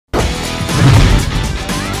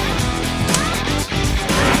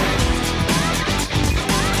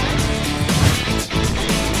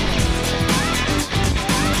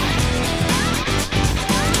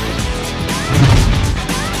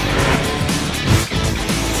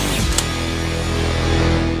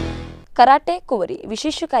Karate Kuwari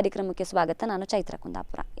ವಿಶೇಷ ಕಾರ್ಯಕ್ರಮಕ್ಕೆ ಸ್ವಾಗತ. ನಾನು ಚೈತ್ರ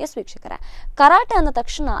ಕುಂದಾಪುರ. ಎಸ್ ವೀಕ್ಷಕರೇ, ಕರಾಟೆ ಅಂದ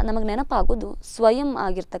ತಕ್ಷಣ ನಮಗೆ ನೆನಪಾಗೋದು ಸ್ವಯಂ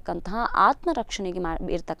ಆಗಿರ್ತಕ್ಕಂತಹ ಆತ್ಮರಕ್ಷಣೆಗೆ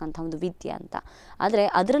ಇರ್ತಕ್ಕಂತಹ ಒಂದು ವಿದ್ಯೆ ಅಂತ. ಆದರೆ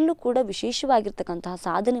ಅದರಲ್ಲೂ ಕೂಡ ವಿಶೇಷವಾಗಿರ್ತಕ್ಕಂತಹ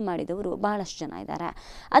ಸಾಧನೆ ಮಾಡಿದವರು ಬಹಳಷ್ಟು ಜನ ಇದ್ದಾರೆ.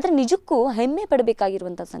 ಆದರೆ ನಿಜಕ್ಕೂ ಹೆಮ್ಮೆ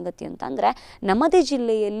ಪಡಬೇಕಾಗಿರುವಂಥ ಸಂಗತಿ ಅಂತ ಅಂದರೆ, ನಮ್ಮದೇ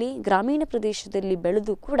ಜಿಲ್ಲೆಯಲ್ಲಿ ಗ್ರಾಮೀಣ ಪ್ರದೇಶದಲ್ಲಿ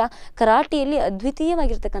ಬೆಳೆದು ಕೂಡ ಕರಾಟೆಯಲ್ಲಿ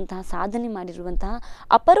ಅದ್ವಿತೀಯವಾಗಿರ್ತಕ್ಕಂತಹ ಸಾಧನೆ ಮಾಡಿರುವಂತಹ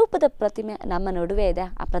ಅಪರೂಪದ ಪ್ರತಿಮೆ ನಮ್ಮ ನಡುವೆ ಇದೆ.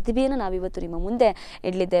 ಆ ಪ್ರತಿಭೆಯನ್ನು ನಾವಿವತ್ತು ನಿಮ್ಮ ಮುಂದೆ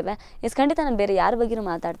ಇಡಲಿದ್ದೇವೆ. ಖಂಡಿತ ನಾನು ಬೇರೆ ಯಾರ ಬಗ್ಗೆನೂ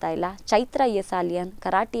ಮಾತಾಡ್ತಾ ಇಲ್ಲ. ಚೈತ್ರ ಎಸ್ ಆಲಿಯನ್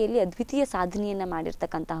ಕರಾಟೆಯಲ್ಲಿ ಅದ್ವಿತೀಯ ಸಾಧನೆಯನ್ನು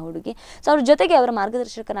ಮಾಡಿರ್ತಕ್ಕಂತಹ ಹುಡುಗಿ. ಸೊ ಅವ್ರ ಜೊತೆಗೆ ಅವರ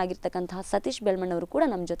ಮಾರ್ಗದರ್ಶಕನಾಗಿರ್ತಕ್ಕಂತಹ ಸತೀಶ್ ಬೆಳ್ಮಣ್ಣವರು ಕೂಡ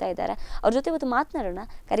ನಮ್ಮ ಜೊತೆ ಇದ್ದಾರೆ. ಅವ್ರ ಜೊತೆ ಇವತ್ತು ಮಾತನಾಡೋಣ.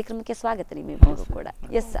 ಕಾರ್ಯಕ್ರಮಕ್ಕೆ ಸ್ವಾಗತ ನಿಮ್ಮಿಬ್ಬರಿಗೂ ಕೂಡ.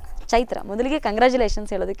 ಎಸ್ ಚೈತ್ರ, ಮೊದಲಿಗೆ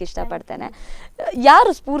ಕಂಗ್ರ್ಯಾಚುಲೇಷನ್ಸ್ ಹೇಳೋದಕ್ಕೆ ಇಷ್ಟಪಡ್ತೇನೆ.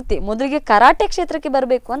 ಯಾರು ಸ್ಫೂರ್ತಿ ಮೊದಲಿಗೆ ಕರಾಟೆ ಕ್ಷೇತ್ರಕ್ಕೆ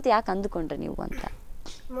ಬರಬೇಕು ಅಂತ ಯಾಕೆ ಅಂದುಕೊಂಡ್ರೆ ನೀವು ಅಂತ?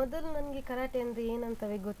 ಮೊದಲು ನನಗೆ ಕರಾಟೆ ಅಂದರೆ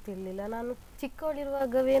ಏನಂತವೇ ಗೊತ್ತಿರಲಿಲ್ಲ. ನಾನು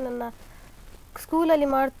ಚಿಕ್ಕವಳಿರುವಾಗವೇ ನನ್ನ ಸ್ಕೂಲಲ್ಲಿ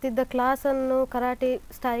ಮಾಡ್ತಿದ್ದ ಕ್ಲಾಸನ್ನು ಕರಾಟೆ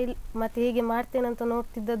ಸ್ಟೈಲ್ ಮತ್ತು ಹೇಗೆ ಮಾಡ್ತೇನೆ ಅಂತ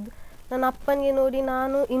ನೋಡ್ತಿದ್ದದ್ದು ನನ್ನ ಅಪ್ಪನಿಗೆ ನೋಡಿ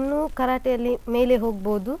ನಾನು ಇನ್ನೂ ಕರಾಟೆಯಲ್ಲಿ ಮೇಲೆ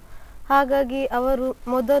ಹೋಗ್ಬೋದು. ಹಾಗಾಗಿ ಅವರು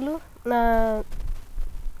ಮೊದಲು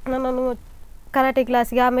ನನ್ನನ್ನು ಕರಾಟೆ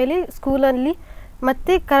ಕ್ಲಾಸಿಗೆ, ಆಮೇಲೆ ಸ್ಕೂಲಲ್ಲಿ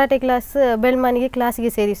ಮತ್ತೆ ಕರಾಟೆ ಕ್ಲಾಸ್ ಬೆಳ್ಮನಿಗೆ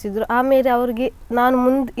ಕ್ಲಾಸಿಗೆ ಸೇರಿಸಿದರು. ಆಮೇಲೆ ಅವ್ರಿಗೆ ನಾನು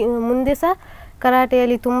ಮುಂದೆ ಸಹ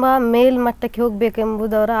ಕರಾಟೆಯಲ್ಲಿ ತುಂಬ ಮೇಲ್ಮಟ್ಟಕ್ಕೆ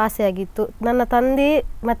ಹೋಗಬೇಕೆಂಬುದು ಅವರ ಆಸೆ ಆಗಿತ್ತು. ನನ್ನ ತಂದೆ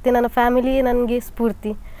ಮತ್ತು ನನ್ನ ಫ್ಯಾಮಿಲಿಯೇ ನನಗೆ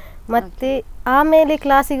ಸ್ಫೂರ್ತಿ. ಮತ್ತು ಆಮೇಲೆ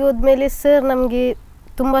ಕ್ಲಾಸಿಗೆ ಹೋದ್ಮೇಲೆ ಸರ್ ನಮಗೆ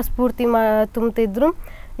ತುಂಬ ಸ್ಫೂರ್ತಿ ತುಂಬ್ತಿದ್ರು.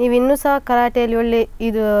 ನೀವು ಇನ್ನೂ ಸಹ ಕರಾಟೆಯಲ್ಲಿ ಒಳ್ಳೆ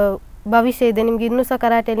ಇದು ಭವಿಷ್ಯ ಇದೆ, ನಿಮಗೆ ಇನ್ನೂ ಸಹ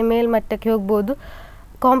ಕರಾಟೆಯಲ್ಲಿ ಮೇಲ್ಮಟ್ಟಕ್ಕೆ ಹೋಗ್ಬೋದು,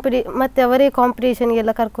 ಮತ್ತು ಅವರೇ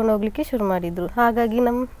ಕಾಂಪಿಟೇಷನ್ಗೆಲ್ಲ ಕರ್ಕೊಂಡು ಹೋಗ್ಲಿಕ್ಕೆ ಶುರು ಮಾಡಿದರು. ಹಾಗಾಗಿ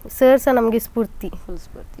ನಮ್ಮ ಸರ್ ಸಹ ನಮಗೆ ಸ್ಫೂರ್ತಿ.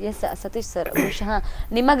 ಎಸ್ ಸತೀಶ್ ಸರ್, ಬಹುಶಃ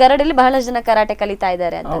ನಿಮ್ಮ ಗರಡಲ್ಲಿ ಬಹಳಷ್ಟು ಜನ ಕರಾಟೆ ಕಲಿತಾ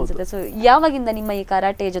ಇದ್ದಾರೆ ಅಂತ ಅನ್ಸುತ್ತೆ. ಸೊ ಯಾವಾಗಿಂದ ನಿಮ್ಮ ಈ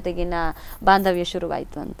ಕರಾಟೆ ಜೊತೆಗಿನ ಬಾಂಧವ್ಯ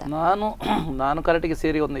ಶುರುವಾಯಿತು ಅಂತ? ನಾನು ಕರಾಟೆಗೆ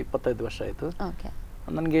ಸೇರಿ ಒಂದು 25 ವರ್ಷ ಆಯಿತು.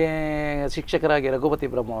 ನನಗೆ ಶಿಕ್ಷಕರಾಗಿ ರಘುಪತಿ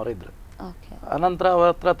ಬ್ರಹ್ಮ ಅವರು ಇದ್ದರು. ಅನಂತರ ಅವರ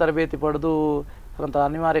ಹತ್ರ ತರಬೇತಿ ಪಡೆದು ಅನಂತರ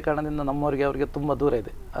ಅನಿವಾರ್ಯ ಕಾರಣದಿಂದ ಅವರಿಗೆ ತುಂಬ ದೂರ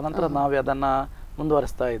ಇದೆ. ಅನಂತರ ನಾವೇ ಅದನ್ನು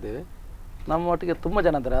ಮುಂದುವರಿಸ್ತಾ ಇದ್ದೇವೆ. ನಮ್ಮ ಒಟ್ಟಿಗೆ ತುಂಬ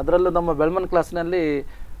ಜನ ಇದ್ದಾರೆ. ಅದರಲ್ಲೂ ನಮ್ಮ ಬೆಳ್ಮನ್ ಕ್ಲಾಸ್ನಲ್ಲಿ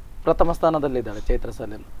ಪ್ರಥಮ ಸ್ಥಾನದಲ್ಲಿದ್ದಾಳೆ ಚೈತ್ರ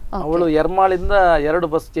ಸಾಲಿನ. ಅವಳು ಎರ್ಮಾಳಿಂದ 2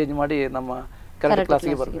 ಬಸ್ ಚೇಂಜ್ ಮಾಡಿ ನಮ್ಮ ಕರಾಟೆ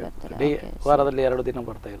ಕ್ಲಾಸಿಗೆ ಬರಬೇಕು. ವಾರದಲ್ಲಿ 2 ದಿನ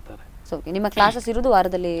ಬರ್ತಾ ಇರ್ತಾರೆ. ನಿಮ್ಮ ಕ್ಲಾಸಸ್ ಇರುವುದು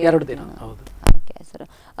ವಾರದಲ್ಲಿ 2 ದಿನ. ಹೌದು ಸರ್.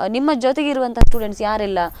 ನಿಮ್ಮ ಜೊತೆಗೆ ಇರುವಂತಹ ಸ್ಟೂಡೆಂಟ್ಸ್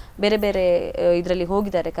ಯಾರೆಲ್ಲ ಬೇರೆ ಬೇರೆ ಇದರಲ್ಲಿ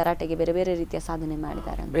ಹೋಗಿದ್ದಾರೆ ಕರಾಟೆಗೆ, ಬೇರೆ ಬೇರೆ ರೀತಿಯ ಸಾಧನೆ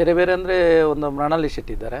ಮಾಡಿದ್ದಾರೆ? ಬೇರೆ ಬೇರೆ ಅಂದರೆ ಒಂದು ಮೃಣಾಲಿ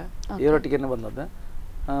ಶೆಟ್ಟಿ ಇದ್ದಾರೆ, ಇವರೊಟ್ಟಿಗೆ ಬಂದದ್ದು.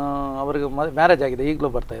 ಅವರಿಗೆ ಮ್ಯಾರೇಜ್ ಆಗಿದೆ, ಈಗಲೂ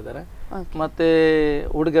ಬರ್ತಾ ಇದ್ದಾರೆ. ಮತ್ತು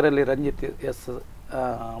ಹುಡುಗರಲ್ಲಿ ರಂಜಿತ್ ಎಸ್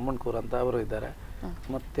ಮುಣ್ಕೂರ್ ಅಂತ ಅವರು ಇದ್ದಾರೆ.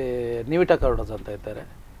 ಮತ್ತು ನಿವಿಟಾ ಕರ್ಡೋಸ್ ಅಂತ ಇದ್ದಾರೆ.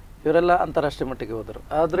 ಇವರೆಲ್ಲ ಅಂತಾರಾಷ್ಟ್ರೀಯ ಮಟ್ಟಿಗೆ ಹೋದರು.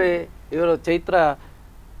 ಆದರೆ ಇವರು ಚೈತ್ರ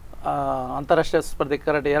ಅಂತಾರಾಷ್ಟ್ರೀಯ ಸ್ಪರ್ಧೆ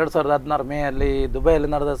ಕರಾಟೆ 2016 ಮೇಯಲ್ಲಿ ದುಬೈಯಲ್ಲಿ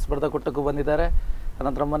ನಡೆದ ಸ್ಪರ್ಧಾಕೂಟಕ್ಕೂ ಬಂದಿದ್ದಾರೆ.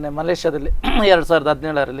 ಅನಂತರ ಮೊನ್ನೆ ಮಲೇಷ್ಯಾದಲ್ಲಿ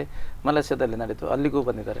 2017ರಲ್ಲಿ ಮಲೇಷ್ಯಾದಲ್ಲಿ ನಡೀತು, ಅಲ್ಲಿಗೂ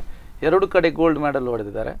ಬಂದಿದ್ದಾರೆ. 2 ಕಡೆ ಗೋಲ್ಡ್ ಮೆಡಲ್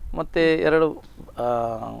ಹೊಡೆದಿದ್ದಾರೆ. ಮತ್ತು 2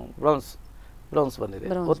 ಬ್ರೌನ್ಸ್ ಬಂದಿದೆ.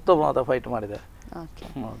 ಉತ್ತಮವಾದ ಫೈಟ್ ಮಾಡಿದ್ದಾರೆ.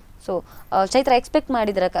 ಸೊ ಚೈತ್ರ ಎಕ್ಸ್ಪೆಕ್ಟ್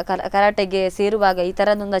ಮಾಡಿದ್ರೆ ಕರಾಟೆಗೆ ಸೇರುವಾಗ ಈ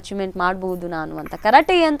ಥರದೊಂದು ಅಚೀವ್ಮೆಂಟ್ ಮಾಡಬಹುದು ನಾನು ಅಂತ?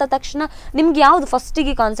 ಕರಾಟೆ ಅಂತ ತಕ್ಷಣ ನಿಮ್ಗೆ ಯಾವುದು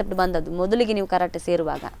ಫಸ್ಟಿಗೆ ಕಾನ್ಸೆಪ್ಟ್ ಬಂದದ್ದು ಮೊದಲಿಗೆ ನೀವು ಕರಾಟೆ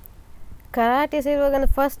ಸೇರುವಾಗ? ಕರಾಟೆ ಸೇರುವಾಗ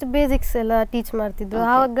ಫಸ್ಟ್ ಬೇಸಿಕ್ಸ್ ಎಲ್ಲ ಟೀಚ್ ಮಾಡ್ತಿದ್ರು.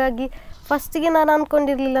 ಹಾಗಾಗಿ ಫಸ್ಟಿಗೆ ನಾನು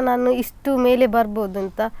ಅಂದ್ಕೊಂಡಿರಲಿಲ್ಲ ನಾನು ಇಷ್ಟು ಮೇಲೆ ಬರ್ಬೋದು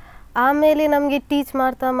ಅಂತ. ಆಮೇಲೆ ನಮಗೆ ಟೀಚ್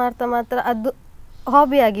ಮಾಡ್ತಾ ಮಾಡ್ತಾ ಮಾತ್ರ ಅದು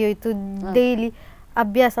ಹಾಬಿ ಆಗಿ ಹೋಯಿತು. ಡೈಲಿ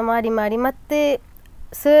ಅಭ್ಯಾಸ ಮಾಡಿ ಮಾಡಿ ಮತ್ತೆ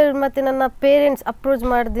ಸರ್ ಮತ್ತು ನನ್ನ ಪೇರೆಂಟ್ಸ್ ಅಪ್ರೋಚ್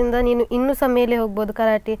ಮಾಡೋದ್ರಿಂದ ನೀನು ಇನ್ನೂ ಸಹ ಮೇಲೆ ಹೋಗ್ಬೋದು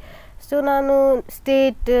ಕರಾಟೆ. ಸೊ ನಾನು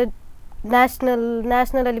ಸ್ಟೇಟ್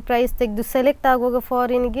ನ್ಯಾಷನಲಲ್ಲಿ ಪ್ರೈಸ್ ತೆಗೆದು ಸೆಲೆಕ್ಟ್ ಆಗುವಾಗ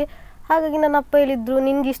ಫಾರಿನ್ಗೆ. ಹಾಗಾಗಿ ನನ್ನ ಅಪ್ಪ ಹೇಳಿದ್ರು,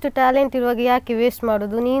 ನಿನ್ಗೆ ಇಷ್ಟು ಟ್ಯಾಲೆಂಟ್ ಇರುವಾಗ ಯಾಕೆ ವೇಸ್ಟ್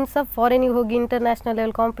ಮಾಡೋದು, ನೀನು ಸಹ ಫಾರಿನಿಗೆ ಹೋಗಿ ಇಂಟರ್ನ್ಯಾಷನಲ್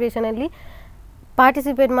ಲೆವೆಲ್ ಕಾಂಪಿಟೇಷನಲ್ಲಿ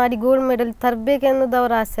ಪಾರ್ಟಿಸಿಪೇಟ್ ಮಾಡಿ ಗೋಲ್ಡ್ ಮೆಡಲ್ ತರಬೇಕೆನ್ನೋದು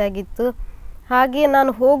ಅವರ ಆಸೆ ಆಗಿತ್ತು. ಹಾಗೆ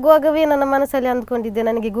ನಾನು ಹೋಗುವಾಗವೇ ನನ್ನ ಮನಸ್ಸಲ್ಲಿ ಅಂದ್ಕೊಂಡಿದ್ದೆ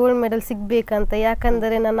ನನಗೆ ಗೋಲ್ಡ್ ಮೆಡಲ್ ಸಿಗಬೇಕಂತ.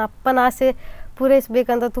 ಯಾಕಂದರೆ ನನ್ನ ಅಪ್ಪನ ಆಸೆ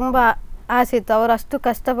ಪೂರೈಸಬೇಕಂತ ತುಂಬ ಆಸೆ ಇತ್ತು. ಅವರು ಅಷ್ಟು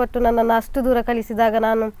ಕಷ್ಟಪಟ್ಟು ನನ್ನನ್ನು ಅಷ್ಟು ದೂರ ಕಳಿಸಿದಾಗ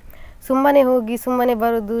ನಾನು ಸುಮ್ಮನೆ ಹೋಗಿ ಸುಮ್ಮನೆ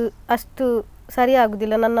ಬರೋದು ಅಷ್ಟು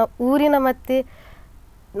ಸರಿಯಾಗೋದಿಲ್ಲ. ನನ್ನ ಊರಿನ ಮತ್ತು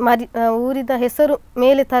ಊರಿನ ಹೆಸರು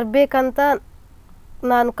ಮೇಲೆ ತರಬೇಕಂತ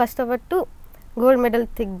ನಾನು ಕಷ್ಟಪಟ್ಟು ಗೋಲ್ಡ್ ಮೆಡಲ್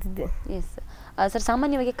ತೆಗೆದಿದ್ದೆ. ಎಸ್ ಸರ್,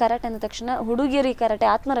 ಸಾಮಾನ್ಯವಾಗಿ ಕರಾಟೆ ಅಂದ ತಕ್ಷಣ ಹುಡುಗಿಯರಿಗೆ ಕರಾಟೆ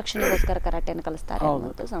ಆತ್ಮರಕ್ಷಣೆಗೋಸ್ಕರ ಕರಾಟೆಯನ್ನು ಕಲಿಸ್ತಾರೆ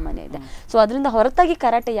ಅನ್ನೋದು ಸಾಮಾನ್ಯ ಇದೆ. ಸೊ ಅದರಿಂದ ಹೊರತಾಗಿ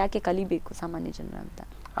ಕರಾಟೆ ಯಾಕೆ ಕಲಿಬೇಕು ಸಾಮಾನ್ಯ ಜನರು ಅಂತ?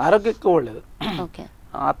 ಆರೋಗ್ಯಕ್ಕೆ ಒಳ್ಳೆಯದು,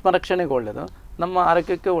 ಆತ್ಮರಕ್ಷಣೆಗೆ ಒಳ್ಳೆಯದು, ನಮ್ಮ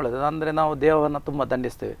ಆರೋಗ್ಯಕ್ಕೆ ಒಳ್ಳೆಯದು. ಅಂದರೆ ನಾವು ದೇಹವನ್ನು ತುಂಬ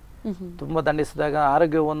ದಂಡಿಸ್ತೇವೆ. ತುಂಬ ದಂಡಿಸಿದಾಗ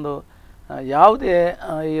ಆರೋಗ್ಯ ಒಂದು ಯಾವುದೇ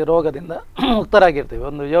ಈ ರೋಗದಿಂದ ಮುಕ್ತರಾಗಿರ್ತೇವೆ.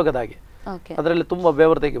 ಒಂದು ಯೋಗದಾಗಿ ಅದರಲ್ಲಿ ತುಂಬ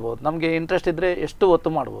ಬೆವರು ತೆಗಿಬೋದು. ನಮಗೆ ಇಂಟ್ರೆಸ್ಟ್ ಇದ್ದರೆ ಎಷ್ಟು ಹೊತ್ತು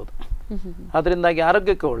ಮಾಡ್ಬೋದು. ಅದರಿಂದಾಗಿ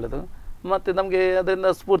ಆರೋಗ್ಯಕ್ಕೆ ಒಳ್ಳೆಯದು. ಮತ್ತು ನಮಗೆ ಅದರಿಂದ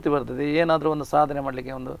ಸ್ಫೂರ್ತಿ ಬರ್ತದೆ, ಏನಾದರೂ ಒಂದು ಸಾಧನೆ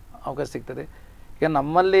ಮಾಡಲಿಕ್ಕೆ ಒಂದು ಅವಕಾಶ ಸಿಗ್ತದೆ. ಈಗ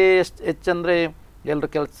ನಮ್ಮಲ್ಲಿ ಹೆಚ್ಚಂದರೆ ಎಲ್ಲರೂ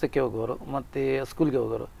ಕೆಲಸಕ್ಕೆ ಹೋಗೋರು ಮತ್ತು ಸ್ಕೂಲ್ಗೆ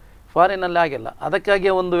ಹೋಗೋರು. ಫಾರಿನಲ್ಲಿ ಆಗಿಲ್ಲ,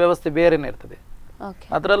 ಅದಕ್ಕಾಗಿ ಒಂದು ವ್ಯವಸ್ಥೆ ಬೇರೆಯೇ ಇರ್ತದೆ. ಓಕೆ.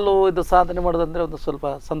 ಅದರಲ್ಲೂ ಇದು ಸಾಧನೆ ಮಾಡೋದಂದ್ರೆ ಒಂದು ಸ್ವಲ್ಪ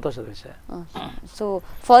ಸಂತೋಷದ ವಿಷಯ. ಸೊ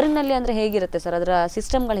ಫಾರಿನ್ನಲ್ಲಿ ಅಂದರೆ ಹೇಗಿರುತ್ತೆ ಸರ್, ಅದರ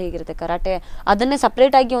ಸಿಸ್ಟಮ್ಗಳು ಹೇಗಿರುತ್ತೆ? ಕರಾಟೆ ಅದನ್ನೇ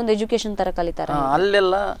ಸಪ್ರೇಟ್ ಆಗಿ ಒಂದು ಎಜುಕೇಶನ್ ಥರ ಕಲಿತಾರೆ?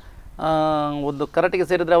 ಅಲ್ಲೆಲ್ಲ ಒಂದು ಕರಾಟೆಗೆ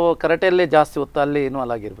ಸೇರಿದ್ರೆ ಅವು ಕರಾಟೆಯಲ್ಲೇ ಜಾಸ್ತಿ ಹೊತ್ತು ಅಲ್ಲಿ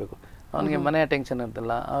ಇನ್ವಾಲ್ವ್ ಆಗಿರಬೇಕು. ಅವನಿಗೆ ಮನೆಯ ಟೆನ್ಷನ್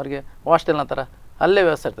ಇರ್ತಿಲ್ಲ, ಅವ್ರಿಗೆ ಹಾಸ್ಟೆಲ್ನ ಥರ ಅಲ್ಲೇ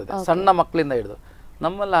ವ್ಯವಸ್ಥೆ ಇರ್ತದೆ, ಸಣ್ಣ ಮಕ್ಕಳಿಂದ ಹಿಡಿದು.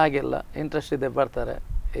 ನಮ್ಮಲ್ಲಿ ಹಾಗೆಲ್ಲ ಇಂಟ್ರೆಸ್ಟ್ ಇದೆ ಬರ್ತಾರೆ,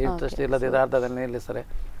 ಇಂಟ್ರೆಸ್ಟ್ ಇಲ್ಲದಿದ್ದರೆ ಅರ್ಧದಲ್ಲಿ ನಿಲ್ಲಿಸ್ತಾರೆ.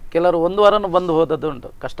 ಕೆಲವರು ಒಂದು ವಾರನೂ ಬಂದು ಹೋದದ್ದು ಉಂಟು,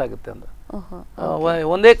 ಕಷ್ಟ ಆಗುತ್ತೆ ಅಂತ.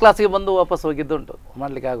 ಒಂದೇ ಕ್ಲಾಸಿಗೆ ಬಂದು ವಾಪಸ್ ಹೋಗಿದ್ದುಂಟು,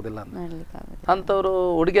 ಮಾಡ್ಲಿಕ್ಕೆ ಆಗುದಿಲ್ಲ ಅಂತ. ಅಂಥವ್ರು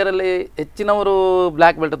ಹುಡುಗಿಯರಲ್ಲಿ ಹೆಚ್ಚಿನವರು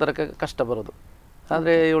ಬ್ಲ್ಯಾಕ್ ಬೆಲ್ಟ್ ತರಕ ಕಷ್ಟ ಬರೋದು.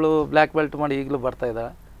 ಆದರೆ ಇವಳು ಬ್ಲ್ಯಾಕ್ ಬೆಲ್ಟ್ ಮಾಡಿ ಈಗಲೂ ಬರ್ತಾ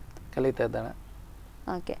ಇದ್ದಾಳೆ, ಕಲಿತಾ ಇದ್ದಾಳೆ.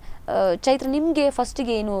 ಓಕೆ. ಚೈತ್ರ, ನಿಮಗೆ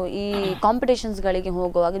ಫಸ್ಟಿಗೆ ಏನು ಈ ಕಾಂಪಿಟೇಷನ್ಸ್ಗಳಿಗೆ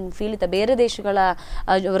ಹೋಗುವಾಗ ನಿಮ್ಗೆ ಫೀಲ್ ಇತ್ತ ಬೇರೆ ದೇಶಗಳ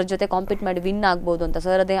ಅವರ ಜೊತೆ ಕಾಂಪೀಟ್ ಮಾಡಿ ವಿನ್ ಆಗ್ಬೋದು ಅಂತ?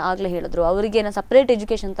 ಸರ್ ಅದೇ ಆಗಲೇ ಹೇಳಿದ್ರು, ಅವರಿಗೆ ಸಪ್ರೇಟ್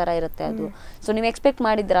ಎಜುಕೇಷನ್ ಥರ ಇರುತ್ತೆ ಅದು. ಸೊ ನೀವು ಎಕ್ಸ್ಪೆಕ್ಟ್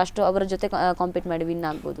ಮಾಡಿದ್ರೆ ಅಷ್ಟು ಅವರ ಜೊತೆ ಕಾಂಪೀಟ್ ಮಾಡಿ ವಿನ್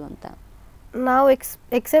ಆಗ್ಬೋದು ಅಂತ? ನಾವು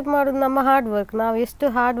ಎಕ್ಸೆಪ್ಟ್ ಮಾಡೋದು ನಮ್ಮ ಹಾರ್ಡ್ ವರ್ಕ್. ನಾವು ಎಷ್ಟು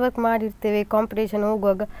ಹಾರ್ಡ್ ವರ್ಕ್ ಮಾಡಿರ್ತೇವೆ ಕಾಂಪಿಟೇಷನ್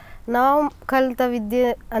ಹೋಗುವಾಗ, ನಾವು ಕಲಿತ ವಿದ್ಯೆ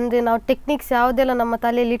ಅಂದರೆ ನಾವು ಟೆಕ್ನಿಕ್ಸ್ ಯಾವುದೆಲ್ಲ ನಮ್ಮ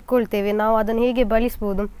ತಲೆಯಲ್ಲಿ ಇಟ್ಕೊಳ್ತೇವೆ, ನಾವು ಅದನ್ನು ಹೇಗೆ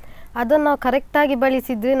ಬಳಸ್ಬೋದು, ಅದನ್ನು ನಾವು ಕರೆಕ್ಟಾಗಿ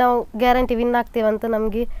ಬಳಸಿದರೆ ನಾವು ಗ್ಯಾರಂಟಿ ವಿನ್ ಆಗ್ತೇವೆ ಅಂತ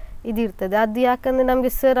ನಮಗೆ ಇದಿರ್ತದೆ. ಅದು ಯಾಕಂದರೆ ನಮಗೆ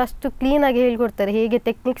ಸರ್ ಅಷ್ಟು ಕ್ಲೀನಾಗಿ ಹೇಳಿಕೊಡ್ತಾರೆ, ಹೇಗೆ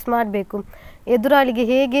ಟೆಕ್ನಿಕ್ಸ್ ಮಾಡಬೇಕು, ಎದುರಾಳಿಗೆ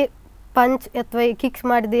ಹೇಗೆ ಪಂಚ್ ಅಥವಾ ಕಿಕ್ಸ್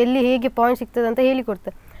ಮಾಡಿದರೆ ಎಲ್ಲಿ ಹೇಗೆ ಪಾಯಿಂಟ್ ಸಿಗ್ತದೆ ಅಂತ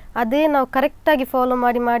ಹೇಳಿಕೊಡ್ತಾರೆ. ಅದೇ ನಾವು ಕರೆಕ್ಟಾಗಿ ಫಾಲೋ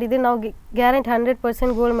ಮಾಡಿದರೆ ನಾವು ಗ್ಯಾರಂಟಿ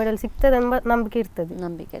 100% ಗೋಲ್ಡ್ ಮೆಡಲ್ ಸಿಗ್ತದೆ ಎಂಬ ನಂಬಿಕೆ ಇರ್ತದೆ.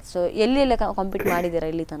 ನಂಬಿಕೆ. ಸೊ ಎಲ್ಲೆಲ್ಲ ಕಾಂಪೀಟ್ ಮಾಡಿದ್ದೀರಾ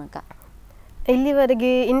ಇಲ್ಲಿ ತನಕ?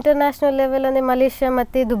 ಇಲ್ಲಿವರೆಗೆ ಇಂಟರ್ನ್ಯಾಷನಲ್ ಲೆವೆಲ್ ಅಂದರೆ ಮಲೇಷ್ಯಾ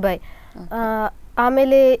ಮತ್ತು ದುಬೈ,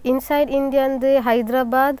 ಆಮೇಲೆ ಇನ್ಸೈಡ್ ಇಂಡಿಯಾ ಅಂದರೆ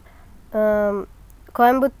ಹೈದರಾಬಾದ್,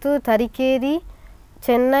 ಕೊಯಂಬತ್ತೂರು, ತರೀಕೇರಿ,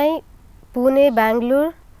 ಚೆನ್ನೈ, ಪುಣೆ, ಬ್ಯಾಂಗ್ಳೂರು,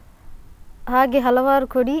 ಹಾಗೆ ಹಲವಾರು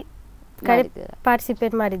ಕಡೆ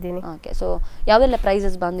ಪಾರ್ಟಿಸಿಪೇಟ್ ಮಾಡಿದ್ದೀನಿ. ಓಕೆ. ಸೊ ಯಾವೆಲ್ಲ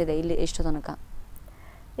ಪ್ರೈಸಸ್ ಬಂದಿದೆ ಇಲ್ಲಿ ಎಷ್ಟು ತನಕ?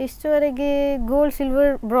 ಇಷ್ಟುವರೆಗೆ ಗೋಲ್ಡ್,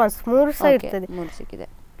 ಸಿಲ್ವರ್, ಬ್ರಾನ್ಸ್ 3 ಸಹ ಇರ್ತದೆ. 3 ಸಿಕ್ಕಿದೆ.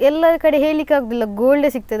 ಎಲ್ಲರ ಕಡೆ ಹೇಳಿಕ್ಕೆ ಆಗುದಿಲ್ಲ ಗೋಲ್ಡೇ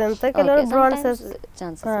ಸಿಗ್ತದೆ ಅಂತ, ಕೆಲವರು ಬ್ರಾನ್ಸ್.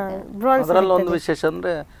 ಅದರಲ್ಲಿ ಒಂದು ವಿಶೇಷ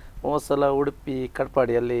ಅಂದರೆ ಹೋದ ಸಲ ಉಡುಪಿ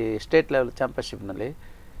ಕಟ್ಪಾಡಿಯಲ್ಲಿ ಸ್ಟೇಟ್ ಲೆವೆಲ್ ಚಾಂಪಿಯನ್ಶಿಪ್ನಲ್ಲಿ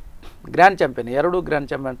grand champion, 2 grand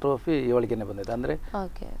champion trophy ಇವಳಿಗೆನೆ ಬಂದಿದೆ. ಅಂದರೆ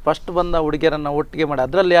ಫಸ್ಟ್ ಬಂದ ಹುಡುಗಿಯರನ್ನ ಒಟ್ಟಿಗೆ ಮಾಡಿ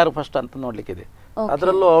ಅದರಲ್ಲಿ ಯಾರು ಫಸ್ಟ್ ಅಂತ ನೋಡ್ಲಿಕ್ಕಿದೆ,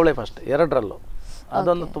 ಅದರಲ್ಲೂ ಅವಳೇ ಫಸ್ಟ್, 2ರಲ್ಲೂ.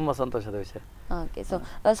 ಅದೊಂದು ತುಂಬಾ ಸಂತೋಷದ ವಿಷಯ. ಓಕೆ. ಸೊ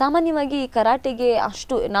ಸಾಮಾನ್ಯವಾಗಿ ಕರಾಟೆಗೆ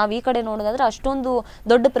ಅಷ್ಟು ನಾವು ಈ ಕಡೆ ನೋಡೋದಾದ್ರೆ ಅಷ್ಟೊಂದು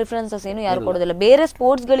ದೊಡ್ಡ ಪ್ರಿಫರೆನ್ಸಸ್ ಏನು ಯಾರು ಕೊಡೋದಿಲ್ಲ. ಬೇರೆ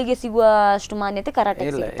ಸ್ಪೋರ್ಟ್ಸ್ಗಳಿಗೆ ಸಿಗುವ ಅಷ್ಟು ಮಾನ್ಯತೆ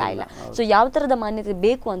ಕರಾಟೆಗೆ ಸಿಗ್ತಾ ಇಲ್ಲ. ಸೊ ಯಾವ ಥರದ ಮಾನ್ಯತೆ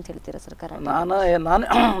ಬೇಕು ಅಂತ ಹೇಳ್ತೀರಾ ಸರ್ ಕರಾಟೆ?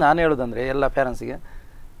 ನಾನು ಹೇಳೋದಂದ್ರೆ ಎಲ್ಲ ಪೇರೆಂಟ್ಸಿಗೆ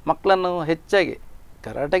ಮಕ್ಕಳನ್ನು ಹೆಚ್ಚಾಗಿ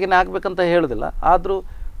ಕರಾಟೆಗೆ ಹಾಕ್ಬೇಕಂತ ಹೇಳೋದಿಲ್ಲ, ಆದರೂ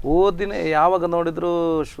ಓದಿನ ಯಾವಾಗ ನೋಡಿದ್ರು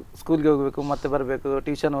ಸ್ಕೂಲ್ಗೆ ಹೋಗಬೇಕು, ಮತ್ತೆ ಬರಬೇಕು,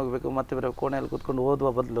 ಟ್ಯೂಷನ್ ಹೋಗಬೇಕು, ಮತ್ತೆ ಬರಬೇಕು, ಕೋಣೆಯಲ್ಲಿ ಕೂತ್ಕೊಂಡು ಓದುವ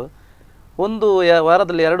ಬದಲು ಒಂದು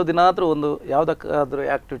ವಾರದಲ್ಲಿ 2 ದಿನ ಆದರೂ ಒಂದು ಯಾವುದಕ್ಕಾದರೂ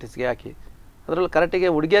ಆ್ಯಕ್ಟಿವಿಟೀಸ್ಗೆ ಹಾಕಿ. ಅದರಲ್ಲಿ ಕರಾಟೆಗೆ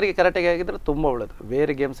ಹುಡುಗಿಯರಿಗೆ ಕರಾಟೆಗೆ ಹಾಕಿದರೆ ತುಂಬ ಒಳ್ಳೆಯದು,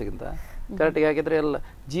 ಬೇರೆ ಗೇಮ್ಸ್ಗಿಂತ ಕರಾಟೆಗೆ ಹಾಕಿದರೆ ಎಲ್ಲ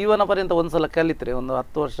ಜೀವನ ಪರ್ಯಂತ ಒಂದು ಸಲ ಕಲಿತರೆ, ಒಂದು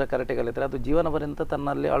 10 ವರ್ಷ ಕರಾಟೆ ಕಲಿತರೆ ಅದು ಜೀವನ ಪರ್ಯಂತ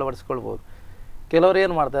ತನ್ನಲ್ಲಿ ಅಳವಡಿಸ್ಕೊಳ್ಬೋದು. ಕೆಲವರು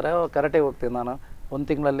ಏನು ಮಾಡ್ತಾರೆ, ಕರಾಟೆಗೆ ಹೋಗ್ತೀನಿ ನಾನು 1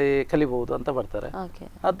 ತಿಂಗಳಲ್ಲಿ ಕಲಿಬಹುದು ಅಂತ ಬರ್ತಾರೆ,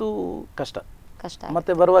 ಅದು ಕಷ್ಟ.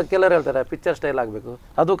 ಮತ್ತೆ ಬರುವಾಗ ಕೆಲವರು ಹೇಳ್ತಾರೆ ಪಿಕ್ಚರ್ ಸ್ಟೈಲ್ ಆಗಬೇಕು,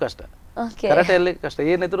 ಅದು ಕಷ್ಟ. ಕರಾಟೆಯಲ್ಲಿ ಕಷ್ಟ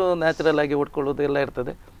ಏನಿದ್ರು ನ್ಯಾಚುರಲ್ ಆಗಿ ಉಟ್ಕೊಳ್ಳೋದು ಎಲ್ಲ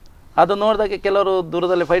ಇರ್ತದೆ. ಅದು ನೋಡಿದಾಗ ಕೆಲವರು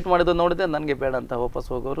ದೂರದಲ್ಲಿ ಫೈಟ್ ಮಾಡಿದ್ದು ನೋಡಿದ್ರೆ ನನಗೆ ಬೇಡ ಅಂತ ವಾಪಸ್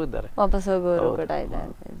ಹೋಗೋರು ಇದ್ದಾರೆ.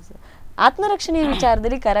 ಆತ್ಮರಕ್ಷಣೆ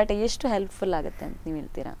ವಿಚಾರದಲ್ಲಿ ಕರಾಟೆ ಎಷ್ಟು ಹೆಲ್ಪ್ಫುಲ್ ಆಗುತ್ತೆ ಅಂತ ನೀವು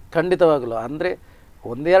ಹೇಳ್ತೀರಾ? ಖಂಡಿತವಾಗಲು. ಅಂದರೆ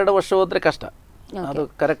 1-2 ವರ್ಷ ಹೋದ್ರೆ ಕಷ್ಟ, ಅದು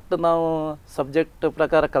ಕರೆಕ್ಟ್ ನಾವು ಸಬ್ಜೆಕ್ಟ್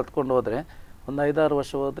ಪ್ರಕಾರ ಕಲ್ತ್ಕೊಂಡು ಹೋದರೆ ಒಂದು 5-6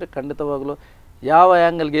 ವರ್ಷ ಹೋದರೆ ಖಂಡಿತವಾಗಲು ಯಾವ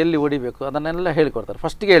ಆ್ಯಂಗಲ್ಗೆ ಎಲ್ಲಿ ಹೊಡಿಬೇಕು ಅದನ್ನೆಲ್ಲ ಹೇಳಿಕೊಡ್ತಾರೆ.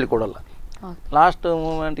 ಫಸ್ಟಿಗೆ ಹೇಳಿಕೊಡೋಲ್ಲ, ಲಾಸ್ಟ್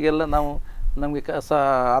ಮೂಮೆಂಟ್ಗೆಲ್ಲ ನಮಗೆ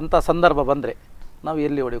ಅಂಥ ಸಂದರ್ಭ ಬಂದರೆ ನಾವು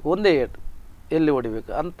ಎಲ್ಲಿ ಹೊಡಿಬೇಕು, ಒಂದೇ ಏಟು ಎಲ್ಲಿ ಹೊಡಿಬೇಕು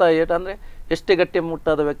ಅಂಥ ಏಟು. ಅಂದರೆ ಎಷ್ಟೇ ಗಟ್ಟಿ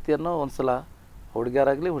ಮುಟ್ಟಾದ ವ್ಯಕ್ತಿಯನ್ನು ಒಂದು ಸಲ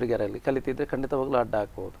ಹುಡುಗಿಯರಾಗಲಿ ಕಲಿತಿದ್ರೆ ಖಂಡಿತವಾಗ್ಲೂ ಅಡ್ಡ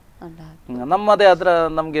ಹಾಕ್ಬೋದು. ನಮ್ಮದೇ ಅದರ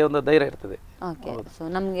ನಮಗೆ ಒಂದು ಧೈರ್ಯ ಇರ್ತದೆ,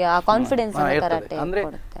 ಅಂದರೆ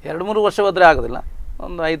 2-3 ವರ್ಷ ಹೋದರೆ ಆಗೋದಿಲ್ಲ,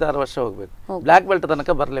 ಒಂದು 5-6 ವರ್ಷ ಹೋಗ್ಬೇಕು, ಬ್ಲ್ಯಾಕ್ ಬೆಲ್ಟ್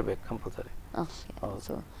ತನಕ ಬರಲೇಬೇಕು ಕಂಪಲ್ಸರಿ.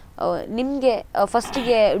 ನಿಮಗೆ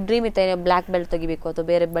ಫಸ್ಟಿಗೆ ಡ್ರೀಮ್ ಇತ್ತ ಬ್ಲ್ಯಾಕ್ ಬೆಲ್ಟ್ ತೆಗಿಬೇಕು ಅಥವಾ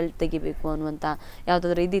ಬೇರೆ ಬೆಲ್ಟ್ ತೆಗಿಬೇಕು ಅನ್ನುವಂಥ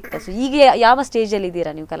ಯಾವುದಾದ್ರೂ ಇದಿತ್ತು? ಸೊ ಈಗ ಯಾವ ಸ್ಟೇಜಲ್ಲಿ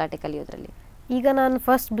ಇದ್ದೀರಾ ನೀವು ಕರಾಟೆ ಕಲಿಯೋದ್ರಲ್ಲಿ? ಈಗ ನಾನು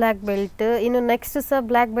ಫಸ್ಟ್ ಬ್ಲ್ಯಾಕ್ ಬೆಲ್ಟ್, ಇನ್ನು ನೆಕ್ಸ್ಟ್ ಸಹ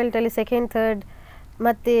ಬ್ಲ್ಯಾಕ್ ಬೆಲ್ಟಲ್ಲಿ 2nd, 3rd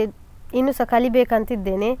ಮತ್ತು ಇನ್ನೂ ಸಹ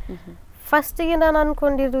ಕಲಿಬೇಕಂತಿದ್ದೇನೆ. ಫಸ್ಟಿಗೆ ನಾನು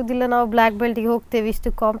ಅಂದ್ಕೊಂಡಿರುವುದಿಲ್ಲ ನಾವು ಬ್ಲ್ಯಾಕ್ ಬೆಲ್ಟಿಗೆ ಹೋಗ್ತೇವೆ, ಇಷ್ಟು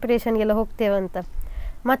ಕಾಂಪಿಟೇಷನ್ಗೆಲ್ಲ ಹೋಗ್ತೇವೆ ಅಂತ.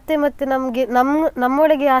 ಮತ್ತೆ ನಮಗೆ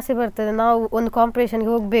ನಮ್ಮೊಳಗೆ ಆಸೆ ಬರ್ತದೆ, ನಾವು ಒಂದು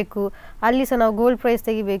ಕಾಂಪಿಟೇಷನ್ಗೆ ಹೋಗಬೇಕು, ಅಲ್ಲಿ ಸಹ ನಾವು ಗೋಲ್ಡ್ ಪ್ರೈಸ್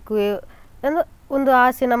ತೆಗಿಬೇಕು ಅನ್ನೋ ಒಂದು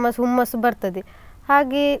ಆಸೆ, ನಮ್ಮ ಹುಮ್ಮಸ್ಸು ಬರ್ತದೆ.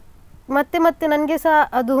 ಹಾಗೆ ಮತ್ತೆ ನನಗೆ ಸಹ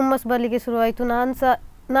ಅದು ಹುಮ್ಮಸ್ಸು ಬರಲಿಕ್ಕೆ ಶುರುವಾಯಿತು.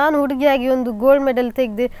 ನಾನು ಹುಡುಗಿಯಾಗಿ ಒಂದು ಗೋಲ್ಡ್ ಮೆಡಲ್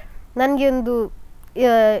ತೆಗೆದೆ, ನನಗೆ ಒಂದು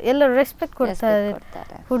ಎಲ್ಲರೂ ರೆಸ್ಪೆಕ್ಟ್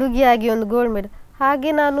ಕೊಡ್ತಾರೆ, ಹುಡುಗಿಯಾಗಿ ಒಂದು ಗೋಲ್ಡ್ ಮೆಡಲ್.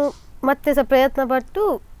 ಹಾಗೆ ನಾನು ಮತ್ತೆ ಸಹ ಪ್ರಯತ್ನ ಪಟ್ಟು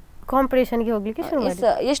ಕಾಂಪಿಟೇಷನ್ಗೆ ಹೋಗಲಿಕ್ಕೆ ಶುರು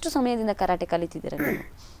ಮಾಡಿದೆ. ಎಷ್ಟು ಸಮಯದಿಂದ ಕರಾಟೆ ಕಲಿತಿದ್ದೀರಾ?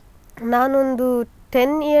 ನಾನೊಂದು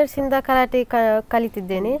 10 ಇಯರ್ಸಿಂದ ಕರಾಟೆ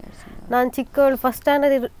ಕಲಿತಿದ್ದೇನೆ. ನಾನು ಚಿಕ್ಕವಳು ಫಸ್ಟ್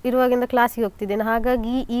ಸ್ಟ್ಯಾಂಡರ್ಡ್ ಇರುವಾಗಿಂದ ಕ್ಲಾಸಿಗೆ ಹೋಗ್ತಿದ್ದೇನೆ.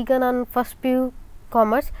 ಹಾಗಾಗಿ ಈಗ ನಾನು ಫಸ್ಟ್ PU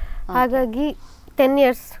ಕಾಮರ್ಸ್, ಹಾಗಾಗಿ 10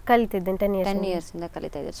 years ಕಲಿತಿದ್ದೇನೆ. 10 years ಇಂದ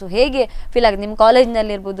ಕಲಿತಾ ಇದ್ದೀರಿ. ಸೊ ಹೇಗೆ ಫೀಲ್ ಆಗಿದೆ ನಿಮ್ಮ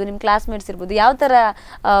ಕಾಲೇಜ್ನಲ್ಲಿ ಇರ್ಬೋದು, ನಿಮ್ಮ ಕ್ಲಾಸ್ಮೇಟ್ಸ್ ಇರ್ಬೋದು, ಯಾವ ಥರ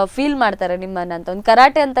ಫೀಲ್ ಮಾಡ್ತಾರೆ ನಿಮ್ಮನ್ನ ಅಂತ? ಒಂದು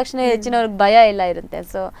ಕರಾಟೆ ಅಂದ ತಕ್ಷಣ ಹೆಚ್ಚಿನವ್ರಿಗೆ ಭಯ ಎಲ್ಲ ಇರುತ್ತೆ.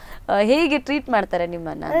 ಸೊ ಹೇಗೆ ಟ್ರೀಟ್ ಮಾಡ್ತಾರೆ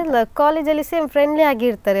ನಿಮ್ಮನ್ನ? ಇಲ್ಲ, ಕಾಲೇಜಲ್ಲಿ ಸೇಮ್ ಫ್ರೆಂಡ್ಲಿ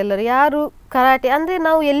ಆಗಿರ್ತಾರೆ ಎಲ್ಲರೂ. ಯಾರು ಕರಾಟೆ ಅಂದರೆ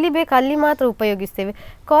ನಾವು ಎಲ್ಲಿ ಬೇಕು ಅಲ್ಲಿ ಮಾತ್ರ ಉಪಯೋಗಿಸ್ತೇವೆ.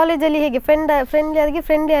 ಕಾಲೇಜಲ್ಲಿ ಹೇಗೆ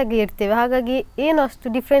ಫ್ರೆಂಡ್ಲಿ ಆಗಿ ಇರ್ತೇವೆ, ಹಾಗಾಗಿ ಏನು ಅಷ್ಟು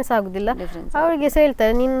ಡಿಫ್ರೆನ್ಸ್ ಆಗೋದಿಲ್ಲ. ಅವರಿಗೆ ಸಹ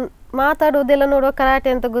ಹೇಳ್ತಾರೆ, ನೀನು ಮಾತಾಡೋದೆಲ್ಲ ನೋಡುವ ಕರಾಟೆ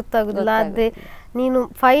ಅಂತ ಗೊತ್ತಾಗೋದಿಲ್ಲ, ಆದರೆ ನೀನು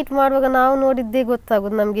ಫೈಟ್ ಮಾಡುವಾಗ ನಾವು ನೋಡಿದ್ದೇ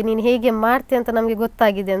ಗೊತ್ತಾಗೋದು ನಮಗೆ, ನೀನು ಹೇಗೆ ಮಾಡ್ತೀಯ ಅಂತ ನಮಗೆ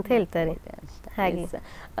ಗೊತ್ತಾಗಿದೆ ಅಂತ ಹೇಳ್ತಾರೆ. ಹಾಗೆ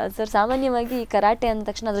ಸರ್, ಸಾಮಾನ್ಯವಾಗಿ ಈ ಕರಾಟೆ ಅಂದ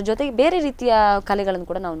ತಕ್ಷಣ ಅದ್ರ ಜೊತೆಗೆ ಬೇರೆ ರೀತಿಯ ಕಲೆಗಳನ್ನು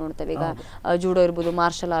ಕೂಡ ನಾವು ನೋಡ್ತೇವೆ. ಈಗ ಜೂಡೋ ಇರ್ಬೋದು,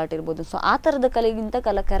 ಮಾರ್ಷಲ್ ಆರ್ಟ್ ಇರ್ಬೋದು. ಸೊ ಆ ಥರದ ಕಲೆಗಿಂತ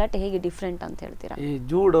ಕರಾಟೆ ಹೇಗೆ ಡಿಫ್ರೆಂಟ್ ಅಂತ ಹೇಳ್ತೀರಾ? ಈ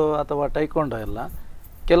ಜೂಡೋ ಅಥವಾ ಟೈಕೊಂಡೋ ಎಲ್ಲ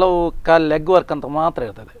ಕೆಲವು ಲೆಗ್ ವರ್ಕ್ ಅಂತ ಮಾತ್ರ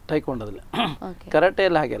ಇರ್ತದೆ ಟೈಕೊಂಡೋದಲ್ಲಿ.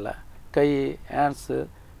 ಕರಾಟೆಯಲ್ಲಿ ಹಾಗೆಲ್ಲ ಕೈ, ಹ್ಯಾಂಡ್ಸ್,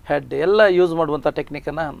 ಹೆಡ್ ಎಲ್ಲ ಯೂಸ್ ಮಾಡುವಂಥ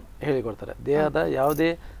ಟೆಕ್ನಿಕನ್ನು ಹೇಳಿಕೊಡ್ತಾರೆ. ದೇಹದ ಯಾವುದೇ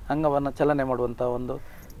ಅಂಗವನ್ನು ಚಲನೆ ಮಾಡುವಂಥ ಒಂದು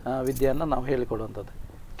ವಿದ್ಯೆಯನ್ನು ನಾವು ಹೇಳಿಕೊಡುವಂಥದ್ದು.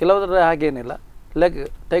 ಕೆಲವುದ್ರ ಹಾಗೇನಿಲ್ಲ.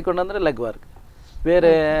 ಟೈಕೊಂಡೋ ಅಂದರೆ ಲೆಗ್ ವರ್ಕ್,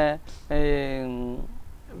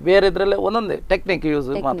 ಬೇರೆ ಇದರಲ್ಲೇ ಒಂದೊಂದೇ ಟೆಕ್ನಿಕ್ ಯೂಸ್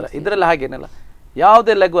ಮಾತ್ರ. ಇದರಲ್ಲಿ ಹಾಗೇನಿಲ್ಲ,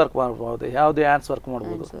 ಯಾವುದೇ ಲೆಗ್ ವರ್ಕ್ ಮಾಡ್ಬೋದು, ಯಾವುದೇ ಹ್ಯಾಂಡ್ಸ್ ವರ್ಕ್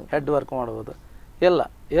ಮಾಡ್ಬೋದು, ಹೆಡ್ ವರ್ಕ್ ಮಾಡ್ಬೋದು,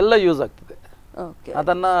 ಎಲ್ಲ ಯೂಸ್ ಆಗ್ತದೆ.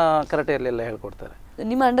 ಅದನ್ನು ಕರಾಟೆಯಲ್ಲಿ ಎಲ್ಲ ಹೇಳ್ಕೊಡ್ತಾರೆ.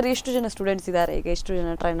 ನಿಮ್ಮ ಅಂಡರ್ ಎಷ್ಟು ಜನ ಸ್ಟೂಡೆಂಟ್ಸ್ ಇದ್ದಾರೆ ಈಗ? ಎಷ್ಟು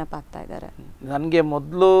ಜನ ಟ್ರೈನ್ ಅಪ್ ಆಗ್ತಾ ಇದ್ದಾರೆ? ನನಗೆ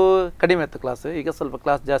ಮೊದಲು ಕಡಿಮೆ ಇತ್ತು ಕ್ಲಾಸ್, ಈಗ ಸ್ವಲ್ಪ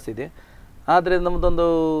ಕ್ಲಾಸ್ ಜಾಸ್ತಿ ಇದೆ. ಆದರೆ ನಮ್ಮದೊಂದು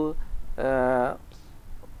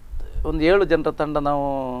 7 ಜನರ ತಂಡ ನಾವು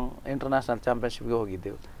ಇಂಟರ್ನ್ಯಾಷನಲ್ ಚಾಂಪಿಯನ್ಶಿಪ್ಗೆ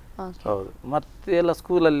ಹೋಗಿದ್ದೆವು. ಹೌದು. ಮತ್ತೆ ಎಲ್ಲ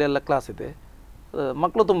ಸ್ಕೂಲಲ್ಲಿ ಎಲ್ಲ ಕ್ಲಾಸ್ ಇದೆ,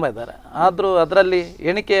 ಮಕ್ಕಳು ತುಂಬ ಇದ್ದಾರೆ. ಆದರೂ ಅದರಲ್ಲಿ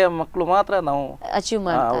ಎಣಿಕೆಯ ಮಕ್ಕಳು ಮಾತ್ರ ನಾವು ಅಚೀವ್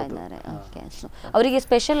ಮಾಡ್ತಾ ಇದ್ದಾರೆ. ಅವರಿಗೆ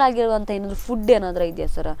ಸ್ಪೆಷಲ್ ಆಗಿರುವಂತ ಏನಾದ್ರು ಫುಡ್ ಏನಾದರೂ ಇದೆಯಾ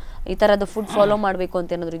ಸರ್? ಈ ತರದ ಫುಡ್ ಫಾಲೋ ಮಾಡಬೇಕು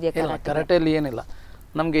ಅಂತ ಏನಾದರೂ ಇದೆಯಾ? ಕರಾಟೆಯಲ್ಲಿ ಏನಿಲ್ಲ,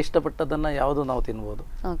 ನಮಗೆ ಇಷ್ಟಪಟ್ಟದನ್ನ ಯಾವುದು ನಾವು ತಿನ್ಬೋದು.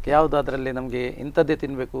 ಯಾವುದು ಅದರಲ್ಲಿ ನಮಗೆ ಇಂಥದ್ದೇ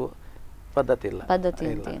ತಿನ್ಬೇಕು ಪದ್ಧತಿ ಇಲ್ಲ.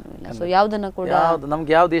 ಸೊ ಯಾವುದನ್ನ ಕೂಡ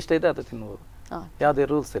ನಮ್ಗೆ ಯಾವ್ದು ಇಷ್ಟ ಇದೆ ಅದು ತಿನ್ಬೋದು, ಯಾವುದೇ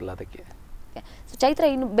ರೂಲ್ಸ್ ಇಲ್ಲ ಅದಕ್ಕೆ. ಸೊ ಚೈತ್ರ,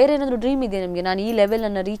 ಇನ್ನು ಬೇರೆ ಏನಾದರೂ ಡ್ರೀಮ್ ಇದೆ ನಿಮಗೆ? ನಾನು ಈ ಲೆವೆಲ್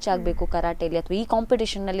ಅನ್ನು ರೀಚ್ ಆಗಬೇಕು ಕರಾಟೆಯಲ್ಲಿ, ಅಥವಾ ಈ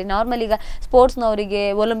ಕಾಂಪಿಟೇಷನ್ನಲ್ಲಿ? ನಾರ್ಮಲ್ ಈಗ ಸ್ಪೋರ್ಟ್ಸ್ನವರಿಗೆ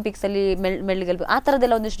ಒಲಿಂಪಿಕ್ಸಲ್ಲಿ ಮೆಡಲ್ ಗೆಲ್ಬೇಕು, ಆ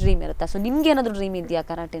ಥರದ್ದೆಲ್ಲ ಒಂದಿಷ್ಟು ಡ್ರೀಮ್ ಇರುತ್ತಾ? ಸೊ ನಿಮ್ಗೆ ಏನಾದರೂ ಡ್ರೀಮ್ ಇದೆಯಾ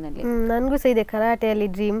ಕರಾಟೆನಲ್ಲಿ? ನನಗೂ ಸಹ ಇದೆ ಕರಾಟೆಯಲ್ಲಿ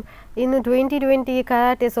ಡ್ರೀಮ್. ಇನ್ನು 2020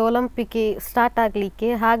 ಕರಾಟೆ ಒಲಿಂಪಿಕ್ ಸ್ಟಾರ್ಟ್ ಆಗಲಿಕ್ಕೆ,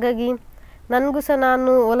 ಹಾಗಾಗಿ ನನಗೂ ಸಹ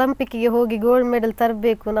ನಾನು ಒಲಿಂಪಿಕ್ಗೆ ಹೋಗಿ ಗೋಲ್ಡ್ ಮೆಡಲ್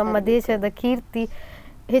ತರಬೇಕು, ನಮ್ಮ ದೇಶದ ಕೀರ್ತಿ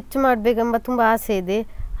ಹೆಚ್ಚು ಮಾಡಬೇಕೆಂಬ ತುಂಬ ಆಸೆ ಇದೆ.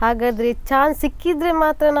 ಹಾಗಾದರೆ ಚಾನ್ಸ್ ಸಿಕ್ಕಿದರೆ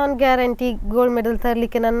ಮಾತ್ರ ನಾನು ಗ್ಯಾರಂಟಿ ಗೋಲ್ಡ್ ಮೆಡಲ್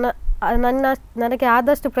ತರಲಿಕ್ಕೆ ನನಗೆ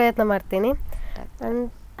ಆದಷ್ಟು ಪ್ರಯತ್ನ ಮಾಡ್ತೇನೆ.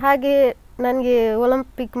 ಹಾಗೆ ನನಗೆ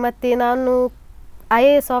ಒಲಿಂಪಿಕ್ ಮತ್ತು ನಾನು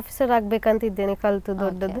IAS ಆಫೀಸರ್ ಆಗಬೇಕಂತಿದ್ದೇನೆ ಕಲಿತು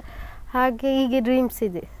ದೊಡ್ಡದು. ಹಾಗೆ ಹೀಗೆ ಡ್ರೀಮ್ಸ್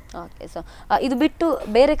ಇದೆ. ಓಕೆ. ಸೊ ಇದು ಬಿಟ್ಟು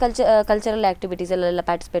ಬೇರೆ ಕಲ್ಚರಲ್ ಆ್ಯಕ್ಟಿವಿಟೀಸ್ ಎಲ್ಲ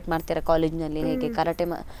ಪಾರ್ಟಿಸಿಪೇಟ್ ಮಾಡ್ತೀರಾ ಕಾಲೇಜ್ನಲ್ಲಿ ಹೇಗೆ?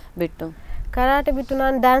 ಕರಾಟೆ ಬಿಟ್ಟು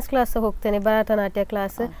ನಾನು ಡ್ಯಾನ್ಸ್ ಕ್ಲಾಸ್ ಹೋಗ್ತೇನೆ, ಭರತನಾಟ್ಯ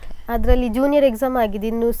ಕ್ಲಾಸ್. ಅದರಲ್ಲಿ ಜೂನಿಯರ್ ಎಕ್ಸಾಮ್ ಆಗಿದೆ,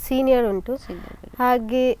 ಇನ್ನು ಸೀನಿಯರ್ ಉಂಟು.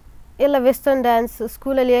 ಹಾಗೆ ಎಲ್ಲ ವೆಸ್ಟರ್ನ್ ಡ್ಯಾನ್ಸ್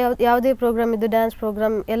ಸ್ಕೂಲಲ್ಲಿ ಯಾವುದೇ ಪ್ರೋಗ್ರಾಮ್ ಇದ್ದು ಡ್ಯಾನ್ಸ್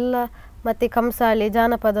ಪ್ರೋಗ್ರಾಮ್ ಎಲ್ಲ, ಮತ್ತು ಕಂಸಾಳೆ,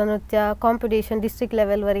 ಜಾನಪದ ನೃತ್ಯ ಕಾಂಪಿಟೇಷನ್ ಡಿಸ್ಟ್ರಿಕ್ಟ್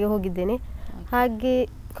ಲೆವೆಲ್ವರೆಗೆ ಹೋಗಿದ್ದೇನೆ. ಹಾಗೆ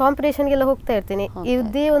ಕಾಂಪಿಟೇಷನ್ಗೆಲ್ಲ ಹೋಗ್ತಾ ಇರ್ತೇನೆ.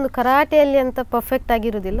 ಇದೇ ಒಂದು ಕರಾಟೆಯಲ್ಲಿ ಅಂತ ಪರ್ಫೆಕ್ಟ್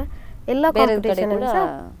ಆಗಿರೋದಿಲ್ಲ, ಎಲ್ಲ ಕಾಂಪಿಟೇಷನ್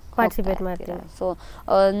ಪಾರ್ಟಿಸಿಪೇಟ್ ಮಾಡ್ತೇನೆ. ಸೊ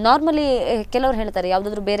ನಾರ್ಮಲಿ ಕೆಲವರು ಹೇಳ್ತಾರೆ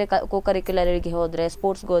ಯಾವುದಾದ್ರೂ ಬೇರೆ ಕೋಕರಿಕ್ಯುಲರ್ಗೆ ಹೋದರೆ,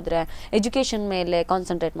 ಸ್ಪೋರ್ಟ್ಸ್ಗೆ ಹೋದರೆ ಎಜುಕೇಷನ್ ಮೇಲೆ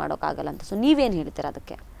ಕಾನ್ಸಂಟ್ರೇಟ್ ಮಾಡೋಕ್ಕಾಗಲ್ಲ ಅಂತ. ಸೊ ನೀವೇನು ಹೇಳ್ತೀರಾ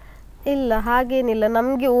ಅದಕ್ಕೆ? ಇಲ್ಲ, ಹಾಗೇನಿಲ್ಲ.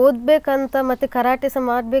 ನಮಗೆ ಓದಬೇಕಂತ ಮತ್ತು ಕರಾಟೆ ಸಹ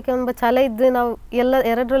ಮಾಡಬೇಕೆಂಬ ಛಲ ಇದ್ದರೆ ನಾವು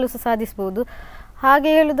ಎರಡರಲ್ಲೂ ಸಹ ಸಾಧಿಸ್ಬೋದು. ಹಾಗೆ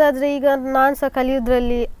ಹೇಳೋದಾದರೆ ಈಗ ನಾನು ಸಹ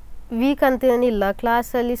ಕಲಿಯೋದ್ರಲ್ಲಿ ವೀಕ್ ಅಂತೇನಿಲ್ಲ,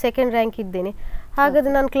 ಕ್ಲಾಸಲ್ಲಿ 2nd ರ್ಯಾಂಕ್ ಇದ್ದೇನೆ.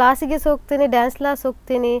 ಹಾಗಾದರೆ ನಾನು ಕ್ಲಾಸಿಗೆ ಸಹ ಹೋಗ್ತೇನೆ, ಡ್ಯಾನ್ಸ್ ಕ್ಲಾಸ್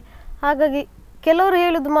ಹೋಗ್ತೇನೆ. ಹಾಗಾಗಿ ಕೆಲವರು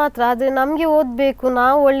ಹೇಳೋದು ಮಾತ್ರ, ಆದರೆ ನಮಗೆ ಓದಬೇಕು,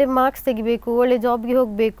 ನಾವು ಒಳ್ಳೆ ಮಾರ್ಕ್ಸ್ ತೆಗಿಬೇಕು, ಒಳ್ಳೆ ಜಾಬ್ಗೆ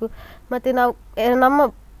ಹೋಗಬೇಕು, ಮತ್ತು ನಾವು ನಮ್ಮ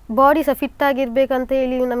ಬಾಡಿ ಸಹ ಫಿಟ್ ಆಗಿರಬೇಕಂತ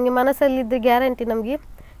ಹೇಳಿ ನಮಗೆ ಮನಸ್ಸಲ್ಲಿದ್ದರೆ ಗ್ಯಾರಂಟಿ ನಮಗೆ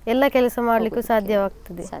ಎಲ್ಲ ಕೆಲಸ ಮಾಡಲಿಕ್ಕೂ ಸಾಧ್ಯ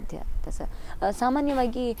ಆಗ್ತದೆ ಸರ್.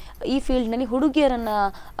 ಸಾಮಾನ್ಯವಾಗಿ ಈ ಫೀಲ್ಡ್ನಲ್ಲಿ ಹುಡುಗಿಯರನ್ನು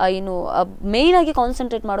ಏನು ಮೇಯ್ನ್ ಆಗಿ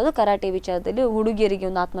ಕಾನ್ಸಂಟ್ರೇಟ್ ಮಾಡೋದು ಕರಾಟೆ ವಿಚಾರದಲ್ಲಿ, ಹುಡುಗಿಯರಿಗೆ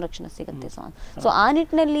ಒಂದು ಆತ್ಮರಕ್ಷಣೆ ಸಿಗುತ್ತೆ. ಸೊ ಆ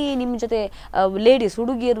ನಿಟ್ಟಿನಲ್ಲಿ ನಿಮ್ಮ ಜೊತೆ ಲೇಡೀಸ್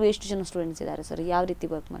ಹುಡುಗಿಯರು ಎಷ್ಟು ಜನ ಸ್ಟೂಡೆಂಟ್ಸ್ ಇದ್ದಾರೆ ಸರ್? ಯಾವ ರೀತಿ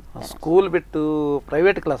ವರ್ಕ್ ಮಾಡ್ತಾರೆ? ಸ್ಕೂಲ್ ಬಿಟ್ಟು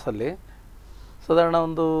ಪ್ರೈವೇಟ್ ಕ್ಲಾಸಲ್ಲಿ ಸಾಧಾರಣ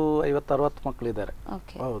ಒಂದು 50-60 ಮಕ್ಕಳಿದ್ದಾರೆ.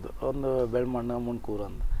 ಹೌದು. ಒಂದು ಬೆಳ್ಮಣ್ಣ, ಮುಣ್ಕೂರು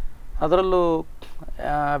ಅಂತ. ಅದರಲ್ಲೂ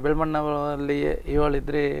ಬೆಳ್ಮಣ್ಣಲ್ಲಿ 7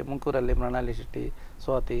 ಇದ್ದರೆ, ಮುಣ್ಕೂರಲ್ಲಿ ಮೃಣಾಲಿ ಶೆಟ್ಟಿ,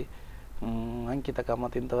 ಸ್ವಾತಿ, ಅಂಕಿತ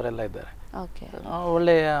ಕಾಮತ್ ಇಂಥವರೆಲ್ಲ ಇದ್ದಾರೆ.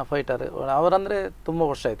 ಒಳ್ಳೆಯ ಫೈಟರ್. ಅವರಂದರೆ ತುಂಬ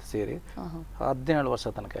ವರ್ಷ ಆಯಿತು ಸೇರಿ, 17 ವರ್ಷ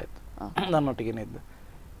ತನಕ ಆಯಿತು ನನ್ನೊಟ್ಟಿಗೆ ಇದ್ದು.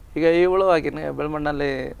 ಈಗ ಇವಳು ಹಾಗೆಯೇ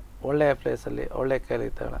ಬೆಳ್ಮಣ್ಣಲ್ಲಿ ಒಳ್ಳೆಯ ಪ್ಲೇಸಲ್ಲಿ ಒಳ್ಳೆಯ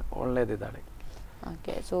ಕಲಿತಾಳೆ, ಒಳ್ಳೆಯದಿದ್ದಾಳೆ.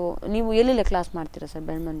 ಓಕೆ. ಸೊ ನೀವು ಎಲ್ಲೆಲ್ಲ ಕ್ಲಾಸ್ ಮಾಡ್ತೀರಾ ಸರ್?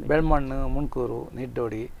 ಬೆಳ್ಮಣ್ಣು, ಮುಣ್ಕೂರು,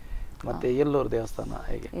 ನಿಡ್ಡೋಡಿ ಮತ್ತು ಎಲ್ಲೂರು ದೇವಸ್ಥಾನ,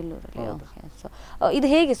 ಹೇಗೆ ಎಲ್ಲೂರಲ್ಲಿ. ಓಕೆ. ಸೊ ಇದು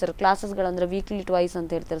ಹೇಗೆ ಸರ್ ಕ್ಲಾಸಸ್ಗಳು? ಅಂದರೆ ವೀಕ್ಲಿ ಟ್ವೈಸ್ ಅಂತ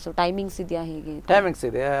ಹೇಳ್ತಾರೆ. ಸೊ ಟೈಮಿಂಗ್ಸ್ ಇದೆಯಾ ಹೇಗೆ? ಟೈಮಿಂಗ್ಸ್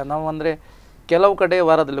ಇದೆ. ನಾವು ಅಂದರೆ ಕೆಲವು ಕಡೆ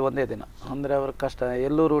ವಾರದಲ್ಲಿ ಒಂದೇ ದಿನ, ಅಂದರೆ ಅವ್ರ ಕಷ್ಟ.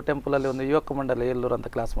 ಎಲ್ಲೂರು ಟೆಂಪಲಲ್ಲಿ ಒಂದು ಯುವಕ ಮಂಡಲ ಎಲ್ಲೂರು ಅಂತ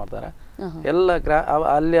ಕ್ಲಾಸ್ ಮಾಡ್ತಾರೆ. ಎಲ್ಲ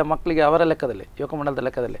ಅಲ್ಲಿಯ ಮಕ್ಕಳಿಗೆ ಅವರ ಲೆಕ್ಕದಲ್ಲಿ, ಯುವಕ ಮಂಡಲದ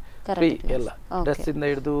ಲೆಕ್ಕದಲ್ಲಿ ಫ್ರೀ ಎಲ್ಲ, ಡ್ರೆಸ್ಸಿಂದ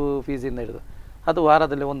ಹಿಡಿದು ಫೀಸಿಂದ ಹಿಡಿದು. ಅದು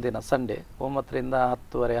ವಾರದಲ್ಲಿ ಒಂದಿನ ಸಂಡೇ 9ರಿಂದ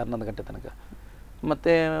 10:30 11 ಗಂಟೆ ತನಕ.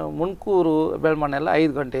 ಮತ್ತು ಮುಣ್ಕೂರು ಬೆಳ್ಮಣ್ಣೆ ಎಲ್ಲ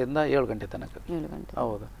 5 ಗಂಟೆಯಿಂದ 7 ಗಂಟೆ ತನಕ.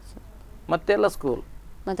 ಹೌದು. ಮತ್ತೆಲ್ಲ ಸ್ಕೂಲ್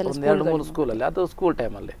ಒಂದು 2-3 ಸ್ಕೂಲಲ್ಲಿ, ಅದು ಸ್ಕೂಲ್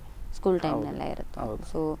ಟೈಮಲ್ಲಿ ಇರುತ್ತೆ.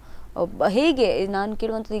 ಸೊ ಹೇಗೆ ನಾನು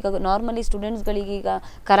ಕೇಳುವಂಥದ್ದು, ಈಗ ನಾರ್ಮಲಿ ಸ್ಟೂಡೆಂಟ್ಸ್ಗಳಿಗೆ ಈಗ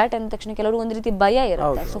ಕರಾಟೆ ಅಂದ ತಕ್ಷಣ ಕೆಲವರು ಒಂದು ರೀತಿ ಭಯ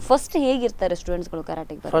ಇರುತ್ತೆ. ಸೊ ಫಸ್ಟ್ ಹೇಗಿರ್ತಾರೆ ಸ್ಟೂಡೆಂಟ್ಸ್ಗಳು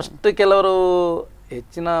ಕರಾಟೆಗೆ? ಫಸ್ಟ್ ಕೆಲವರು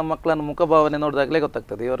ಹೆಚ್ಚಿನ ಮಕ್ಕಳನ್ನು ಮುಖಭಾವನೆ ನೋಡಿದಾಗಲೇ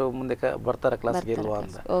ಗೊತ್ತಾಗ್ತದೆ ಇವರು ಮುಂದೆ ಬರ್ತಾರೆ ಕ್ಲಾಸ್ಗೆ ಇಲ್ವಾ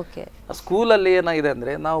ಅಂತ. ಸ್ಕೂಲಲ್ಲಿ ಏನಾಗಿದೆ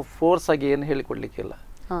ಅಂದರೆ ನಾವು ಫೋರ್ಸ್ ಆಗಿ ಏನು ಹೇಳಿಕೊಡ್ಲಿಕ್ಕಿಲ್ಲ,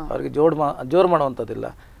 ಅವ್ರಿಗೆ ಜೋರು ಮಾಡುವಂಥದ್ದಿಲ್ಲ.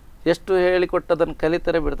 ಎಷ್ಟು ಹೇಳಿಕೊಟ್ಟದನ್ನು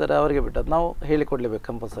ಕಲಿತಾರೆ ಬಿಡ್ತಾರೆ ಅವರಿಗೆ ಬಿಟ್ಟದ್ದು, ನಾವು ಹೇಳಿಕೊಡ್ಲೇಬೇಕು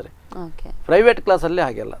ಕಂಪಲ್ಸರಿ. ಪ್ರೈವೇಟ್ ಕ್ಲಾಸಲ್ಲಿ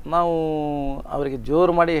ಹಾಗೆಲ್ಲ ನಾವು ಅವರಿಗೆ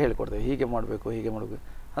ಜೋರು ಮಾಡಿ ಹೇಳಿಕೊಡ್ತೇವೆ, ಹೀಗೆ ಮಾಡಬೇಕು ಹೀಗೆ ಮಾಡಬೇಕು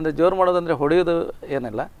ಅಂದರೆ. ಜೋರು ಮಾಡೋದಂದರೆ ಹೊಡೆಯೋದು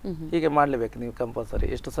ಏನಿಲ್ಲ, ಹೀಗೆ ಮಾಡಲೇಬೇಕು ನೀವು ಕಂಪಲ್ಸರಿ,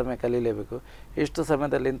 ಎಷ್ಟು ಸಮಯ ಕಲೀಲೇಬೇಕು, ಎಷ್ಟು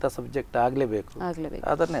ಸಮಯದಲ್ಲಿ ಇಂಥ ಸಬ್ಜೆಕ್ಟ್ ಆಗಲೇಬೇಕು,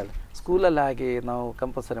 ಅದನ್ನೇ ಹೇಳಿ. ಸ್ಕೂಲಲ್ಲಿ ಹಾಗೆ ನಾವು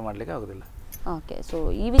ಕಂಪಲ್ಸರಿ ಮಾಡಲಿಕ್ಕೆ ಆಗೋದಿಲ್ಲ. ಓಕೆ. ಸೊ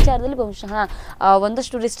ಈ ವಿಚಾರದಲ್ಲಿ ಬಹುಶಃ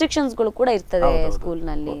ಒಂದಷ್ಟು ರಿಸ್ಟ್ರಿಕ್ಷನ್ಸ್ಗಳು ಕೂಡ ಇರ್ತದೆ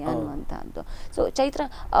ಸ್ಕೂಲ್ನಲ್ಲಿ ಅನ್ನುವಂಥದ್ದು. ಸೊ ಚೈತ್ರ,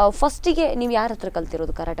 ಫಸ್ಟಿಗೆ ನೀವು ಯಾರ ಹತ್ರ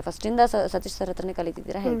ಕಲ್ತಿರೋದು ಕರಾಟೆ? ಫಸ್ಟಿಂದ ಸತೀಶ್ ಸರ್ ಹತ್ರನೇ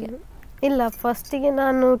ಕಲಿತಿದ್ದೀರಾ ಹೇಗೆ? ಇಲ್ಲ, ಫಸ್ಟಿಗೆ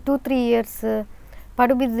ನಾನು 2-3 ಇಯರ್ಸ್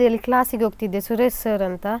ಪಡುಬಿದ್ರೆಯಲ್ಲಿ ಕ್ಲಾಸಿಗೆ ಹೋಗ್ತಿದ್ದೆ, ಸುರೇಶ್ ಸರ್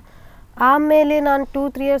ಅಂತ. ಆಮೇಲೆ ನಾನು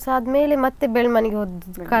 2-3 ಇಯರ್ಸ್ ಆದಮೇಲೆ ಮತ್ತೆ ಬೆಳ್ಮನಿಗೆ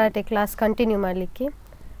ಹೋದ್ದು ಕರಾಟೆ ಕ್ಲಾಸ್ ಕಂಟಿನ್ಯೂ ಮಾಡಲಿಕ್ಕೆ.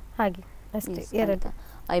 ಹಾಗೆ ಅಷ್ಟೇ, ಎರಡು.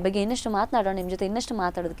 ಈ ಬಗ್ಗೆ ಇನ್ನಷ್ಟು ಮಾತನಾಡೋಣ, ನಿಮ್ಮ ಜೊತೆ ಇನ್ನಷ್ಟು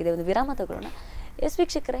ಮಾತಾಡೋದಕ್ಕಿದೆ. ಒಂದು ವಿರಾಮ ತಗೊಳ್ಳೋಣ. ಎಸ್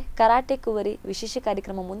ವೀಕ್ಷಕರೇ, ಕರಾಟೆ ಕುವರಿ ವಿಶೇಷ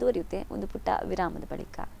ಕಾರ್ಯಕ್ರಮ ಮುಂದುವರಿಯುತ್ತೆ ಒಂದು ಪುಟ್ಟ ವಿರಾಮದ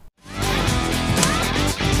ಬಳಿಕ.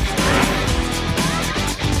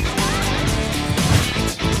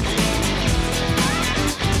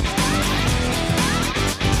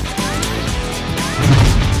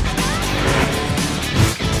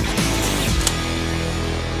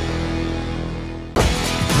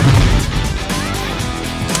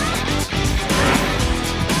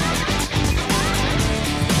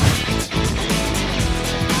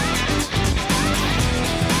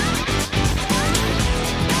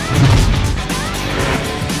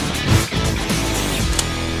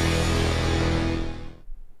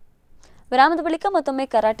 ವಿರಾಮದ ಬಳಿಕ ಮತ್ತೊಮ್ಮೆ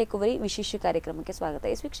ಕರಾಟೆ ಕುವರಿ ವಿಶೇಷ ಕಾರ್ಯಕ್ರಮಕ್ಕೆ ಸ್ವಾಗತ.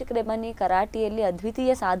 ಎಸ್ ವೀಕ್ಷಕರೇ, ಬನ್ನಿ, ಕರಾಟೆಯಲ್ಲಿ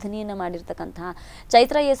ಅದ್ವಿತೀಯ ಸಾಧನೆಯನ್ನು ಮಾಡಿರ್ತಕ್ಕಂತಹ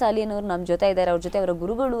ಚೈತ್ರ ಎಸ್ ಅಲಿಯನವರು ನಮ್ಮ ಜೊತೆ ಇದ್ದಾರೆ. ಅವ್ರ ಜೊತೆ ಅವರ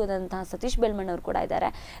ಗುರುಗಳು ಆದಂತಹ ಸತೀಶ್ ಬೆಳ್ಮಣ್ಣವರು ಕೂಡ ಇದ್ದಾರೆ.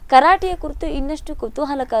 ಕರಾಟೆಯ ಕುರಿತು ಇನ್ನಷ್ಟು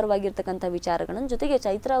ಕುತೂಹಲಕರವಾಗಿರ್ತಕ್ಕಂಥ ವಿಚಾರಗಳನ್ನು, ಜೊತೆಗೆ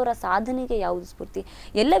ಚೈತ್ರ ಅವರ ಸಾಧನೆಗೆ ಯಾವುದು ಸ್ಫೂರ್ತಿ,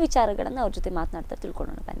 ಎಲ್ಲ ವಿಚಾರಗಳನ್ನು ಅವ್ರ ಜೊತೆ ಮಾತನಾಡ್ತಾ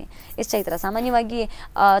ತಿಳ್ಕೊಳ್ಳೋಣ ಬನ್ನಿ. ಎಸ್ ಚೈತ್ರ, ಸಾಮಾನ್ಯವಾಗಿ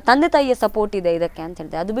ತಂದೆ ತಾಯಿಯ ಸಪೋರ್ಟ್ ಇದೆ ಇದಕ್ಕೆ ಅಂತ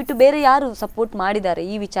ಹೇಳಿದೆ, ಅದು ಬಿಟ್ಟು ಬೇರೆ ಯಾರು ಸಪೋರ್ಟ್ ಮಾಡಿದ್ದಾರೆ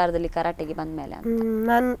ಈ ವಿಚಾರದಲ್ಲಿ ಕರಾಟೆಗೆ ಬಂದ ಮೇಲೆ?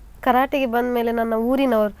 ನಾನು ಕರಾಟೆಗೆ ಬಂದ ಮೇಲೆ ನನ್ನ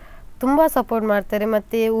ಊರಿನವರು ತುಂಬ ಸಪೋರ್ಟ್ ಮಾಡ್ತಾರೆ,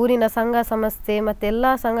 ಮತ್ತು ಊರಿನ ಸಂಘ ಸಂಸ್ಥೆ ಮತ್ತು ಎಲ್ಲ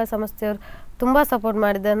ಸಂಘ ಸಂಸ್ಥೆಯವರು ತುಂಬ ಸಪೋರ್ಟ್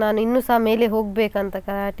ಮಾಡಿದ್ದಾರೆ ನಾನು ಇನ್ನೂ ಸಹ ಮೇಲೆ ಹೋಗಬೇಕಂತ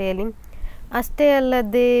ಕರಾಟೆಯಲ್ಲಿ. ಅಷ್ಟೇ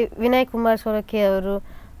ಅಲ್ಲದೆ ವಿನಯ್ ಕುಮಾರ್ ಸೊರಕೆ ಅವರು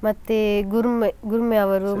ಮತ್ತು ಗುರ್ಮೆ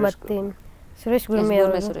ಅವರು ಮತ್ತು ಸುರೇಶ್ ಗುರ್ಮೆ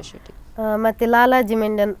ಅವರು ಮತ್ತು ಲಾಲಾಜಿ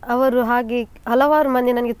ಮೆಂಡನ್ ಅವರು, ಹಾಗೆ ಹಲವಾರು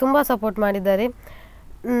ಮಂದಿ ನನಗೆ ತುಂಬ ಸಪೋರ್ಟ್ ಮಾಡಿದ್ದಾರೆ.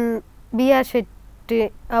 BR ಶೆಟ್ಟಿ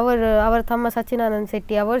ಅವರ ತಮ್ಮ ಸಚಿನಾನಂದ್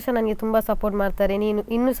ಶೆಟ್ಟಿ ಅವರು ಸಹ ನನಗೆ ತುಂಬ ಸಪೋರ್ಟ್ ಮಾಡ್ತಾರೆ, ನೀನು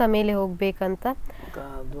ಇನ್ನೂ ಸಹ ಮೇಲೆ ಹೋಗಬೇಕಂತ.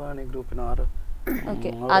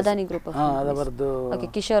 ಅದಾನಿ ಗ್ರೂಪ್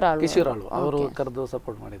ಕಿಶೋರ್ ಆಳ್ವ ಅವರು ಕರೆದು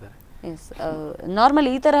ಸಪೋರ್ಟ್ ಮಾಡಿದ್ದಾರೆ. ನಾರ್ಮಲ್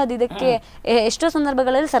ಈ ತರಹದ ಇದಕ್ಕೆ ಎಷ್ಟೋ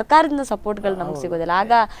ಸಂದರ್ಭಗಳಲ್ಲಿ ಸರ್ಕಾರದಿಂದ ಸಪೋರ್ಟ್ಗಳು ನಮ್ಗೆ ಸಿಗೋದಿಲ್ಲ,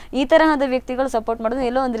 ಆಗ ಈ ತರಹದ ವ್ಯಕ್ತಿಗಳು ಸಪೋರ್ಟ್ ಮಾಡೋದು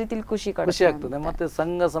ಎಲ್ಲೋ ಒಂದು ರೀತಿಯಲ್ಲಿ ಖುಷಿ ಆಗ್ತದೆ. ಮತ್ತೆ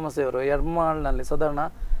ಸಂಘ ಸಂಸ್ಥೆಯವರು ಯರ್ಮಾಳ್ನಲ್ಲಿ ಸಾಧಾರಣ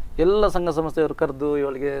ಎಲ್ಲ ಸಂಘ ಸಂಸ್ಥೆಯವರು ಕರೆದು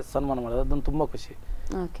ಇವಳಿಗೆ ಸನ್ಮಾನ ಮಾಡೋದು, ಅದೊಂದು ತುಂಬ ಖುಷಿ.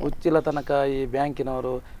 ಉಚ್ಚಿಲ ತನಕ ಈ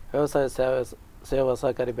ಬ್ಯಾಂಕಿನವರು, ವ್ಯವಸಾಯ ಸೇವಾ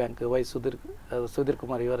ಸಹಕಾರಿ ಬ್ಯಾಂಕ್ ಸುಧೀರ್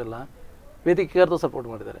ಕುಮಾರ್ ಇವರೆಲ್ಲ ವೇದಿಕೆ ಕರೆದು ಸಪೋರ್ಟ್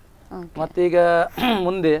ಮಾಡಿದ್ದಾರೆ. ಮತ್ತೀಗ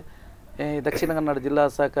ಮುಂದೆ ದಕ್ಷಿಣ ಕನ್ನಡ ಜಿಲ್ಲಾ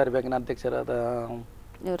ಸಹಕಾರಿ ಬ್ಯಾಂಕಿನ ಅಧ್ಯಕ್ಷರಾದ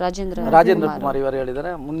ರಾಜೇಂದ್ರ ಕುಮಾರ್ ಇವರು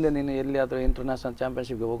ಹೇಳಿದ್ದಾರೆ, ಮುಂದೆ ನೀನು ಎಲ್ಲಿಯಾದರೂ ಇಂಟರ್ನ್ಯಾಷನಲ್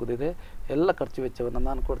ಚಾಂಪಿಯನ್ಶಿಪ್ಗೆ ಹೋಗೋದಿದೆ, ಎಲ್ಲ ಖರ್ಚು ವೆಚ್ಚವನ್ನು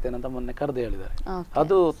ನಾನು ಕೊಡ್ತೇನೆ ಅಂತ ಮೊನ್ನೆ ಕರೆದು ಹೇಳಿದ್ದಾರೆ.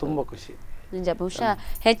 ಅದು ತುಂಬ ಖುಷಿ. ನಿಜ, ಬಹುಶಃ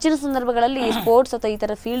ಹೆಚ್ಚಿನ ಸಂದರ್ಭಗಳಲ್ಲಿ ಸ್ಪೋರ್ಟ್ಸ್ ಅಥವಾ ಈ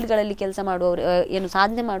ತರ ಫೀಲ್ಡ್ ಗಳಲ್ಲಿ ಕೆಲಸ ಮಾಡುವವರು, ಏನು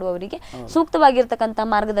ಸಾಧನೆ ಮಾಡುವವರಿಗೆ ಸೂಕ್ತವಾಗಿರ್ತಕ್ಕಂಥ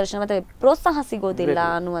ಮಾರ್ಗದರ್ಶನ ಮತ್ತೆ ಪ್ರೋತ್ಸಾಹ ಸಿಗೋದಿಲ್ಲ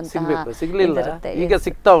ಅನ್ನುವಂತಹ ಈಗ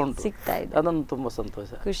ಸಿಗ್ತಾ ಇದೆ, ಅದೊಂದು ತುಂಬಾ ಸಂತೋಷ,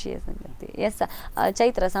 ಖುಷಿಯ ಸಂಗತಿ. ಎಸ್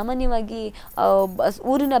ಚೈತ್ರ, ಸಾಮಾನ್ಯವಾಗಿ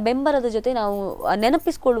ಊರಿನ ಬೆಂಬಲದ ಜೊತೆ ನಾವು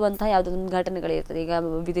ನೆನಪಿಸಿಕೊಳ್ಳುವಂತಹ ಯಾವುದೊಂದು ಘಟನೆಗಳಿರ್ತದೆ, ಈಗ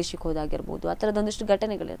ವಿದೇಶಕ್ಕೆ ಹೋದಾಗಿರ್ಬೋದು, ಆ ಥರದೊಂದಿಷ್ಟು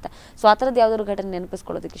ಘಟನೆಗಳಿರ್ತವೆ. ಸೊ ಆ ಥರದ್ದು ಯಾವ್ದಾದ್ರು ಘಟನೆ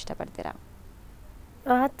ನೆನಪಿಸ್ಕೊಳ್ಳೋದಕ್ಕೆ ಇಷ್ಟಪಡ್ತೀರಾ?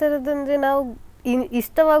 ಆ ಥರದಂದ್ರೆ ನಾವು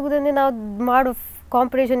ಇಷ್ಟವಾಗುವುದಂದ್ರೆ ನಾವು ಮಾಡೋ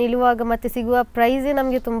ಕಾಂಪಿಟೇಷನ್ ಇರುವಾಗ ಮತ್ತೆ ಸಿಗುವ ಪ್ರೈಸೇ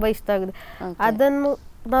ನಮಗೆ ತುಂಬ ಇಷ್ಟ ಆಗುತ್ತೆ. ಅದನ್ನು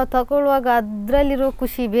ನಾವು ತಗೊಳ್ಳುವಾಗ ಅದರಲ್ಲಿರೋ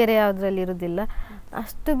ಖುಷಿ ಬೇರೆ ಯಾವುದ್ರಲ್ಲಿ ಇರೋದಿಲ್ಲ.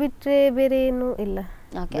 ಅಷ್ಟು ಬಿಟ್ಟರೆ ಬೇರೆ ಏನೂ ಇಲ್ಲ.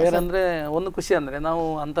 ಬೇರೆ ಅಂದರೆ ಒಂದು ಖುಷಿ ಅಂದರೆ ನಾವು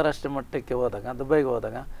ಅಂತಾರಾಷ್ಟ್ರೀಯ ಮಟ್ಟಕ್ಕೆ ಹೋದಾಗ, ದುಬೈಗೆ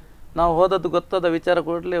ಹೋದಾಗ ನಾವು ಹೋದದ್ದು ಗೊತ್ತಾದ ವಿಚಾರ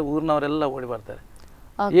ಕೂಡಲೇ ಊರಿನವರೆಲ್ಲ ಓಡಿ ಬರ್ತಾರೆ,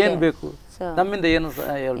 ಏನು ಬೇಕು ನಮ್ಮಿಂದ, ಏನು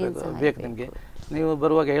ಹೇಳ್ಬೇಕು ಬೇಕು ನಿಮಗೆ, ನೀವು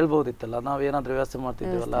ಬರುವಾಗ ಹೇಳ್ಬೋದಿತ್ತಲ್ಲ, ನಾವು ಏನಾದರೂ ವ್ಯವಸ್ಥೆ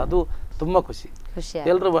ಮಾಡ್ತಿದ್ದೀವಲ್ಲ, ಅದು ತುಂಬ ಖುಷಿ.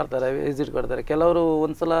 ಎಲ್ಲರೂ ಬರ್ತಾರೆ, ವಿಸಿಟ್ ಕೊಡ್ತಾರೆ. ಕೆಲವರು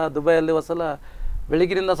ಒಂದ್ಸಲ ದುಬೈಯಲ್ಲಿ ಒಂದ್ಸಲ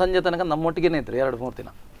ಬೆಳಿಗ್ಗಿನಿಂದ ಸಂಜೆ ತನಕ ನಮ್ಮೊಟ್ಟಿಗೆ ಇದ್ರು 2-3 ದಿನ.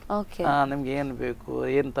 ನಿಮ್ಗೆ ಏನು ಬೇಕು,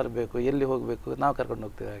 ಏನು ತರಬೇಕು, ಎಲ್ಲಿ ಹೋಗಬೇಕು, ನಾವು ಕರ್ಕೊಂಡು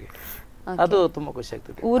ಹೋಗ್ತೀವಿ. ಹಾಗೆ ಅದು ತುಂಬಾ ಖುಷಿ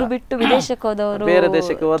ಆಗ್ತದೆ. ಊರು ಬಿಟ್ಟು ವಿದೇಶಕ್ಕೆ ಹೋದವರು ಬೇರೆ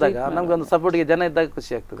ದೇಶಕ್ಕೆ ಹೋದಾಗ ನಮ್ಗೊಂದು ಸಪೋರ್ಟ್ಗೆ ಜನ ಇದ್ದಾಗ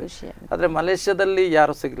ಖುಷಿ ಆಗ್ತದೆ. ಆದ್ರೆ ಮಲೇಷ್ಯಾದಲ್ಲಿ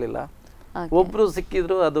ಯಾರು ಸಿಗ್ಲಿಲ್ಲ. ಒಬ್ರು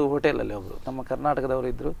ಸಿಕ್ಕಿದ್ರು, ಅದು ಹೋಟೆಲ್ ಅಲ್ಲಿ ಒಬ್ರು ನಮ್ಮ ಕರ್ನಾಟಕದವರು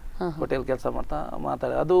ಇದ್ರು, ಹೋಟೆಲ್ ಕೆಲಸ ಮಾಡ್ತಾ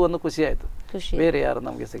ಮಾತಾಡ, ಅದು ಒಂದು ಖುಷಿ ಆಯ್ತು. ಬೇರೆ ಯಾರು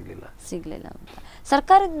ನಮ್ಗೆ ಸಿಗ್ಲಿಲ್ಲ ಅಂತ.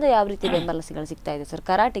 ಸರ್ಕಾರದಿಂದ ಯಾವ ರೀತಿ ಬೆಂಬಲ ಸಿಗ್ತಾ ಇದೆ ಸರ್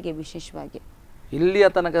ಕರಾಟೆಗೆ ವಿಶೇಷವಾಗಿ? ಇಲ್ಲಿಯ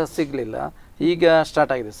ತನಕ ಸಿಗ್ಲಿಲ್ಲ, ಈಗ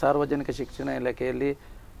ಸ್ಟಾರ್ಟ್ ಆಗಿದೆ. ಸಾರ್ವಜನಿಕ ಶಿಕ್ಷಣ ಇಲಾಖೆಯಲ್ಲಿ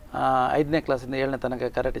 5ನೇ ಕ್ಲಾಸಿಂದ 7ನೇ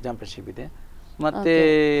ತನಕ ಕರಾಟೆ ಚಾಂಪಿಯನ್ಶಿಪ್ ಇದೆ, ಮತ್ತೆ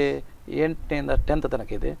 8ನೇಂದ 10th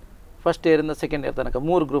ತನಕ ಇದೆ, ಫಸ್ಟ್ ಇಯರಿಂದ ಸೆಕೆಂಡ್ ಇಯರ್ ತನಕ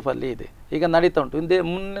 3 ಗ್ರೂಪ್ ಅಲ್ಲಿ ಇದೆ. ಈಗ ನಡೀತಾ ಉಂಟು,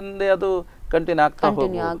 ಮುಂದೆ ಅದು ಕಂಟಿನ್ಯೂ ಆಗ್ತಾ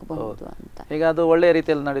ಹೋಗ್ಬೋದು. ಈಗ ಅದು ಒಳ್ಳೆಯ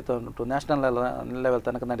ರೀತಿಯಲ್ಲಿ ನಡೀತಾ ಉಂಟು, ನ್ಯಾಷನಲ್ ಲೆವೆಲ್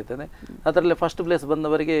ತನಕ ನಡೀತದೆ. ಅದರಲ್ಲಿ ಫಸ್ಟ್ ಪ್ಲೇಸ್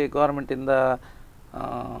ಬಂದವರಿಗೆ ಗೌರ್ಮೆಂಟ್ ಇಂದ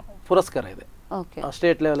ಪುರಸ್ಕಾರ ಇದೆ.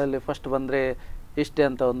 ಸ್ಟೇಟ್ ಲೆವೆಲ್ ಅಲ್ಲಿ ಫಸ್ಟ್ ಬಂದ್ರೆ ಇಷ್ಟೇ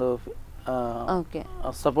ಅಂತ ಒಂದು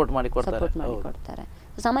ಸಪೋರ್ಟ್ ಮಾಡಿ ಕೊಡ್ತಾರೆ.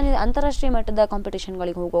 ಸಾಮಾನ್ಯ ಅಂತಾರಾಷ್ಟ್ರೀಯ ಮಟ್ಟದ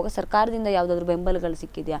ಕಾಂಪಿಟೇಷನ್ಗಳಿಗೆ ಹೋಗುವಾಗ ಸರ್ಕಾರದಿಂದ ಯಾವ್ದಾದ್ರು ಬೆಂಬಲಗಳು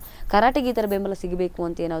ಸಿಕ್ಕಿದ್ಯಾ? ಕರಾಟೆಗೆ ಈ ತರ ಬೆಂಬಲ ಸಿಗಬೇಕು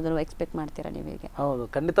ಅಂತ ಏನಾದ್ರು ಎಕ್ಸ್ಪೆಕ್ಟ್ ಮಾಡ್ತೀರಾ ನೀವು? ಹೇಗೆ? ಹೌದು,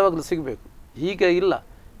 ಖಂಡಿತವಾಗ್ಲೂ ಸಿಗಬೇಕು. ಈಗ ಇಲ್ಲ,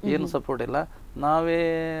 ಏನು ಸಪೋರ್ಟ್ ಇಲ್ಲ. ನಾವೇ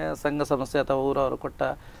ಸಂಘ ಸಂಸ್ಥೆ ಅಥವಾ ಊರವರು ಕೊಟ್ಟ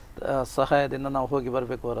ಸಹಾಯದಿಂದ ನಾವು ಹೋಗಿ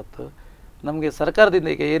ಬರಬೇಕು ಹೊರತು ನಮಗೆ ಸರ್ಕಾರದಿಂದ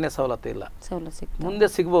ಈಗ ಏನೇ ಸವಲತ್ತು ಇಲ್ಲ. ಮುಂದೆ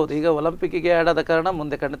ಸಿಗ್ಬಹುದು. ಈಗ ಒಲಿಂಪಿಕ್ಗೆ ಆ್ಯಡ್ ಆದ ಕಾರಣ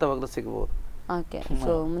ಮುಂದೆ ಖಂಡಿತವಾಗ್ಲೂ ಸಿಗ್ಬಹುದು.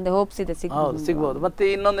 ಸಿಗ್ಬಹುದು. ಮತ್ತೆ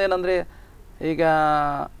ಇನ್ನೊಂದು ಏನಂದ್ರೆ, ಈಗ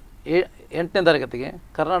 8ನೇ ತರಗತಿಗೆ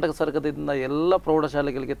ಕರ್ನಾಟಕ ಸರ್ಕಾರದಿಂದ ಎಲ್ಲ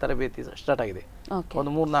ಪ್ರೌಢಶಾಲೆಗಳಿಗೆ ತರಬೇತಿ ಸ್ಟಾರ್ಟ್ ಆಗಿದೆ,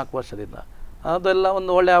 ಒಂದು 3-4 ವರ್ಷದಿಂದ. ಅದೆಲ್ಲ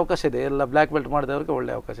ಒಂದು ಒಳ್ಳೆ ಅವಕಾಶ ಇದೆ. ಎಲ್ಲ ಬ್ಲ್ಯಾಕ್ ಬೆಲ್ಟ್ ಮಾಡಿದವರಿಗೆ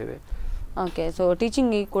ಒಳ್ಳೆ ಅವಕಾಶ ಇದೆ.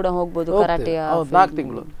 ಟೀಚಿಂಗ್ ಕೂಡ ಹೋಗ್ಬೋದು ಕರಾಟೆಯ 4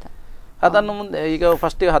 ತಿಂಗಳು. ಅದನ್ನು ಮುಂದೆ ಈಗ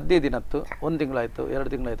ಫಸ್ಟ್ 15 ದಿನತ್ತು, 1 ತಿಂಗಳಾಯ್ತು, 2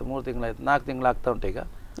 ತಿಂಗಳಾಯ್ತು, 3 ತಿಂಗಳಾಯ್ತು, 4 ತಿಂಗಳು ಆಗ್ತಾ ಉಂಟು. ಈಗ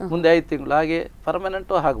ಮುಂದೆ 5 ತಿಂಗಳು, ಹಾಗೆ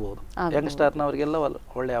ಪರ್ಮನೆಂಟ್ ಆಗ್ಬಹುದು. ಯಂಗ್ಸ್ಟರ್ನವರಿಗೆಲ್ಲ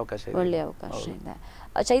ಒಳ್ಳೆ ಅವಕಾಶ ಇದೆ.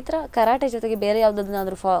 ಚೈತ್ರ, ಕರಾಟೆ ಜೊತೆಗೆ ಬೇರೆ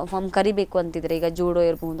ಯಾವ್ದಾದ್ರು ಫಾರ್ಮ್ ಕಲಿಬೇಕು ಅಂತಿದ್ರೆ, ಈಗ ಜೂಡೋ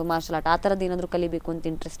ಇರಬಹುದು, ಮಾರ್ಷಲ್ ಆರ್ಟ್, ಆ ತರದ್ದು ಏನಾದ್ರು ಕಲಿಬೇಕು ಅಂತ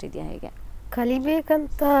ಇಂಟ್ರೆಸ್ಟ್ ಇದೆಯಾ? ಹೇಗೆ?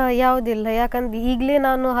 ಕಲಿಬೇಕಂತ ಯಾವುದಿಲ್ಲ, ಯಾಕಂದ್ರೆ ಈಗಲೇ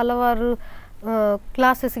ನಾನು ಹಲವಾರು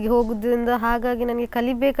ಕ್ಲಾಸಸ್ಗೆ ಹೋಗೋದ್ರಿಂದ ಹಾಗಾಗಿ ನನಗೆ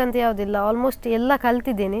ಕಲಿಬೇಕಂತ ಯಾವುದಿಲ್ಲ. ಆಲ್ಮೋಸ್ಟ್ ಎಲ್ಲ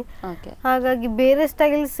ಕಲ್ತಿದ್ದೇನೆ, ಹಾಗಾಗಿ ಬೇರೆ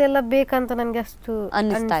ಸ್ಟೈಲ್ಸ್ ಎಲ್ಲ ಬೇಕಂತ ನನಗೆ ಅಷ್ಟು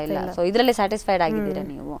ಅನ್ನಿಸ್ತಾ ಇಲ್ಲ. ಸೊ ಇದರಲ್ಲೇ ಸ್ಯಾಟಿಸ್ಫೈಡ್ ಆಗಿದ್ದೀರಾ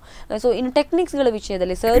ನೀವು? ಸೊ ಇನ್ನು ಟೆಕ್ನಿಕ್ಸ್ ಗಳ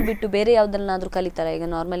ವಿಷಯದಲ್ಲಿ ಸರ್ ಬಿಟ್ಟು ಬೇರೆ ಯಾವ್ದನ್ನಾದ್ರೂ ಕಲಿತಾರಾ?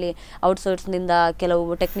 ಈಗ ನಾರ್ಮಲಿ ಔಟ್ಸೋರ್ಸ್ ನಿಂದ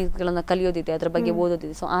ಕೆಲವು ಟೆಕ್ನಿಕ್ಸ್ ಗಳನ್ನ ಕಲಿಯೋದಿದೆ, ಅದ್ರ ಬಗ್ಗೆ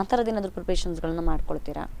ಓದೋದಿದೆ. ಸೊ ಆ ತರದ ಏನಾದ್ರು ಪ್ರಿಪರೇಷನ್ಸ್ ಗಳನ್ನ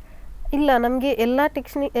ಮಾಡ್ಕೊಳ್ತೀರಾ? ಇಲ್ಲ, ನಮಗೆ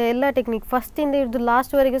ಎಲ್ಲ ಟೆಕ್ನಿಕ್ ಫಸ್ಟ್ ಇಂದ ಹಿಡಿದು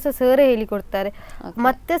ಲಾಸ್ಟ್ ವರೆಗೂ ಸಹ ಸರೇ ಹೇಳಿಕೊಡ್ತಾರೆ.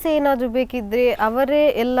 ಮತ್ತೆ ಸಹ ಏನಾದರೂ ಬೇಕಿದ್ರೆ ಅವರೇ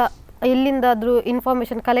ಎಲ್ಲ ಎಲ್ಲಿಂದಾದ್ರೂ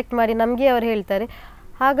ಇನ್ಫಾರ್ಮೇಶನ್ ಕಲೆಕ್ಟ್ ಮಾಡಿ ನಮಗೆ ಅವರು ಹೇಳ್ತಾರೆ.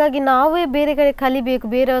 ಹಾಗಾಗಿ ನಾವೇ ಬೇರೆ ಕಡೆ ಕಲಿಬೇಕು,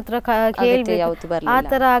 ಬೇರೆ ಹತ್ರ ಕೇಳಬೇಕು, ಆ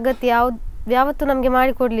ಥರ ಅಗತ್ಯ ಯಾವತ್ತೂ ನಮಗೆ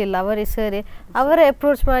ಮಾಡಿಕೊಡ್ಲಿಲ್ಲ. ಅವರೇ ಸರಿ ಅವರೇ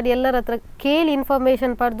ಅಪ್ರೋಚ್ ಮಾಡಿ ಎಲ್ಲರ ಹತ್ರ ಕೇಳಿ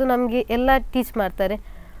ಇನ್ಫಾರ್ಮೇಶನ್ ಪಡೆದು ನಮಗೆ ಎಲ್ಲ ಟೀಚ್ ಮಾಡ್ತಾರೆ.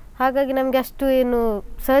 ಹಾಗಾಗಿ ನಮ್ಗೆ ಅಷ್ಟು ಏನು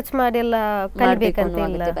ಸರ್ಚ್ ಮಾಡಿ ಎಲ್ಲ ಕಲಿಬೇಕಂತ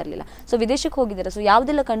ಬರಲಿಲ್ಲ. ಸೊ ವಿದೇಶಕ್ಕೆ ಹೋಗಿದ್ದೀರಾ, ಸೊ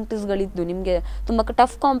ಯಾವ್ದೆಲ್ಲ ಕಂಟ್ರೀಸ್ಗಳಿದ್ದು ನಿಮಗೆ ತುಂಬಾ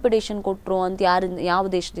ಟಫ್ ಕಾಂಪಿಟೇಷನ್ ಕೊಟ್ಟರು ಅಂತ ಯಾವ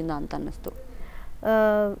ದೇಶದಿಂದ ಅಂತ ಅನ್ನಿಸ್ತು?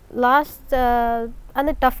 ಲಾಸ್ಟ್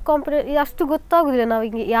ಅಂದರೆ ಟಫ್ ಕಾಂಪಿಟೇಷನ್ ಅಷ್ಟು ಗೊತ್ತಾಗುದಿಲ್ಲ ನಾವು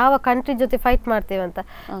ಹಿಂಗೆ ಯಾವ ಕಂಟ್ರಿ ಜೊತೆ ಫೈಟ್ ಮಾಡ್ತೇವೆ ಅಂತ.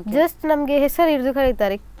 ಜಸ್ಟ್ ನಮಗೆ ಹೆಸರು ಹಿಡಿದು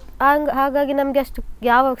ಕರೀತಾರೆ, ಹಾಗಾಗಿ ನಮಗೆ ಅಷ್ಟು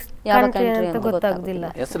ಯಾವ ಕಂಟ್ರಿ ಅಂತ ಗೊತ್ತಾಗುದಿಲ್ಲ.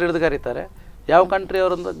 ಹೆಸರು ಹಿಡಿದು ಕರೀತಾರೆ, ಯಾವ ಕಂಟ್ರಿ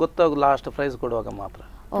ಅವರಂತ ಗೊತ್ತಾಗುದು ಲಾಸ್ಟ್ ಪ್ರೈಸ್ ಕೊಡುವಾಗ ಮಾತ್ರ.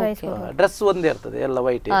 ಡ್ರೆಸ್ ಒಂದೇ ಇರ್ತದೆ, ಎಲ್ಲ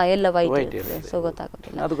ವೈಟ್ ಸೊ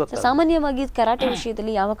ಗೊತ್ತಾಗೋದಿಲ್ಲ. ಸಾಮಾನ್ಯವಾಗಿ ಕರಾಟೆ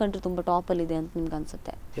ವಿಷಯದಲ್ಲಿ ಯಾವ ಕಂಟ್ರಿ ತುಂಬಾ ಟಾಪ್ ಅಲ್ಲಿ ಇದೆ ಅಂತ ನಿಮ್ಗೆ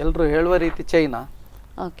ಅನ್ಸುತ್ತೆ? ಎಲ್ಲರೂ ಹೇಳುವ ರೀತಿ ಚೈನಾ,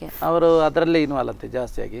 ಅವರು ಅದರಲ್ಲೇ ಇನ್ವಾಲ್ವ್ ಅಂತೆ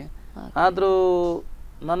ಜಾಸ್ತಿಯಾಗಿ. ಆದ್ರೂ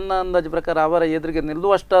ನನ್ನ ಅಂದಾಜು ಪ್ರಕಾರ ಅವರ ಎದುರಿಗೆ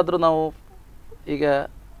ನಿಲ್ಲುವಷ್ಟಾದ್ರೂ ನಾವು ಈಗ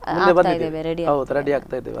ಮುಂದೆ ಬಂದಿದ್ದೇವೆ. ಹೌದು, ರೆಡಿ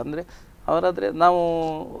ಆಗ್ತಾ ಇದ್ದೇವೆ. ಅಂದ್ರೆ ಅವರಾದ್ರೆ ನಾವು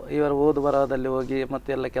ಇವರ ಓದು ಬರಹದಲ್ಲಿ ಹೋಗಿ ಮತ್ತೆ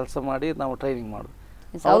ಎಲ್ಲ ಕೆಲಸ ಮಾಡಿ ನಾವು ಟ್ರೈನಿಂಗ್ ಮಾಡುದು.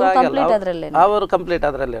 ಅವರು ಕಂಪ್ಲೀಟ್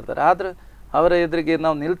ಅದರಲ್ಲಿ ಇರ್ತಾರೆ. ಆದ್ರೆ ಅವರ ಎದುರಿಗೆ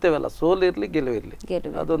ನಾವು ನಿಲ್ತೇವಲ್ಲ, ಸೋಲು ಇರ್ಲಿ ಗೆಲುವು ಇರ್ಲಿ,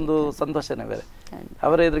 ಅದೊಂದು ಸಂತೋಷನೇ ಬೇರೆ.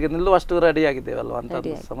 ಅವರ ಎದುರಿಗೆ ನಿಲ್ಲುವಷ್ಟು ರೆಡಿ ಆಗಿದ್ದೇವಲ್ವ ಅಂತ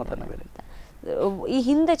ಸಮಾಧಾನ ಬೇರೆ. ಈ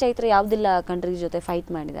ಹಿಂದೆ ಚೈತ್ರ ಯಾವ್ದೆಲ್ಲ ಕಂಟ್ರಿ ಜೊತೆ ಫೈಟ್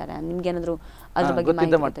ಮಾಡಿದ್ದಾರೆ ನಿಮ್ಗೆ ಏನಾದ್ರು ಅದ್ರ ಬಗ್ಗೆ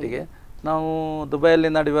ಗೊತ್ತಿದ್ದ ಮಟ್ಟಿಗೆ? ನಾವು ದುಬೈಯಲ್ಲಿ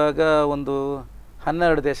ನಡೆಯುವಾಗ ಒಂದು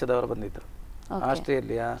 12 ದೇಶದವರು ಬಂದಿದ್ರು.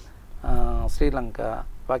 ಆಸ್ಟ್ರೇಲಿಯಾ, ಶ್ರೀಲಂಕಾ,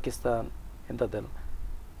 ಪಾಕಿಸ್ತಾನ್ ಇಂಥದ್ದೆಲ್ಲ.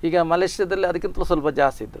 ಈಗ ಮಲೇಷ್ಯಾದಲ್ಲಿ ಅದಕ್ಕಿಂತಲೂ ಸ್ವಲ್ಪ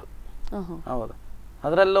ಜಾಸ್ತಿ ಇದ್ರು. ಹೌದು,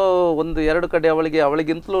 ಅದರಲ್ಲೂ 1-2 ಕಡೆ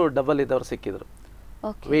ಅವಳಿಗಿಂತಲೂ ಡಬಲ್ ಇದ್ದವರು ಸಿಕ್ಕಿದ್ರು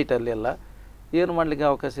ವೆಯ್ಟ್ ಅಲ್ಲಿ ಎಲ್ಲ. ಏನು ಮಾಡ್ಲಿಕ್ಕೆ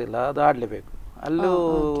ಅವಕಾಶ ಇಲ್ಲ, ಅದು ಆಡ್ಲೇಬೇಕು. ಅಲ್ಲೂ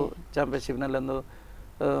ಚಾಂಪಿಯನ್ಶಿಪ್ನಲ್ಲಿ ಒಂದು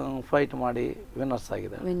ಫೈಟ್ ಮಾಡಿ ವಿನ್ನರ್ಸ್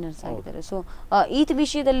ಆಗಿದ್ದಾರೆ. ಸೊ ಈ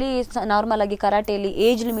ವಿಷಯದಲ್ಲಿ ನಾರ್ಮಲ್ ಆಗಿ ಕರಾಟೆಯಲ್ಲಿ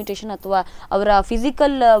ಏಜ್ ಲಿಮಿಟೇಷನ್ ಅಥವಾ ಅವರ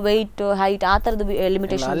ಫಿಸಿಕಲ್ ವೆಯ್ಟ್, ಹೈಟ್ ಆ ತರದ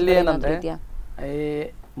ಲಿಮಿಟೇಷನ್ ಅಲ್ಲಿ ಏನಂದ್ರೆ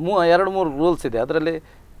 2-3 ರೂಲ್ಸ್ ಇದೆ. ಅದರಲ್ಲಿ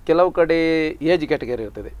ಕೆಲವು ಕಡೆ ಏಜ್ ಕ್ಯಾಟಗರಿ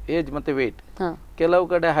ಇರ್ತದೆ, ಏಜ್ ಮತ್ತೆ ವೆಯ್ಟ್. ಕೆಲವು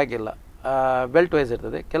ಕಡೆ ಹಾಗಿಲ್ಲ, ಬೆಲ್ಟ್ ವೈಸ್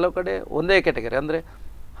ಇರ್ತದೆ. ಕೆಲವು ಕಡೆ ಒಂದೇ ಕ್ಯಾಟಗರಿ, ಅಂದ್ರೆ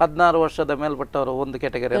 16 ವರ್ಷದ ಮೇಲ್ಪಟ್ಟವರು ಒಂದು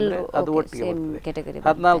ಕ್ಯಾಟಗರಿ ಅಂದ್ರೆ ಅದು ಒಟ್ಟಿಗೆ ಬರ್ತದೆ,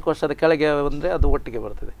 14 ವರ್ಷದ ಕೆಳಗೆ ಅಂದ್ರೆ ಅದು ಒಟ್ಟಿಗೆ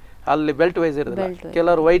ಬರ್ತದೆ. ಅಲ್ಲಿ ಬೆಲ್ಟ್ ವೈಸ್ ಇರ್ತದೆ.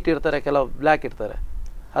 ಕೆಲವರು ವೈಟ್ ಇರ್ತಾರೆ, ಕೆಲವು ಬ್ಲ್ಯಾಕ್ ಇರ್ತಾರೆ.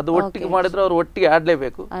 ಅದು ಒಟ್ಟಿಗೆ ಮಾಡಿದ್ರೆ ಅವ್ರು ಒಟ್ಟಿಗೆ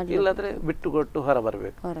ಆಡ್ಲೇಬೇಕು, ಇಲ್ಲಾಂದ್ರೆ ಬಿಟ್ಟು ಕೊಟ್ಟು ಹೊರ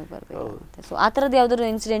ಬರಬೇಕು. ಸೊ ಆ ತರದ ಯಾವ್ದಾದ್ರು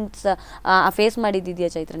ಇನ್ಸಿಡೆಂಟ್ಸ್ ಫೇಸ್ ಮಾಡಿದ್ಯಾ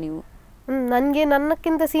ಚೈತ್ರ ನೀವು? ನನಗೆ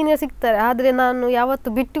ನನ್ನಕ್ಕಿಂತ ಸೀನಿಯರ್ ಸಿಗ್ತಾರೆ, ಆದರೆ ನಾನು ಯಾವತ್ತು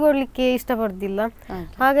ಬಿಟ್ಟುಕೊಡ್ಲಿಕ್ಕೆ ಇಷ್ಟಪಡೋದಿಲ್ಲ.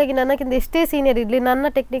 ಹಾಗಾಗಿ ನನ್ನಕ್ಕಿಂತ ಎಷ್ಟೇ ಸೀನಿಯರ್ ಇರಲಿ ನನ್ನ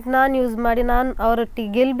ಟೆಕ್ನಿಕ್ ನಾನು ಯೂಸ್ ಮಾಡಿ ನಾನು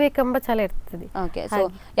ಅವರೊಟ್ಟಿಗೆ ಗೆಲ್ಬೇಕೆಂಬ ಛಲ ಇರ್ತದೆ. ಓಕೆ, ಸೊ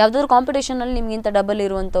ಯಾವ್ದಾದ್ರು ಕಾಂಪಿಟೇಷನ್ ಅಲ್ಲಿ ನಿಮ್ಗಿಂತ ಡಬಲ್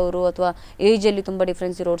ಇರುವಂತವ್ರು ಅಥವಾ ಏಜ್ ಅಲ್ಲಿ ತುಂಬಾ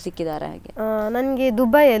ಡಿಫ್ರೆನ್ಸ್ ಇರೋರು ಸಿಕ್ಕಿದ್ದಾರೆ ಹಾಗೆ? ನನಗೆ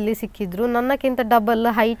ದುಬೈಯಲ್ಲಿ ಸಿಕ್ಕಿದ್ರು, ನನ್ನಕ್ಕಿಂತ ಡಬಲ್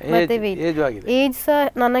ಹೈಟ್ ಮತ್ತೆ ವೇಟ್, ಏಜ್ ಸಹ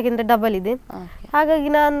ನನ್ನಕ್ಕಿಂತ ಡಬಲ್ ಇದೆ. ಹಾಗಾಗಿ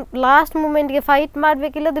ನಾನು ಲಾಸ್ಟ್ ಮೂಮೆಂಟ್ಗೆ ಫೈಟ್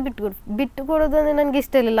ಮಾಡಬೇಕಿಲ್ಲದ ಬಿಟ್ಟುಕೊಡೋದು ಅಂದರೆ ನನಗೆ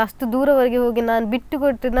ಇಷ್ಟ ಇರಲಿಲ್ಲ. ಅಷ್ಟು ದೂರವರೆಗೆ ಹೋಗಿ ನಾನು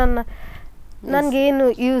ಬಿಟ್ಟುಕೊಟ್ಟರೆ ನನಗೇನು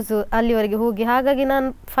ಯೂಸು ಅಲ್ಲಿವರೆಗೆ ಹೋಗಿ. ಹಾಗಾಗಿ ನಾನು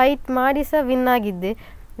ಫೈಟ್ ಮಾಡಿ ಸಹ ವಿನ್ ಆಗಿದ್ದೆ.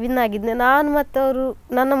 ನಾನು ಮತ್ತು ಅವರು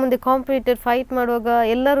ನನ್ನ ಮುಂದೆ ಕಾಂಪಿಟೇಟರ್ ಫೈಟ್ ಮಾಡುವಾಗ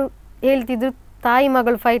ಎಲ್ಲರೂ ಹೇಳ್ತಿದ್ರು ತಾಯಿ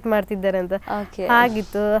ಮಗಳು ಫೈಟ್ ಮಾಡ್ತಿದ್ದಾರೆ ಅಂತ,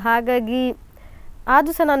 ಹಾಗಿತ್ತು. ಹಾಗಾಗಿ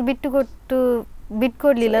ಆದ್ರೂ ಸಹ ನಾನು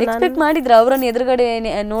ಬಿಟ್ಕೊಡ್ಲಿಲ್ಲ. ಎಕ್ಸ್ಪೆಕ್ಟ್ ಮಾಡಿದ್ರ ಅವರನ್ನು ಎದುರುಗಡೆ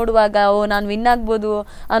ನೋಡುವಾಗ ಓ ನಾನು ವಿನ್ ಆಗ್ಬೋದು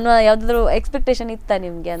ಅನ್ನೋ ಯಾವ್ದಾದ್ರು ಎಕ್ಸ್ಪೆಕ್ಟೇಷನ್ ಇತ್ತ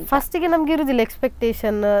ನಿಮ್ಗೆ ಅಂತ? ಫಸ್ಟಿಗೆ ನಮ್ಗೆ ಇರುದಿಲ್ಲ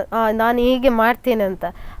ಎಕ್ಸ್ಪೆಕ್ಟೇಷನ್ ನಾನು ಹೀಗೆ ಮಾಡ್ತೇನೆ ಅಂತ.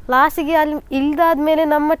 ಲಾಸ್ಟಿಗೆ ಅಲ್ಲಿ ಇಲ್ದಾದ್ಮೇಲೆ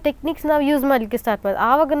ನಮ್ಮ ಟೆಕ್ನಿಕ್ಸ್ ನಾವು ಯೂಸ್ ಮಾಡ್ಲಿಕ್ಕೆ ಸ್ಟಾರ್ಟ್ ಮಾಡಿದ್ವಿ.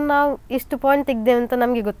 ಆವಾಗ ನಾವು ಎಷ್ಟು ಪಾಯಿಂಟ್ ತೆಗ್ದೇವೆ ಅಂತ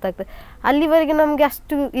ನಮಗೆ ಗೊತ್ತಾಗ್ತದೆ. ಅಲ್ಲಿವರೆಗೆ ನಮಗೆ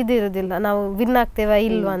ಅಷ್ಟು ಇದಿರುವುದಿಲ್ಲ ನಾವು ವಿನ್ ಆಗ್ತೇವಾ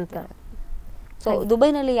ಇಲ್ವಾ ಅಂತ. ಸೊ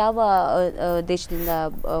ದುಬೈನಲ್ಲಿ ಯಾವ ದೇಶದಿಂದ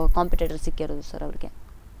ಕಾಂಪಿಟೇಟರ್ ಸಿಕ್ಕಿರೋದು ಸರ್ ಅವ್ರಿಗೆ?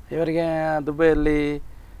 ಇವರಿಗೆ ದುಬೈಯಲ್ಲಿ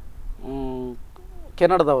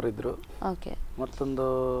ಕೆನಡಾದವರು ಇದ್ರು, ಮತ್ತೊಂದು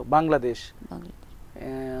ಬಾಂಗ್ಲಾದೇಶ್,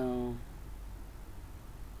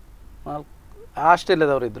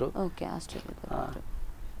 ಆಸ್ಟ್ರೇಲಿಯಾದವರು ಇದ್ರು.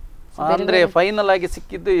 ಅಂದ್ರೆ ಫೈನಲ್ ಆಗಿ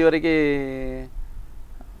ಸಿಕ್ಕಿದ್ದು ಇವರಿಗೆ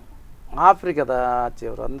ಆಫ್ರಿಕಾದ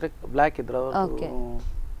ಆಚೆಯವರು, ಅಂದ್ರೆ ಬ್ಲ್ಯಾಕ್ ಇದ್ರು ಅವರು,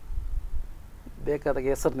 ಬೇಕಾದಾಗ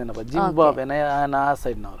ಹೆಸರು ನೆನಪ, ಜಿಂಬಾಬ್ವೆ ಆ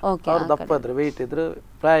ಸೈಡ್ನವರು. ಅವ್ರು ದಪ್ಪ ಇದ್ರು, ವೆಯ್ಟ್ ಇದ್ರು,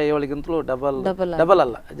 ಪ್ರಾಯ ಇವಳಿಗಿಂತಲೂ ಡಬಲ್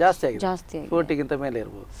ಅಲ್ಲ ಜಾಸ್ತಿ ಆಗಿದೆ, 40ಗಿಂತ ಮೇಲೆ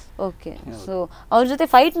ಇರ್ಬೋದು. ಓಕೆ, ಸೊ ಅವ್ರ ಜೊತೆ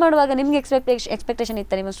ಫೈಟ್ ಮಾಡುವಾಗ ನಿಮ್ಗೆ ಎಕ್ಸ್ಪೆಕ್ಟೇಷನ್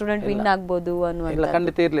ಇತ್ತ ನಿಮ್ಮ ಸ್ಟೂಡೆಂಟ್ ವಿನ್ ಆಗ್ಬೋದು ಅನ್ನುವ? ಇಲ್ಲ,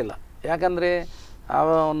 ಖಂಡಿತ ಇರಲಿಲ್ಲ. ಯಾಕಂದ್ರೆ ಆ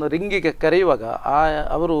ಒಂದು ರಿಂಗಿಗೆ ಕರೆಯುವಾಗ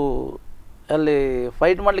ಅವರು ಅಲ್ಲಿ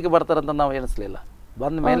ಫೈಟ್ ಮಾಡ್ಲಿಕ್ಕೆ ಬರ್ತಾರಂತ ನಾವು ಎಣಿಸ್ಲಿಲ್ಲ.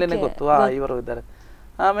 ಬಂದ ಮೇಲೇನೆ ಗೊತ್ತು ಇವರು ಇದ್ದಾರೆ.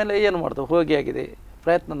 ಆಮೇಲೆ ಏನು ಮಾಡ್ತು, ಹೋಗಿ ಆಗಿದೆ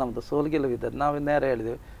ಪ್ರಯತ್ನ, ನಮ್ದು ಸೋಲ್ಗೆಲ್ಲೂ ಇದ್ದಾರೆ. ನಾವು ನೇರ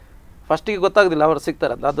ಹೇಳಿದೆವು, ಫಸ್ಟಿಗೆ ಗೊತ್ತಾಗುದಿಲ್ಲ ಅವ್ರು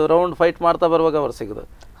ಸಿಗ್ತಾರಂತ. ಅದು ರೌಂಡ್ ಫೈಟ್ ಮಾಡ್ತಾ ಬರುವಾಗ ಅವ್ರು ಸಿಗೋದು,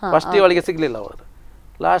 ಫಸ್ಟಿಗೆ ಅವಳಿಗೆ ಸಿಗ್ಲಿಲ್ಲ. ಅವರು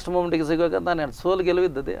ಲಾಸ್ಟ್ ಮೂಮೆಂಟ್ಗೆ ಸಿಗುವಾಗ ನಾನು ಹೇಳಿ ಸೋಲ್ ಗೆಲುವು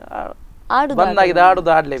ಇದ್ದದೆ, ಬಂದಾಗಿದೆ,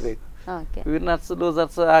 ಆಡಲೇಬೇಕು. ವಿನ್ನರ್ಸ್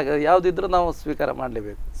ಲೂಸರ್ಸ್ ಯಾವ್ದಿದ್ರು ನಾವು ಸ್ವೀಕಾರ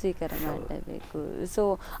ಮಾಡಲೇಬೇಕು. ಸೊ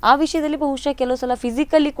ಆ ವಿಷಯದಲ್ಲಿ ಬಹುಶಃ ಕೆಲವು ಸಲ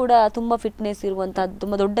ಫಿಸಿಕಲಿ ಕೂಡ ತುಂಬಾ ಫಿಟ್ನೆಸ್ ಇರುವಂತಹ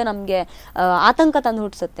ತುಂಬಾ ದೊಡ್ಡ ನಮ್ಗೆ ಆತಂಕ ತಂದು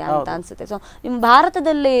ಹುಟ್ಟಿಸುತ್ತೆ ಅಂತ ಅನ್ಸುತ್ತೆ. ಸೊ ನಿಮ್ಮ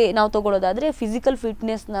ಭಾರತದಲ್ಲಿ ನಾವು ತಗೊಳ್ಳೋದಾದ್ರೆ ಫಿಸಿಕಲ್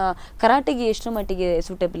ಫಿಟ್ನೆಸ್ ನ ಕರಾಟೆಗೆ ಎಷ್ಟು ಮಟ್ಟಿಗೆ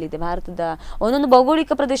ಸೂಟೇಬಲ್ ಇದೆ? ಭಾರತದ ಒಂದೊಂದು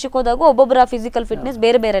ಭೌಗೋಳಿಕ ಪ್ರದೇಶಕ್ಕೆ ಹೋದಾಗ ಒಬ್ಬೊಬ್ಬರ ಫಿಸಿಕಲ್ ಫಿಟ್ನೆಸ್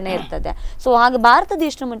ಬೇರೆ ಬೇರೆನೇ ಇರ್ತದೆ. ಸೊ ಹಾಗೆ ಭಾರತದ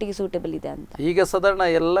ಎಷ್ಟು ಮಟ್ಟಿಗೆ ಸೂಟೇಬಲ್ ಇದೆ ಅಂತ? ಈಗ ಸಾಧಾರಣ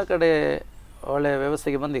ಎಲ್ಲ ಕಡೆ ಒಳ್ಳೆ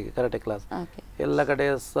ವ್ಯವಸ್ಥೆಗೆ ಬಂದಿದೆ ಕರಾಟೆ ಕ್ಲಾಸ್. ಎಲ್ಲ ಕಡೆ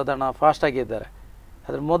ಸಾಧಾರಣ ಫಾಸ್ಟ್ ಆಗಿದ್ದಾರೆ.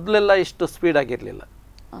 ಆದ್ರೆ ಮೊದಲೆಲ್ಲ ಇಷ್ಟು ಸ್ಪೀಡ್ ಆಗಿರ್ಲಿಲ್ಲ.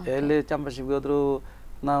 ಎಲ್ಲಿ ಚಾಂಪಿಯನ್ಶಿಪ್ಗೆ ಹೋದ್ರು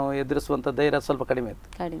ನಾವು ಎದುರಿಸುವಂತ ಧೈರ್ಯ ಸ್ವಲ್ಪ ಕಡಿಮೆ ಇತ್ತು.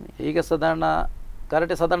 ಈಗ ಸಾಧಾರಣ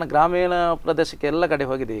ಕರಾಟೆ ಸಾಧಾರಣ ಗ್ರಾಮೀಣ ಪ್ರದೇಶಕ್ಕೆ ಎಲ್ಲ ಕಡೆ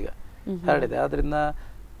ಹೋಗಿದೆ, ಈಗ ಹರಡಿದೆ. ಆದ್ರಿಂದ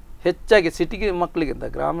ಹೆಚ್ಚಾಗಿ ಸಿಟಿಗೆ ಮಕ್ಕಳಿಗಿಂತ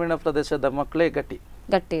ಗ್ರಾಮೀಣ ಪ್ರದೇಶದ ಮಕ್ಕಳೇ ಗಟ್ಟಿ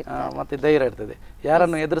ಮತ್ತೆ ಧೈರ್ಯ ಇರ್ತದೆ,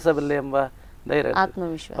 ಯಾರನ್ನು ಎದುರಿಸಬಲ್ಲೆ ಎಂಬ ಧೈರ್ಯ,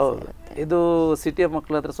 ಆತ್ಮವಿಶ್ವಾಸ. ಹೌದು, ಇದು ಸಿಟಿಯ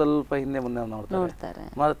ಮಕ್ಕಳ ಹತ್ರ ಸ್ವಲ್ಪ ಹಿಂದೆ ಮುಂದೆ ನೋಡ್ತಾರೆ,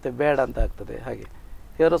 ಮತ್ತೆ ಬೇಡ ಅಂತ ಆಗ್ತದೆ. ಹಾಗೆ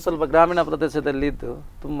ಇವರು ಸ್ವಲ್ಪ ಗ್ರಾಮೀಣ ಪ್ರದೇಶದಲ್ಲಿ ಇದ್ದು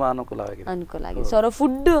ತುಂಬಾ ಅನುಕೂಲವಾಗಿದೆ. ಸೊ ಅವರ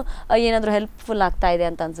ಫುಡ್ ಏನಾದ್ರು ಹೆಲ್ಪ್ಫುಲ್ ಆಗ್ತಾ ಇದೆ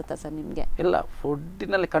ಅಂತ ಅನ್ಸುತ್ತಾ ಸರ್ ನಿಮ್ಗೆ? ಇಲ್ಲ,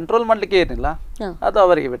 ಫುಡ್ಡಿನಲ್ಲಿ ಕಂಟ್ರೋಲ್ ಮಾಡ್ಲಿಕ್ಕೆ ಏನಿಲ್ಲ, ಅದು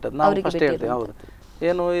ಅವರಿಗೆ ಬಿಟ್ಟದ್ದು. ನಾವು ಫಸ್ಟ್ ಹೇಳ್ತೇವೆ, ಹೌದು,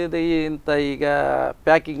 ಏನು ಇದು ಇಂಥ ಈಗ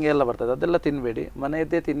ಪ್ಯಾಕಿಂಗ್ ಎಲ್ಲ ಬರ್ತದೆ ಅದೆಲ್ಲ ತಿನ್ಬೇಡಿ,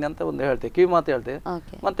 ಮನೆಯದ್ದೇ ತಿನ್ನಿ ಅಂತ ಒಂದು ಹೇಳ್ತೇವೆ, ಕಿವಿ ಮಾತು ಹೇಳ್ತೇವೆ,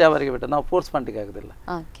 ಮತ್ತೆ ಅವರಿಗೆ ಬಿಟ್ಟು ನಾವು ಫೋರ್ಸ್ ಮಾಡ್ಲಿಕ್ಕೆ ಆಗುದಿಲ್ಲ.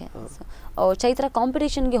 ಚೈತ್ರ,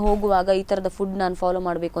 ಕಾಂಪಿಟೇಷನ್ಗೆ ಹೋಗುವಾಗ ಈ ತರದ ಫುಡ್ ನಾನು ಫಾಲೋ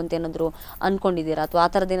ಮಾಡಬೇಕು ಅಂತ ಏನಾದ್ರು ಅನ್ಕೊಂಡಿದ್ದೀರಾ ಅಥವಾ ಆ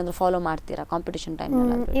ತರದ್ ಏನಾದ್ರು ಫಾಲೋ ಮಾಡ್ತೀರಾ ಕಾಂಪಿಟೇಷನ್ ಟೈಮ್?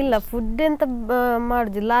 ಇಲ್ಲ, ಫುಡ್ ಅಂತ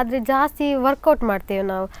ಮಾಡುದಿಲ್ಲ, ಆದ್ರೆ ಜಾಸ್ತಿ ವರ್ಕೌಟ್ ಮಾಡ್ತೇವೆ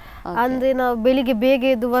ನಾವು. ಅಂದ್ರೆ ನಾವು ಬೆಳಿಗ್ಗೆ ಬೇಗ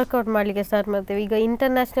ಎದ್ದು ವರ್ಕೌಟ್ ಮಾಡ್ಲಿಕ್ಕೆ ಸ್ಟಾರ್ಟ್ ಮಾಡ್ತೇವೆ. ಈಗ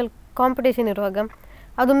ಇಂಟರ್ನ್ಯಾಷನಲ್ ಕಾಂಪಿಟೇಷನ್ ಇರುವಾಗ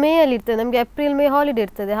ಅದು ಮೇ ಅಲ್ಲಿ ಇರ್ತದೆ, ನಮಗೆ ಏಪ್ರಿಲ್ ಮೇ ಹಾಲಿಡೇ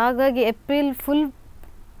ಇರ್ತದೆ. ಹಾಗಾಗಿ ಏಪ್ರಿಲ್ ಫುಲ್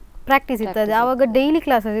ಪ್ರಾಕ್ಟೀಸ್ ಇರ್ತದೆ. ಆವಾಗ ಡೈಲಿ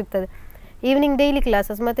ಕ್ಲಾಸಸ್ ಇರ್ತದೆ, ಈವ್ನಿಂಗ್ ಡೈಲಿ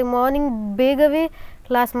ಕ್ಲಾಸಸ್, ಮತ್ತು ಮಾರ್ನಿಂಗ್ ಬೇಗವೇ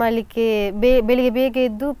ಕ್ಲಾಸ್ ಮಾಡಲಿಕ್ಕೆ ಬೆಳಿಗ್ಗೆ ಬೇಗ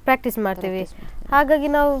ಎದ್ದು ಪ್ರಾಕ್ಟೀಸ್ ಮಾಡ್ತೇವೆ. ಹಾಗಾಗಿ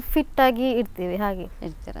ನಾವು ಫಿಟ್ ಆಗಿ ಇರ್ತೇವೆ. ಹಾಗೆ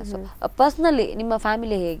ಇರ್ತೀರಾ? ಸೊ ಪರ್ಸ್ನಲಿ ನಿಮ್ಮ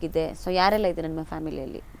ಫ್ಯಾಮಿಲಿ ಹೇಗಿದೆ? ಸೊ ಯಾರೆಲ್ಲ ಇದ್ದಾರೆ ನಿಮ್ಮ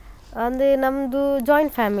ಫ್ಯಾಮಿಲಿಯಲ್ಲಿ? ಅಂದರೆ ನಮ್ಮದು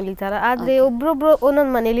ಜಾಯಿಂಟ್ ಫ್ಯಾಮಿಲಿ ಥರ, ಆದರೆ ಒಬ್ರೊಬ್ರು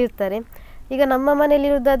ಒಂದೊಂದು ಮನೇಲಿ ಇರ್ತಾರೆ. ಈಗ ನಮ್ಮ ಮನೇಲಿ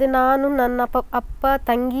ಇರೋದಾದ್ರೆ ನಾನು, ನನ್ನ ಅಪ್ಪ,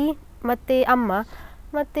 ತಂಗಿ, ಮತ್ತು ಅಮ್ಮ,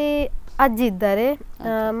 ಮತ್ತು ಅಜ್ಜಿ ಇದ್ದಾರೆ,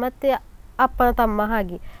 ಮತ್ತು ಅಪ್ಪನ ತಮ್ಮ,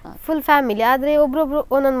 ಹಾಗೆ ಫುಲ್ ಫ್ಯಾಮಿಲಿ. ಆದರೆ ಒಬ್ರೊಬ್ರು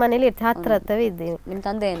ಒಂದೊಂದು ಮನೇಲಿ ಇರ್ತಾರೆ, ಹತ್ರವೇ ಇದ್ದೇವೆ. ನಿಮ್ಮ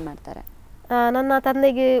ತಂದೆ ಏನು ಮಾಡ್ತಾರೆ? ನನ್ನ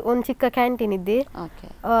ತಂದೆಗೆ ಒಂದು ಚಿಕ್ಕ ಕ್ಯಾಂಟೀನ್ ಇದೆ.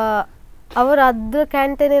 ಅವರು ಅದ್ರ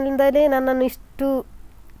ಕ್ಯಾಂಟೀನಿಂದಲೇ ನನ್ನನ್ನು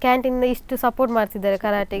ಕ್ಯಾಂಟೀನಿಂದ ಇಷ್ಟು ಸಪೋರ್ಟ್ ಮಾಡ್ತಿದ್ದಾರೆ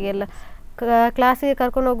ಕರಾಟೆಗೆಲ್ಲ. ಕ್ಲಾಸಿಗೆ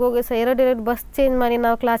ಕರ್ಕೊಂಡು ಹೋಗುವಾಗ ಸಹ 2 ಬಸ್ ಚೇಂಜ್ ಮಾಡಿ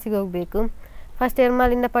ನಾವು ಕ್ಲಾಸಿಗೆ ಹೋಗಬೇಕು. ಫಸ್ಟ್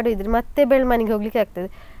ಎರ್ಮಾಲಿಂದ ಪಡೆಯಿದ್ರೆ ಮತ್ತೆ ಬೆಳ್ಮನಿಗೆ ಹೋಗ್ಲಿಕ್ಕೆ ಆಗ್ತದೆ.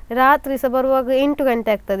 ರಾತ್ರಿ ಸಹ ಬರುವಾಗ 8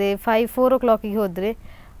 ಗಂಟೆ ಆಗ್ತದೆ, 4 o'clock ಹೋದರೆ.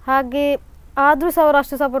 ಹಾಗೆ ಆದರೂ ಸಹ ಅವರು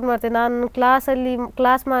ಅಷ್ಟು ಸಪೋರ್ಟ್ ಮಾಡ್ತಾರೆ. ನಾನು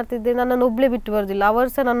ಕ್ಲಾಸ್ ಮಾಡ್ತಿದ್ದೆ, ನನ್ನನ್ನು ಒಬ್ಬಳೇ ಬಿಟ್ಟು ಬರೋದಿಲ್ಲ. ಅವರು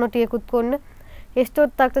ಸಹ ನನ್ನೊಟ್ಟಿಗೆ ಕೂತ್ಕೊಂಡು ಎಷ್ಟು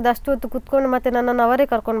ಹೊತ್ತಾಗ್ತದೆ ಅಷ್ಟು ಹೊತ್ತು ಕುತ್ಕೊಂಡು ಮತ್ತೆ ನನ್ನನ್ನು ಅವರೇ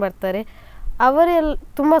ಕರ್ಕೊಂಡು ಬರ್ತಾರೆ. ಅವರೇ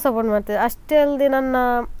ತುಂಬ ಸಪೋರ್ಟ್ ಮಾಡ್ತಾರೆ. ಅಷ್ಟೇ ಅಲ್ಲದೆ ನನ್ನ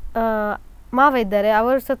ಮಾವ ಇದ್ದಾರೆ,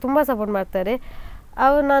 ಅವರು ಸಹ ತುಂಬ ಸಪೋರ್ಟ್ ಮಾಡ್ತಾರೆ.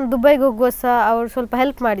 ಅವರು ನಾನು ದುಬೈಗೆ ಹೋಗುವ ಸಹ ಅವರು ಸ್ವಲ್ಪ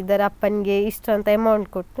ಹೆಲ್ಪ್ ಮಾಡಿದ್ದಾರೆ, ಅಪ್ಪನಿಗೆ ಇಷ್ಟು ಅಂತ ಅಮೌಂಟ್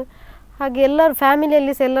ಕೊಟ್ಟು. ಹಾಗೆ ಎಲ್ಲರೂ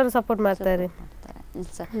ಫ್ಯಾಮಿಲಿಯಲ್ಲಿ ಸಹ ಎಲ್ಲರೂ ಸಪೋರ್ಟ್ ಮಾಡ್ತಾರೆ.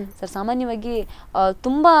 ಸರ್ ಸಾಮಾನ್ಯವಾಗಿ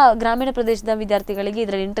ತುಂಬಾ ಗ್ರಾಮೀಣ ಪ್ರದೇಶದ ವಿದ್ಯಾರ್ಥಿಗಳಿಗೆ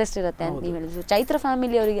ಇದರಲ್ಲಿ ಇಂಟ್ರೆಸ್ಟ್ ಇರುತ್ತೆ ಅಂತ ನೀವು ಹೇಳಿದ್ರು. ಚೈತ್ರ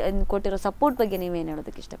ಫ್ಯಾಮಿಲಿ ಅವರಿಗೆ ಕೊಟ್ಟಿರೋ ಸಪೋರ್ಟ್ ಬಗ್ಗೆ ನೀವೇನು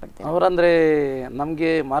ಹೇಳೋದಕ್ಕೆ ಇಷ್ಟಪಡ್ತೀರಾ? ಅವರಂದ್ರೆ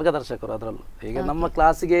ನಮಗೆ ಮಾರ್ಗದರ್ಶಕರು. ಅದರಲ್ಲೂ ಈಗ ನಮ್ಮ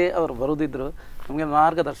ಕ್ಲಾಸಿಗೆ ಅವರು ಬರುದಿದ್ರು ನಮಗೆ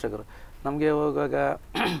ಮಾರ್ಗದರ್ಶಕರು. ನಮಗೆ ಹೋಗುವಾಗ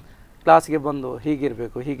ಕ್ಲಾಸಿಗೆ ಬಂದು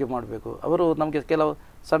ಹೀಗಿರಬೇಕು, ಹೀಗೆ ಮಾಡಬೇಕು, ಅವರು ನಮಗೆ ಕೆಲವು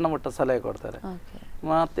ಸಣ್ಣ ಮಟ್ಟ ಸಲಹೆ ಕೊಡ್ತಾರೆ.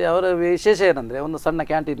 ಮತ್ತು ಅವರ ವಿಶೇಷ ಏನಂದರೆ ಒಂದು ಸಣ್ಣ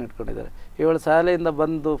ಕ್ಯಾಂಟೀನ್ ಇಟ್ಕೊಂಡಿದ್ದಾರೆ. ಇವಳು ಶಾಲೆಯಿಂದ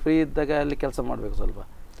ಬಂದು ಫ್ರೀ ಇದ್ದಾಗ ಅಲ್ಲಿ ಕೆಲಸ ಮಾಡಬೇಕು. ಸ್ವಲ್ಪ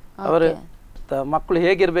ಅವರು ಮಕ್ಕಳು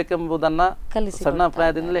ಹೇಗಿರ್ಬೇಕೆಂಬುದನ್ನು ಸಣ್ಣ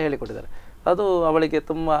ಪ್ರಾಯದಿಂದಲೇ ಹೇಳಿಕೊಟ್ಟಿದ್ದಾರೆ. ಅದು ಅವಳಿಗೆ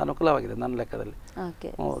ತುಂಬಾ ಅನುಕೂಲವಾಗಿದೆ ನನ್ನ ಲೆಕ್ಕದಲ್ಲಿ.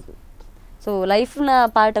 ಹೌದು. ಸೊ ಲೈಫ್ನ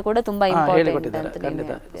ಪಾಠ ಕೂಡ ತುಂಬಾ ಹೇಳಿಕೊಟ್ಟಿದ್ದಾರೆ.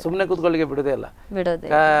 ಖಂಡಿತ ಸುಮ್ಮನೆ ಕೂತ್ಕೊಳ್ಳಿಕ್ಕೆ ಬಿಡೋದೇ ಇಲ್ಲ.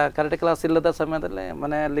 ಕರಾಟೆ ಕ್ಲಾಸ್ ಇಲ್ಲದ ಸಮಯದಲ್ಲಿ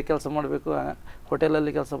ಮನೆಯಲ್ಲಿ ಕೆಲಸ ಮಾಡಬೇಕು,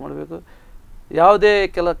 ಹೋಟೆಲಲ್ಲಿ ಕೆಲಸ ಮಾಡಬೇಕು, ಯಾವುದೇ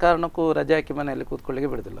ಕೆಲ ಕಾರಣಕ್ಕೂ ರಜೆ ಹಾಕಿ ಮನೆಯಲ್ಲಿ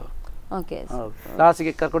ಕೂತ್ಕೊಳ್ಳಿಕ್ಕೆ ಬಿಡೋದಿಲ್ಲ ಅವರು.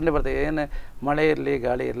 ಕ್ಲಾಸಿಗೆ ಕರ್ಕೊಂಡೇ ಬರ್ತಾರೆ. ಏನು ಮಳೆ ಇರಲಿ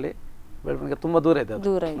ಗಾಳಿ ಇರಲಿ, ಬೆಳವಣಿಗೆ ತುಂಬ ದೂರ ಇದೆ,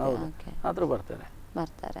 ಆದರೂ ಬರ್ತಾರೆ.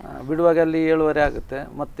 ಬಿಡುವಾಗ ಅಲ್ಲಿ 7:30 ಆಗುತ್ತೆ,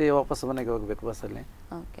 ಮತ್ತೆ ವಾಪಸ್ ಮನೆಗೆ ಹೋಗ್ಬೇಕು ಬಸ್ಸಲ್ಲಿ.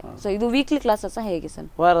 ಸೊ ಇದು ವೀಕ್ಲಿ ಕ್ಲಾಸಸ್ ಹೇಗೆ ಸರ್?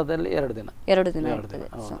 ವಾರದಲ್ಲಿ 2 ದಿನ ಇರ್ತದೆ.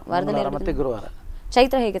 ವಾರದಲ್ಲಿ ಮತ್ತೆ ಗುರುವಾರ.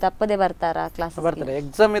 ಚೈತ್ರ ಹೇಗೆ ತಪ್ಪದೆ ಬರ್ತಾರಾ ಕ್ಲಾಸ್? ಬರ್ತಾರೆ.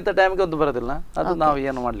 ಎಕ್ಸಾಮ್ ಇದ್ದ ಟೈಮ್ಗೆ ಒಂದು ಬರೋದಿಲ್ಲ, ಅದು ನಾವು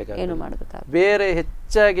ಏನು ಮಾಡ್ಲಿಕ್ಕೆ ಬೇರೆ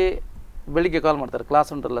ಹೆಚ್ಚಾಗಿ ಬೆಳಿಗ್ಗೆ ಕಾಲ್ ಮಾಡ್ತಾರೆ, ಕ್ಲಾಸ್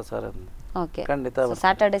ಉಂಟಲ್ಲ ಸರ್ ಅಂತ. ಖಂಡಿತ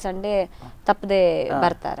ಸ್ಯಾಟರ್ಡೆ ಸಂಡೇ ತಪ್ಪದೆ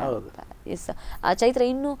ಬರ್ತಾರೆ. ಎಸ್ ಚೈತ್ರ,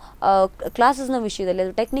 ಇನ್ನು ಕ್ಲಾಸಸ್ನ ವಿಷಯದಲ್ಲಿ,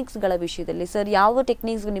 ಅದು ಟೆಕ್ನಿಕ್ಸ್ಗಳ ವಿಷಯದಲ್ಲಿ ಸರ್ ಯಾವ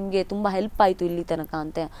ಟೆಕ್ನಿಕ್ಸ್ ನಿಮಗೆ ತುಂಬ ಹೆಲ್ಪ್ ಆಯಿತು ಇಲ್ಲಿ ತನಕ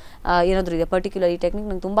ಅಂತ ಏನಾದರೂ ಇದೆ? ಪರ್ಟಿಕ್ಯುಲರ್ ಈ ಟೆಕ್ನಿಕ್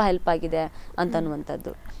ನಂಗೆ ತುಂಬ ಹೆಲ್ಪ್ ಆಗಿದೆ ಅಂತ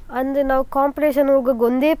ಅನ್ನುವಂಥದ್ದು. ಅಂದರೆ ನಾವು ಕಾಂಪಿಟೇಷನ್ ಹೋಗುವಾಗ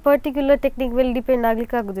ಒಂದೇ ಪರ್ಟಿಕ್ಯುಲರ್ ಟೆಕ್ನಿಕ್ ಮೇಲೆ ಡಿಪೆಂಡ್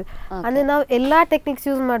ಆಗ್ಲಿಕ್ಕೆ ಆಗುದಿಲ್ಲ. ಅಂದರೆ ನಾವು ಎಲ್ಲ ಟೆಕ್ನಿಕ್ಸ್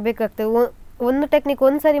ಯೂಸ್ ಮಾಡಬೇಕಾಗ್ತದೆ. ಒಂದು ಟೆಕ್ನಿಕ್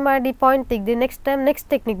ಒಂದ್ಸರಿ ಮಾಡಿ ಪಾಯಿಂಟ್ ತೆಗೆದು ನೆಕ್ಸ್ಟ್ ಟೈಮ್ ನೆಕ್ಸ್ಟ್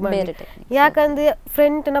ಟೆಕ್ನಿಕ್ ಮಾಡಿ. ಯಾಕಂದರೆ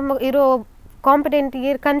ಫ್ರೆಂಡ್ ನಮ್ಮ ಇರೋ ಕಾಂಪಿಟೆಂಟಿಗೆ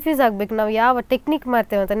ಕನ್ಫ್ಯೂಸ್ ಆಗಬೇಕು ನಾವು ಯಾವ ಟೆಕ್ನಿಕ್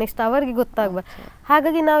ಮಾಡ್ತೇವೆ ಅಂತ, ನೆಕ್ಸ್ಟ್ ಅವರಿಗೆ ಗೊತ್ತಾಗಬೇಕು.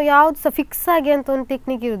 ಹಾಗಾಗಿ ನಾವು ಯಾವ್ದು ಸಹ ಫಿಕ್ಸ್ ಆಗಿ ಅಂತ ಒಂದು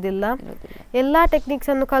ಟೆಕ್ನಿಕ್ ಇರುವುದಿಲ್ಲ. ಎಲ್ಲ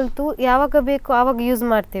ಟೆಕ್ನಿಕ್ಸನ್ನು ಕಲಿತು ಯಾವಾಗ ಬೇಕು ಆವಾಗ ಯೂಸ್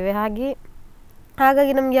ಮಾಡ್ತೇವೆ.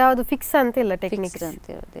 ಹಾಗಾಗಿ ನಮ್ಗೆ ಯಾವುದು ಫಿಕ್ಸ್ ಅಂತ ಇಲ್ಲ, ಟೆಕ್ನಿಕ್ಸ್ ಅಂತ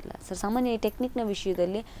ಇರೋದಿಲ್ಲ. ಸರ್ ಸಾಮಾನ್ಯ ಈ ಟೆಕ್ನಿಕ್ನ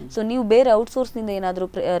ವಿಷಯದಲ್ಲಿ ಸೊ ನೀವು ಬೇರೆ ಔಟ್ಸೋರ್ಸ್ನಿಂದ ಏನಾದರೂ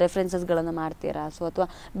ರೆಫರೆನ್ಸಸ್ಗಳನ್ನು ಮಾಡ್ತೀರಾ? ಸೊ ಅಥವಾ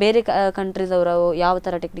ಬೇರೆ ಕಂಟ್ರೀಸ್ ಅವರು ಯಾವ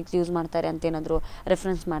ಥರ ಟೆಕ್ನಿಕ್ಸ್ ಯೂಸ್ ಮಾಡ್ತಾರೆ ಅಂತ ಏನಾದರೂ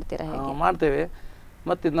ರೆಫರೆನ್ಸ್ ಮಾಡ್ತೀರಾ? ಮಾಡ್ತೇವೆ.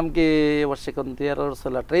 ಮತ್ತು ನಮಗೆ ವರ್ಷಕ್ಕೊಂದು 2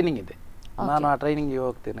 ಸಲ ಟ್ರೈನಿಂಗ್ ಇದೆ. ನಾನು ಆ ಟ್ರೈನಿಂಗಿಗೆ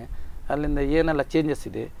ಹೋಗ್ತೇನೆ. ಅಲ್ಲಿಂದ ಏನೆಲ್ಲ ಚೇಂಜಸ್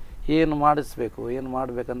ಇದೆ, ಏನು ಮಾಡಿಸ್ಬೇಕು, ಏನು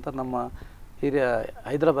ಮಾಡಬೇಕಂತ ನಮ್ಮ ಹಿರಿಯ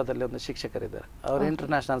ಹೈದರಾಬಾದಲ್ಲಿ ಒಂದು ಶಿಕ್ಷಕರಿದ್ದಾರೆ, ಅವರು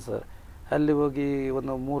ಇಂಟರ್ನ್ಯಾಷನಲ್ ಸರ್. ಅಲ್ಲಿ ಹೋಗಿ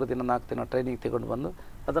ಒಂದು 3 ದಿನ 4 ದಿನ ಟ್ರೈನಿಂಗ್ ತಗೊಂಡು ಬಂದು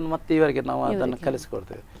ಅದನ್ನು ಮತ್ತೆ ಇವರಿಗೆ ನಾವು ಅದನ್ನು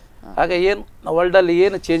ಕಲಿಸಿಕೊಡ್ತೇವೆ. ಆಗ ಏನು ವರ್ಲ್ಡಲ್ಲಿ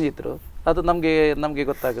ಏನು ಚೇಂಜ್ ಇದ್ರು ಅದು ನಮಗೆ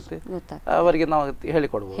ಗೊತ್ತಾಗುತ್ತೆ, ಅವರಿಗೆ ನಾವು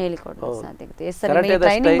ಹೇಳಿಕೊಡ್ಬೋದು ಸಾಧ್ಯತೆ.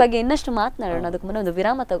 ಟ್ರೈನಿಂಗ್ ಬಗ್ಗೆ ಇನ್ನಷ್ಟು ಮಾತನಾಡೋಣ, ಅದಕ್ಕೆ ಮುನ್ನ ಒಂದು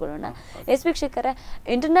ವಿರಾಮ ತಗೊಳ್ಳೋಣ. ವೀಕ್ಷಕರೇ,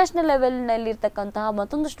 ಇಂಟರ್ನ್ಯಾಷನಲ್ ಲೆವೆಲ್ನಲ್ಲಿ ಇರ್ತಕ್ಕಂತಹ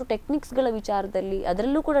ಮತ್ತೊಂದಷ್ಟು ಟೆಕ್ನಿಕ್ಸ್ಗಳ ವಿಚಾರದಲ್ಲಿ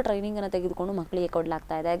ಅದರಲ್ಲೂ ಕೂಡ ಟ್ರೈನಿಂಗ್ ಅನ್ನು ತೆಗೆದುಕೊಂಡು ಮಕ್ಕಳಿಗೆ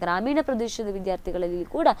ಕೊಡಲಾಗ್ತಾ ಇದೆ. ಗ್ರಾಮೀಣ ಪ್ರದೇಶದ ವಿದ್ಯಾರ್ಥಿಗಳಲ್ಲಿ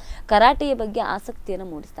ಕೂಡ ಕರಾಟೆಯ ಬಗ್ಗೆ ಆಸಕ್ತಿಯನ್ನು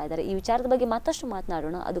ಮೂಡಿಸ್ತಾ ಇದ್ದಾರೆ. ಈ ವಿಚಾರದ ಬಗ್ಗೆ ಮತ್ತಷ್ಟು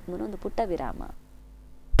ಮಾತನಾಡೋಣ, ಅದಕ್ಕೆ ಮುನ್ನ ಒಂದು ಪುಟ್ಟ ವಿರಾಮ.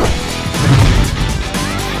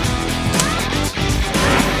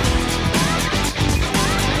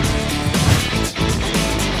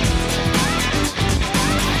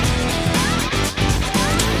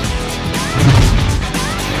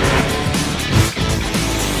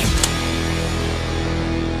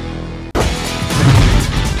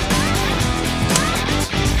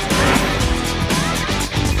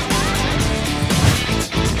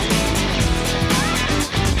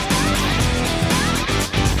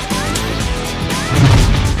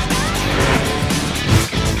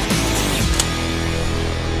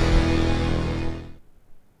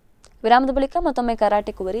 ವಿರಾಮದ ಬಳಿಕ ಮತ್ತೊಮ್ಮೆ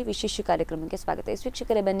ಕರಾಟೆ ಕುವರಿ ವಿಶೇಷ ಕಾರ್ಯಕ್ರಮಕ್ಕೆ ಸ್ವಾಗತ.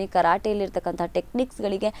 ವೀಕ್ಷಕರೇ, ಬನ್ನಿ ಕರಾಟೆಯಲ್ಲಿರ್ತಕ್ಕಂಥ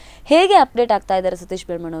ಟೆಕ್ನಿಕ್ಸ್ಗಳಿಗೆ ಹೇಗೆ ಅಪ್ಡೇಟ್ ಆಗ್ತಾ ಇದ್ದಾರೆ ಸತೀಶ್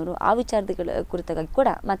ಬೆಳ್ಮಣ್ಣವರು, ಆ ವಿಚಾರಗಳ ಕುರಿತಾಗಿ ಕೂಡ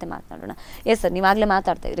ಮತ್ತೆ ಮಾತನಾಡೋಣ. ಎಸ್ ಸರ್, ನೀವಾಗಲೇ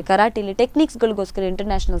ಮಾತಾಡ್ತಾ ಇದ್ರಿ ಕರಾಟೆಯಲ್ಲಿ ಟೆಕ್ನಿಕ್ಸ್ಗಳಿಗೋಸ್ಕರ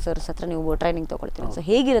ಇಂಟರ್ನ್ಯಾಷನಲ್ ಸರ್ಸ್ ಹತ್ರ ನೀವು ಟ್ರೈನಿಂಗ್ ತೊಗೊಳ್ತೀರಿ. ಸೊ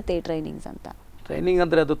ಹೇಗಿರುತ್ತೆ ಈ ಟ್ರೈನಿಂಗ್ಸ್ ಅಂತ? ಟ್ರೈನಿಂಗ್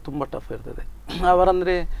ಅಂದರೆ ಅದು ತುಂಬ ಟಫ್ ಇರ್ತದೆ.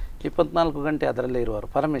 ಅವರಂದರೆ 24 ಗಂಟೆ ಅದರಲ್ಲೇ ಇರುವರು.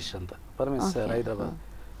 ಪರಮೇಶ್ ಸರ್ ಹೈದರಾಬಾದ್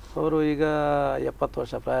ಅವರು ಈಗ 70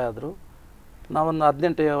 ವರ್ಷ ಪ್ರಾಯ ಆದರು. ನಾವೊಂದು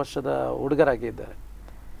 18 ವರ್ಷದ ಹುಡುಗರಾಗಿ ಇದ್ದಾರೆ.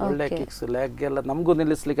 ಒಳ್ಳೆ ಕಿಕ್ಸ್ ಲೆಗ್ ಎಲ್ಲ ನಮಗೂ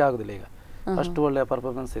ನಿಲ್ಲಿಸ್ಲಿಕ್ಕೆ ಆಗೋದಿಲ್ಲ ಈಗ, ಅಷ್ಟು ಒಳ್ಳೆಯ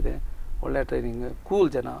ಪರ್ಫಾರ್ಮೆನ್ಸ್ ಇದೆ. ಒಳ್ಳೆ ಟ್ರೈನಿಂಗ್, ಕೂಲ್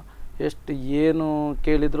ಜನ, ಎಷ್ಟು ಏನು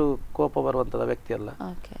ಕೇಳಿದರೂ ಕೋಪ ಬರುವಂಥದ್ದು ವ್ಯಕ್ತಿ ಅಲ್ಲ.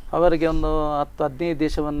 ಅವರಿಗೆ ಒಂದು 10-15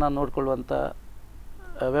 ದೇಶವನ್ನು ನೋಡ್ಕೊಳ್ಳುವಂಥ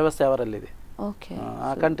ವ್ಯವಸ್ಥೆ ಅವರಲ್ಲಿದೆ. ಆ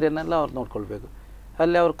ಕಂಟ್ರಿಯನ್ನೆಲ್ಲ ಅವ್ರು ನೋಡ್ಕೊಳ್ಬೇಕು.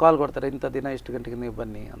 ಅಲ್ಲಿ ಅವ್ರು ಕಾಲ್ ಕೊಡ್ತಾರೆ, ಇಂಥ ದಿನ ಇಷ್ಟು ಗಂಟೆಗೆ ನೀವು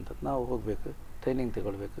ಬನ್ನಿ ಅಂತ. ನಾವು ಹೋಗಬೇಕು, ಟ್ರೈನಿಂಗ್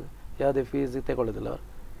ತಗೊಳ್ಬೇಕು. ಯಾವುದೇ ಫೀಸ್ ತಗೊಳ್ಳೋದಿಲ್ಲ ಅವರು.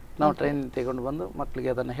 ನಾವು ಟ್ರೈನಿಂಗ್ ತಗೊಂಡು ಬಂದು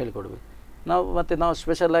ಮಕ್ಕಳಿಗೆ ಅದನ್ನು ಹೇಳಿಕೊಡ್ಬೇಕು. ನಾವು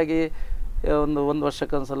ಸ್ಪೆಷಲಾಗಿ ಒಂದು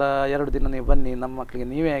ವರ್ಷಕ್ಕೊಂದ್ಸಲ 2 ದಿನ ನೀವು ಬನ್ನಿ, ನಮ್ಮ ಮಕ್ಕಳಿಗೆ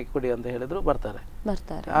ನೀವೇ ಹಾಕಿ ಕೊಡಿ ಅಂತ ಹೇಳಿದ್ರು ಬರ್ತಾರೆ.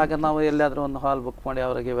 ಆಗ ನಾವು ಎಲ್ಲಾದರೂ ಒಂದು ಹಾಲ್ ಬುಕ್ ಮಾಡಿ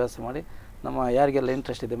ಅವರಿಗೆ ವ್ಯವಸ್ಥೆ ಮಾಡಿ ನಮ್ಮ ಯಾರಿಗೆಲ್ಲ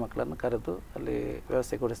ಇಂಟ್ರೆಸ್ಟ್ ಇದೆ ಮಕ್ಕಳನ್ನು ಕರೆದು ಅಲ್ಲಿ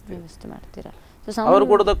ವ್ಯವಸ್ಥೆ ಕೊಡಿಸ್ತೀವಿ. ವ್ಯವಸ್ಥೆ ಮಾಡ್ತೀರಾ? ಅವರು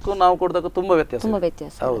ಕೊಡೋದಕ್ಕೂ ನಾವು ಕೊಡೋದಕ್ಕೂ ತುಂಬ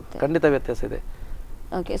ವ್ಯತ್ಯಾಸ. ಹೌದು, ಖಂಡಿತ ವ್ಯತ್ಯಾಸ ಇದೆ.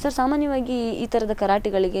 ಓಕೆ ಸರ್, ಸಾಮಾನ್ಯವಾಗಿ ಈ ಥರದ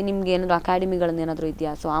ಕರಾಟೆಗಳಿಗೆ ನಿಮ್ಗೆ ಏನಾದರೂ ಅಕಾಡೆಮಿಗಳನ್ನು ಏನಾದರೂ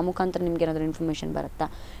ಇದೆಯಾ? ಸೊ ಆ ಮುಖಾಂತರ ನಿಮ್ಗೆ ಏನಾದರೂ ಇನ್ಫಾರ್ಮೇಷನ್ ಬರುತ್ತಾ?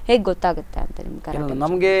 ಹೇಗೆ ಗೊತ್ತಾಗುತ್ತೆ ಅಂತ ನಿಮ್ಮ ಕರಾಟೆ?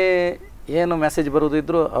 ನಮಗೆ ಏನು ಮೆಸೇಜ್ ಬರೋದು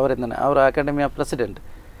ಇದ್ರು ಅವರಿಂದನೇ, ಅವರ ಅಕಾಡೆಮಿಯ ಪ್ರೆಸಿಡೆಂಟ್.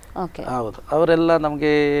 ಓಕೆ, ಹೌದು, ಅವರೆಲ್ಲ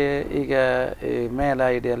ನಮಗೆ ಈಗ ಈ ಮೇಲ್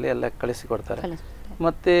ಐಡಿಯಲ್ಲಿ ಎಲ್ಲ ಕಳಿಸಿಕೊಡ್ತಾರೆ.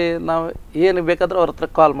 ಮತ್ತು ನಾವು ಏನು ಬೇಕಾದರೂ ಅವ್ರ ಹತ್ರ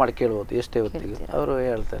ಕಾಲ್ ಮಾಡಿ ಕೇಳ್ಬೋದು, ಎಷ್ಟೇ ಹೊತ್ತಿಗೆ ಅವರು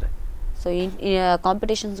ಹೇಳ್ತಾರೆ. ಸೊ ಈ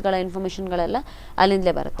ಕಾಂಪಿಟೇಷನ್ಸ್ಗಳ ಇನ್ಫಾರ್ಮೇಷನ್ಗಳೆಲ್ಲ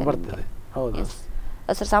ಅಲ್ಲಿಂದಲೇ ಬರ್ತದೆ. ಹೌದು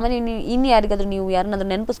ಸರ್. ಸಾಮಾನ್ಯ ಇನ್ನು ಯಾರಿಗಾದ್ರೂ ನೀವು ಯಾರನ್ನಾದ್ರೂ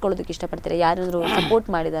ನೆನಪಿಸ್ಕೊಳ್ಳೋದಕ್ಕೆ ಇಷ್ಟಪಡ್ತೀರಾ? ಯಾರಾದರೂ ಸಪೋರ್ಟ್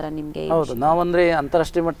ಮಾಡಿದಾರಾ ನಿಮಗೆ? ಹೌದು, ನಾವಂದರೆ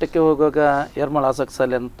ಅಂತಾರಾಷ್ಟ್ರೀಯ ಮಟ್ಟಕ್ಕೆ ಹೋಗುವಾಗ ಯರ್ಮಲ್ ಆಸಕ್ಸ್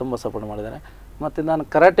ಅಲ್ಲಿ ತುಂಬ ಸಪೋರ್ಟ್ ಮಾಡಿದ್ದಾರೆ. ಮತ್ತು ನಾನು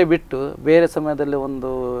ಕರಾಟೆ ಬಿಟ್ಟು ಬೇರೆ ಸಮಯದಲ್ಲಿ ಒಂದು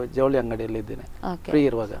ಜವಳಿ ಅಂಗಡಿಯಲ್ಲಿ ಇದ್ದೇನೆ ಫ್ರೀ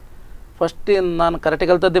ಇರುವಾಗ. ಫಸ್ಟ್ ನಾನು ಕರಾಟೆ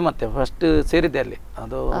ಕಲ್ತದ್ದೇ, ಮತ್ತೆ ಫಸ್ಟ್ ಸೇರಿದ್ದೆ ಅಲ್ಲಿ,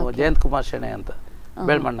 ಅದು ಜಯಂತ್ ಕುಮಾರ್ ಶೆಣೆ ಅಂತ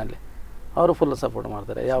ಬೆಳ್ಮಣ್ಣಲ್ಲಿ. ಅವರು ಫುಲ್ ಸಪೋರ್ಟ್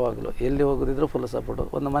ಮಾಡ್ತಾರೆ ಯಾವಾಗಲೂ, ಎಲ್ಲಿ ಹೋಗೋದಿದ್ರು ಫುಲ್ ಸಪೋರ್ಟು,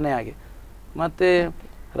 ಒಂದು ಮನೆ ಆಗಿ. ಮತ್ತು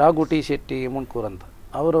ರಾಘು ಟಿ ಶೆಟ್ಟಿ ಮುಣ್ಕೂರು ಅಂತ,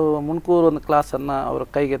 ಅವರು ಮುಣ್ಕೂರು ಒಂದು ಕ್ಲಾಸನ್ನು ಅವರು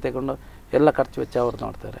ಕೈಗೆ ತಗೊಂಡು ಎಲ್ಲ ಖರ್ಚು ವೆಚ್ಚ ಅವ್ರು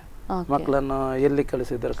ನೋಡ್ತಾರೆ. ಮಕ್ಕಳನ್ನು ಎಲ್ಲಿ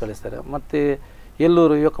ಕಳಿಸ್ತಾರೆ. ಮತ್ತು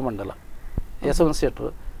ಎಲ್ಲೂರು ಯುವಕ ಮಂಡಲ ಯಶವಂತ್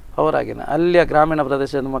ಶೆಟ್ಟರು ಅವರಾಗಿನ ಅಲ್ಲಿಯ ಗ್ರಾಮೀಣ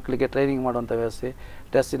ಪ್ರದೇಶದ ಮಕ್ಕಳಿಗೆ ಟ್ರೈನಿಂಗ್ ಮಾಡುವಂಥ ವ್ಯವಸ್ಥೆ,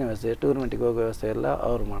 ಡ್ರೆಸ್ಸಿನ ವ್ಯವಸ್ಥೆ, ಟೂರ್ನಮೆಂಟಿಗೆ ಹೋಗೋ ವ್ಯವಸ್ಥೆ ಎಲ್ಲ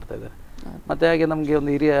ಅವರು ಮಾಡ್ತಾಯಿದ್ದಾರೆ. ಮತ್ತು ಹಾಗೆ ನಮಗೆ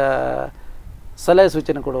ಒಂದು ಹಿರಿಯ ಸಲಹೆ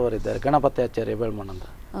ಸೂಚನೆ ಕೊಡುವವರಿದ್ದಾರೆ, ಗಣಪತಿ ಆಚಾರ್ಯ ಬೆಳ್ಮಣ್ಣ ಅಂತ.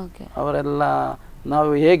 ಅವರೆಲ್ಲ ನಾವು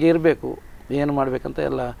ಹೇಗೆ ಇರಬೇಕು, ಏನು ಮಾಡಬೇಕಂತ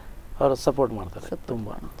ಎಲ್ಲ ಅವರು ಸಪೋರ್ಟ್ ಮಾಡ್ತಾರೆ ತುಂಬ.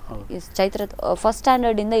 ಚೈತ್ರ ಫಸ್ಟ್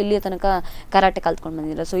ಸ್ಟ್ಯಾಂಡರ್ಡಿಂದ ಇಲ್ಲಿಯ ತನಕ ಕರಾಟೆ ಕಲ್ತ್ಕೊಂಡು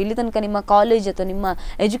ಬಂದಿಲ್ಲ. ಸೊ ಇಲ್ಲಿ ತನಕ ನಿಮ್ಮ ಕಾಲೇಜ್ ಅಥವಾ ನಿಮ್ಮ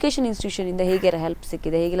ಎಜುಕೇಷನ್ ಇನ್ಸ್ಟಿಟ್ಯೂಷನಿಂದ ಹೇಗೆ ಹೆಲ್ಪ್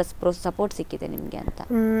ಸಿಕ್ಕಿದೆ, ಹೇಗೆಲ್ಲ ಸಪೋರ್ಟ್ ಸಿಕ್ಕಿದೆ ನಿಮಗೆ ಅಂತ?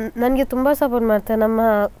 ನನಗೆ ತುಂಬ ಸಪೋರ್ಟ್ ಮಾಡ್ತಾರೆ ನಮ್ಮ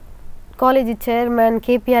ಕಾಲೇಜ್ ಚೇರ್ಮನ್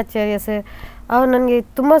KP ಆಚಾರ್ಯ ಸರ್. ಅವ್ರು ನನಗೆ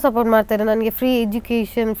ತುಂಬ ಸಪೋರ್ಟ್ ಮಾಡ್ತಾರೆ. ನನಗೆ free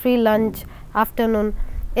education, free lunch, afternoon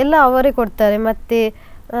ಎಲ್ಲ ಅವರೇ ಕೊಡ್ತಾರೆ. ಮತ್ತು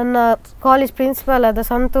ನನ್ನ ಕಾಲೇಜ್ ಪ್ರಿನ್ಸಿಪಾಲ್ ಆದ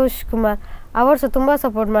ಸಂತೋಷ್ ಕುಮಾರ್ ಅವರು ಸಹ ತುಂಬ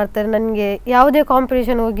ಸಪೋರ್ಟ್ ಮಾಡ್ತಾರೆ. ನನಗೆ ಯಾವುದೇ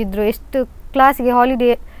ಕಾಂಪಿಟೇಷನ್ ಹೋಗಿದ್ರು, ಎಷ್ಟು ಕ್ಲಾಸಿಗೆ ಹಾಲಿಡೇ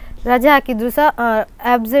ರಜೆ ಹಾಕಿದ್ರು ಸಹ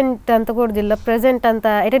ಆಬ್ಸೆಂಟ್ ಅಂತ ಕೊಡೋದಿಲ್ಲ, ಪ್ರೆಸೆಂಟ್ ಅಂತ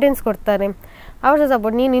ಅಟೆಂಡೆನ್ಸ್ ಕೊಡ್ತಾರೆ. ಅವರು ಸಹ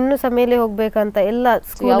ಸಪೋರ್ಟ್, ನೀನು ಇನ್ನೂ ಸಹ ಮೇಲೆ ಹೋಗ್ಬೇಕಂತ ಎಲ್ಲ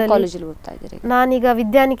ಸ್ಕೂಲಲ್ಲಿ. ನಾನೀಗ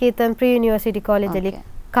ವಿದ್ಯಾನಿಕೇತನ್ ಪ್ರೀ ಯೂನಿವರ್ಸಿಟಿ ಕಾಲೇಜಲ್ಲಿ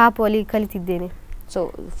ಕಾಪು ಅಲ್ಲಿ ಕಲಿತಿದ್ದೇನೆ. So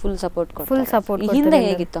full support. ಹಿಂದೆ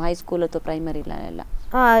ಹೇಗಿತ್ತು ಹೈಸ್ಕೂಲ್ ಅಥವಾ ಪ್ರೈಮರಿ ಎಲ್ಲ?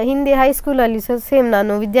 ಹಿಂದೆ ಹೈಸ್ಕೂಲಲ್ಲಿ ಸಹ ಸೇಮ್,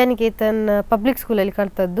 ನಾನು ವಿದ್ಯಾನಿಕೇತನ್ ಪಬ್ಲಿಕ್ ಸ್ಕೂಲಲ್ಲಿ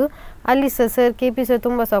ಕಲ್ತದ್ದು. ಅಲ್ಲಿ ಸಹ ಸರ್ KP ಸರ್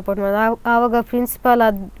ತುಂಬ ಸಪೋರ್ಟ್ ಮಾಡಿದ್ರು. ಆವಾಗ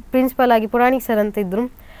ಪ್ರಿನ್ಸಿಪಾಲ್ ಆಗಿ ಪುರಾಣಿಕ್ ಸರ್ ಅಂತ ಇದ್ದರು.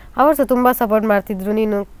 ಅವರು ಸಹ ತುಂಬ ಸಪೋರ್ಟ್ ಮಾಡ್ತಿದ್ರು,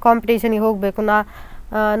 ನೀನು ಕಾಂಪಿಟೇಷನಿಗೆ ಹೋಗಬೇಕು,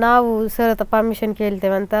 ನಾವು ಸರ್ ಹತ್ರ ಪರ್ಮಿಷನ್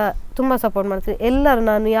ಕೇಳ್ತೇವೆ ಅಂತ ತುಂಬ ಸಪೋರ್ಟ್ ಮಾಡ್ತಿದ್ರು ಎಲ್ಲರೂ.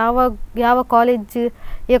 ನಾನು ಯಾವ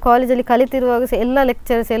ಕಾಲೇಜಲ್ಲಿ ಕಲಿತಿರುವಾಗ ಸಹ ಎಲ್ಲ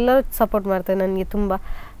ಲೆಕ್ಚರ್ಸ್ ಎಲ್ಲರೂ ಸಪೋರ್ಟ್ ಮಾಡ್ತಾರೆ ನನಗೆ ತುಂಬ.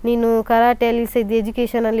 ನೀನು ಕರಾಟೆಯಲ್ಲಿ ಸಹ ಇದು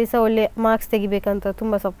ಎಜುಕೇಷನಲ್ಲಿ ಸಹ ಒಳ್ಳೆ ಮಾರ್ಕ್ಸ್ ತೆಗಿಬೇಕಂತ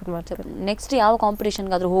ತುಂಬ ಸಪೋರ್ಟ್ ಮಾಡ್ತಾರೆ. ನೆಕ್ಸ್ಟ್ ಯಾವ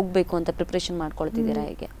ಕಾಂಪಿಟೇಷನ್ಗಾದರೂ ಹೋಗಬೇಕು ಅಂತ ಪ್ರಿಪ್ರೇಷನ್ ಮಾಡ್ಕೊಳ್ತಿದ್ದೀರಾ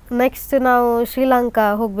ಹೇಗೆ? ನೆಕ್ಸ್ಟ್ ನಾವು ಶ್ರೀಲಂಕಾ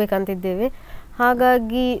ಹೋಗ್ಬೇಕಂತಿದ್ದೇವೆ.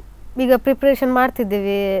 ಹಾಗಾಗಿ ಈಗ ಪ್ರಿಪ್ರೇಷನ್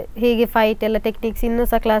ಮಾಡ್ತಿದ್ದೇವೆ, ಹೇಗೆ ಫೈಟ್ ಎಲ್ಲ ಟೆಕ್ನಿಕ್ಸ್ ಇನ್ನೂ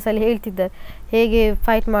ಸಹ ಕ್ಲಾಸಲ್ಲಿ ಹೇಳ್ತಿದ್ದಾರೆ, ಹೇಗೆ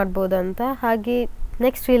ಫೈಟ್ ಮಾಡ್ಬೋದು ಅಂತ. ಹಾಗೆ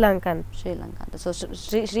ನೆಕ್ಸ್ಟ್ ಶ್ರೀಲಂಕಾ ಅಂತ. ಸೊ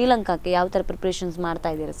ಶ್ರೀಲಂಕಾಕ್ಕೆ ಯಾವ ಥರ ಪ್ರಿಪ್ರೇಷನ್ಸ್ ಮಾಡ್ತಾ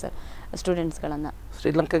ಇದ್ದೀರಾ ಸರ್ ಸ್ಟೂಡೆಂಟ್ಸ್ಗಳನ್ನು?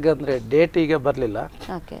 ಶ್ರೀಲಂಕಾಗೆ ಅಂದರೆ ಡೇಟ್ ಈಗ ಬರಲಿಲ್ಲ.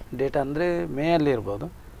 ಡೇಟ್ ಅಂದರೆ ಮೇ ಅಲ್ಲಿ ಇರ್ಬೋದು.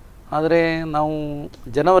 ಆದರೆ ನಾವು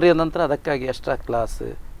ಜನವರಿಯ ನಂತರ ಅದಕ್ಕಾಗಿ ಎಕ್ಸ್ಟ್ರಾ ಕ್ಲಾಸ್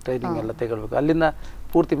ಟ್ರೈನಿಂಗ್ ಎಲ್ಲ ತಗೊಳ್ಬೇಕು. ಅಲ್ಲಿಂದ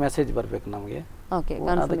ಪೂರ್ತಿ ಮೆಸೇಜ್ ಬರಬೇಕು ನಮಗೆ.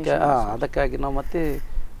 ಅದಕ್ಕಾಗಿ ನಾವು ಮತ್ತೆ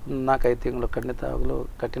 4-5 ತಿಂಗಳು ಖಂಡಿತವಾಗಲೂ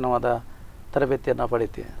ಕಠಿಣವಾದ ತರಬೇತಿಯನ್ನು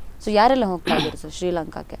ಪಡಿತೀವಿ. ಸೊ ಯಾರೆಲ್ಲ ಹೋಗ್ತಾ ಇದ್ದೀರಿ ಸರ್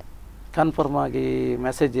ಶ್ರೀಲಂಕಾಕ್ಕೆ? ಕನ್ಫರ್ಮ್ ಆಗಿ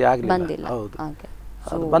ಮೆಸೇಜ್ ಆಗಲಿಲ್ಲ. ಹೌದು,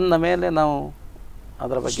 ಅದು ಬಂದ ಮೇಲೆ ನಾವು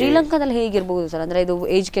ಅದರ ಬಗ್ಗೆ. ಶ್ರೀಲಂಕಾದಲ್ಲಿ ಹೇಗಿರ್ಬೋದು ಸರ್? ಅಂದರೆ ಇದು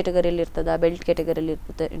ಏಜ್ ಕ್ಯಾಟಗರಿಯಲ್ಲಿ ಇರ್ತದ, ಬೆಲ್ಟ್ ಕ್ಯಾಟಗರಿಯಲ್ಲಿ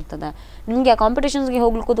ಇರ್ತದ? ನಿಮಗೆ ಆ ಕಾಂಪಿಟೇಷನ್ಸ್ಗೆ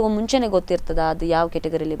ಹೋಗ್ಲಿಕ್ಕೆ ಮುಂಚೆನೇ ಗೊತ್ತಿರ್ತದ ಅದು ಯಾವ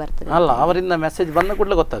ಕ್ಯಾಟಗರಿಯಲ್ಲಿ ಬರ್ತದೆ? ಅಲ್ಲ, ಅವರಿಂದ ಮೆಸೇಜ್ ಬಂದ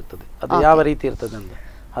ಕೂಡಲೇ ಗೊತ್ತಾಗ್ತದೆ ಅದು ಯಾವ ರೀತಿ ಇರ್ತದೆ ಅಂತ.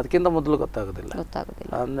 ಅದಕ್ಕಿಂತ ಮೊದಲು ಗೊತ್ತಾಗೋದಿಲ್ಲ.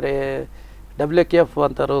 ಅಂದರೆ WKF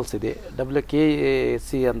ಅಂತ ರೂಲ್ಸ್ ಇದೆ, WKC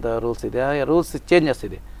ಅಂತ ರೂಲ್ಸ್ ಇದೆ. ಆ ರೂಲ್ಸ್ ಚೇಂಜಸ್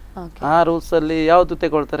ಇದೆ. ಆ ರೂಲ್ಸಲ್ಲಿ ಯಾವುದು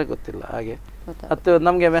ತಗೊಳ್ತಾರೆ ಗೊತ್ತಿಲ್ಲ. ಹಾಗೆ ಮತ್ತು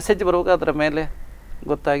ನಮಗೆ ಮೆಸೇಜ್ ಬರುವಾಗ ಅದರ ಮೇಲೆ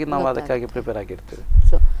ಗೊತ್ತಾಗಿ ನಾವು ಅದಕ್ಕಾಗಿ ಪ್ರಿಪೇರ್ ಆಗಿರ್ತೀವಿ.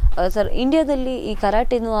 ಸೊ ಸರ್, ಇಂಡಿಯಾದಲ್ಲಿ ಈ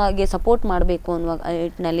ಕರಾಟೆನೂ ಹಾಗೆ ಸಪೋರ್ಟ್ ಮಾಡಬೇಕು ಅನ್ನುವ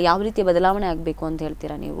ನಿಟ್ಟಿನಲ್ಲಿ ಯಾವ ರೀತಿ ಬದಲಾವಣೆ ಆಗಬೇಕು ಅಂತ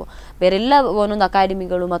ಹೇಳ್ತೀರಾ ನೀವು? ಬೇರೆಲ್ಲ ಒಂದೊಂದು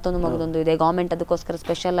ಅಕಾಡೆಮಿಗಳು ಮತ್ತೊಂದು ಇದೆ, ಗೌರ್ಮೆಂಟ್ ಅದಕ್ಕೋಸ್ಕರ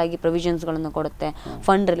ಸ್ಪೆಷಲ್ ಆಗಿ ಪ್ರೊವಿಷನ್ಸ್ಗಳನ್ನು ಕೊಡುತ್ತೆ,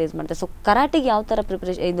 ಫಂಡ್ ರಿಲೀಸ್ ಮಾಡುತ್ತೆ. ಸೊ ಕರಾಟೆಗೆ ಯಾವ ಥರ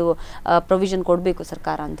ಪ್ರೊವಿಷನ್ ಕೊಡಬೇಕು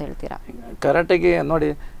ಸರ್ಕಾರ ಅಂತ ಹೇಳ್ತೀರಾ? ಕರಾಟೆಗೆ ನೋಡಿ,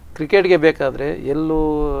 ಕ್ರಿಕೆಟ್ಗೆ ಬೇಕಾದರೆ ಎಲ್ಲೂ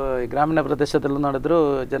ಗ್ರಾಮೀಣ ಪ್ರದೇಶದಲ್ಲೂ ನೋಡಿದ್ರು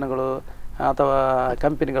ಜನಗಳು ಅಥವಾ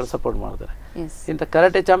ಕಂಪನಿಗಳು ಸಪೋರ್ಟ್ ಮಾಡ್ತಾರೆ. ಇಂಥ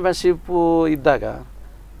ಕರಾಟೆ ಚಾಂಪಿಯನ್ಶಿಪ್ಪು ಇದ್ದಾಗ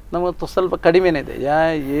ನಮಗೆ ಸ್ವಲ್ಪ ಕಡಿಮೆನೇ ಇದೆ.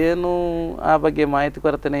 ಏನು ಆ ಬಗ್ಗೆ ಮಾಹಿತಿ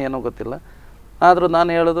ಕೊರತೆನೇ ಏನೋ ಗೊತ್ತಿಲ್ಲ. ಆದರೂ ನಾನು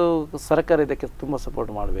ಹೇಳೋದು ಸರ್ಕಾರ ಇದಕ್ಕೆ ತುಂಬ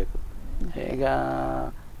ಸಪೋರ್ಟ್ ಮಾಡಬೇಕು. ಈಗ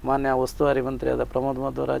ಮಾನ್ಯ ಉಸ್ತುವಾರಿ ಮಂತ್ರಿಯಾದ ಪ್ರಮೋದ್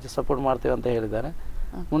ಮಧ್ವರಾಜ್ ಸಪೋರ್ಟ್ ಮಾಡ್ತೇವೆ ಅಂತ ಹೇಳಿದ್ದಾರೆ.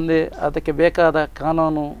 ಮುಂದೆ ಅದಕ್ಕೆ ಬೇಕಾದ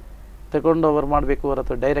ಕಾನೂನು ತಗೊಂಡು ಅವರು ಮಾಡಬೇಕು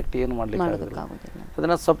ಹೊರತು ಡೈರೆಕ್ಟ್ ಏನು ಮಾಡಲಿಕ್ಕೆ ಆಗೋದಿಲ್ಲ.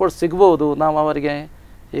 ಅದನ್ನು ಸಪೋರ್ಟ್ ಸಿಗ್ಬೋದು. ನಾವು ಅವರಿಗೆ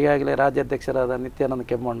ಈಗಾಗಲೇ ರಾಜ್ಯಾಧ್ಯಕ್ಷರಾದ ನಿತ್ಯಾನಂದ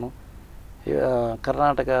ಕೆಮ್ಮಣ್ಣು,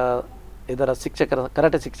 ಕರ್ನಾಟಕ ಇದರ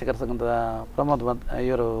ಕರಾಟೆ ಶಿಕ್ಷಕರ ಸಂಘದ ಪ್ರಮೋದ್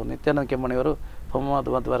ಇವರು ನಿತ್ಯಾನಂದ ಕೆಮ್ಮಣಿಯವರು ಪ್ರಮೋದ್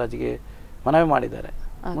ಮಧ್ವರಾಜ್ಗೆ ಮನವಿ ಮಾಡಿದ್ದಾರೆ.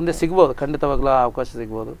 ಮುಂದೆ ಸಿಗ್ಬೋದು, ಖಂಡಿತವಾಗ್ಲೂ ಅವಕಾಶ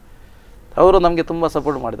ಸಿಗ್ಬೋದು. ಅವರು ನಮಗೆ ತುಂಬ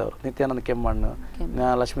ಸಪೋರ್ಟ್ ಮಾಡಿದವರು. ನಿತ್ಯಾನಂದ ಕೆಮ್ಮಣ್ಣು,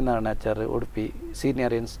 ಲಕ್ಷ್ಮೀನಾರಾಯಣಾಚಾರ್ಯ ಉಡುಪಿ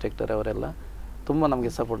ಸೀನಿಯರ್ ಇನ್ಸ್ಟ್ರಕ್ಟರ್ ಅವರೆಲ್ಲ ತುಂಬ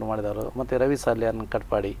ನಮಗೆ ಸಪೋರ್ಟ್ ಮಾಡಿದವರು. ಮತ್ತು ರವಿ ಸಾಲ್ಯಾನ್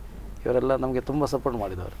ಕಟ್ಪಾಡಿ ಇವರೆಲ್ಲ ನಮಗೆ ತುಂಬ ಸಪೋರ್ಟ್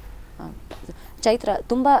ಮಾಡಿದವರು. ಚೈತ್ರ,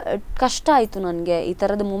 ತುಂಬ ಕಷ್ಟ ಆಯಿತು ನನಗೆ ಈ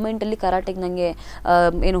ಥರದ ಮೂಮೆಂಟಲ್ಲಿ ಕರಾಟೆಗೆ ನನಗೆ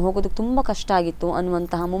ಏನು ಹೋಗೋದಕ್ಕೆ ತುಂಬ ಕಷ್ಟ ಆಗಿತ್ತು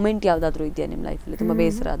ಅನ್ನುವಂತಹ ಮೂಮೆಂಟ್ ಯಾವುದಾದ್ರೂ ಇದೆಯಾ ನಿಮ್ಮ ಲೈಫಲ್ಲಿ, ತುಂಬ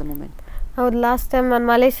ಬೇಸರ ಆದ ಮೂಮೆಂಟ್? ಹೌದು, ಲಾಸ್ಟ್ ಟೈಮ್ ನಾನು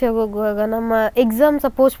ಮಲೇಷ್ಯಾಗೆ ಹೋಗುವಾಗ ನಮ್ಮ ಎಕ್ಸಾಮ್ಸ್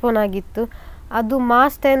ಪೋಸ್ಟ್ಪೋನ್ ಆಗಿತ್ತು. ಅದು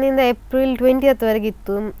ಮಾರ್ಚ್ 10 ಏಪ್ರಿಲ್ 20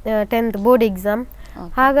 ಇತ್ತು, 10th ಬೋರ್ಡ್ ಎಕ್ಸಾಮ್.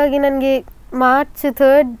 ಹಾಗಾಗಿ ನನಗೆ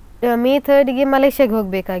ಮೇ 3 ಮಲೇಷ್ಯಾಗೆ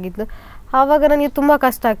ಹೋಗಬೇಕಾಗಿತ್ತು. ಆವಾಗ ನನಗೆ ತುಂಬ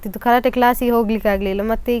ಕಷ್ಟ ಆಗ್ತಿತ್ತು, ಕರಾಟೆ ಕ್ಲಾಸಿಗೆ ಹೋಗ್ಲಿಕ್ಕೆ ಆಗಲಿಲ್ಲ.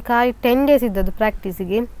 ಮತ್ತು ಈ 10 ಡೇಸ್ ಇದ್ದದ್ದು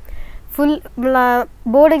ಪ್ರಾಕ್ಟೀಸಿಗೆ. ಫುಲ್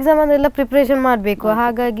ಬೋರ್ಡ್ ಎಕ್ಸಾಮ್ ಅಂದೆಲ್ಲ ಪ್ರಿಪ್ರೇಷನ್ ಮಾಡಬೇಕು.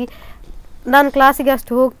 ಹಾಗಾಗಿ ನಾನು ಕ್ಲಾಸಿಗೆ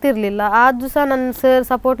ಅಷ್ಟು ಹೋಗ್ತಿರ್ಲಿಲ್ಲ. ಆದರೂ ಸಹ ನನ್ನ ಸರ್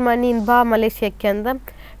ಸಪೋರ್ಟ್ ಮಾಡಿ ನೀನು ಬಾ ಮಲೇಷ್ಯಾಕ್ಕೆ ಅಂತ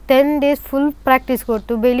 10 ಡೇಸ್ ಫುಲ್ ಪ್ರಾಕ್ಟೀಸ್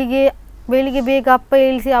ಕೊಟ್ಟು ಬೆಳಿಗ್ಗೆ ಬೇಗ ಅಪ್ಪ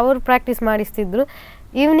ಇಳಿಸಿ ಅವರು ಪ್ರಾಕ್ಟೀಸ್ ಮಾಡಿಸ್ತಿದ್ರು.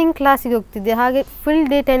 ಈವ್ನಿಂಗ್ ಕ್ಲಾಸಿಗೆ ಹೋಗ್ತಿದ್ದೆ. ಹಾಗೆ ಫುಲ್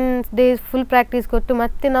 10 ಡೇಸ್ ಫುಲ್ ಪ್ರಾಕ್ಟೀಸ್ ಕೊಟ್ಟು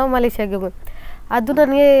ಮತ್ತೆ ನಾವು ಮಲೇಷ್ಯಾಗೆ ಹೋಗೋದು. ಅದು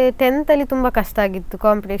ನನಗೆ 10th ಅಲ್ಲಿ ತುಂಬ ಕಷ್ಟ ಆಗಿತ್ತು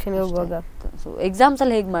ಕಾಂಪಿಟೇಷನ್ಗೆ ಹೋಗುವಾಗ. ಸೊ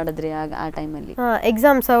ಎಕ್ಸಾಮ್ಸಲ್ಲಿ ಹೇಗೆ ಮಾಡಿದ್ರಿ ಆ ಟೈಮಲ್ಲಿ?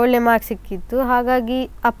 ಎಕ್ಸಾಮ್ಸ್ ಒಳ್ಳೆ ಮಾರ್ಕ್ಸ್ ಸಿಕ್ಕಿತ್ತು. ಹಾಗಾಗಿ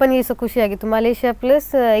ಅಪ್ಪನಿಗೆ ಸಹ ಖುಷಿ ಆಗಿತ್ತು. ಮಲೇಷ್ಯಾ ಪ್ಲಸ್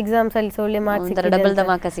ಎಕ್ಸಾಮ್ಸಲ್ಲಿ ಸಹ ಒಳ್ಳೆ ಮಾರ್ಕ್ಸ್ ಸಿಕ್ಕಿದೆ, ಡಬಲ್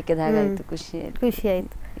ಧಮಾಕ ಸಿಕ್ಕಿದ ಹಾಗಾಯಿತು, ಖುಷಿ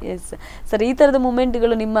ಆಯಿತು. ಎಸ್ ಸರ್, ಈ ಥರದ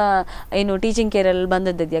ಮೂಮೆಂಟ್ಗಳು ನಿಮ್ಮ ಏನು ಟೀಚಿಂಗ್ ಕೆರಿಯರಲ್ಲಿ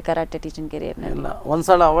ಬಂದದ್ದಿದೆಯಾ, ಕರಾಟೆ ಟೀಚಿಂಗ್ ಕೆರಿಯರ್ನಲ್ಲಿ? ಇಲ್ಲ,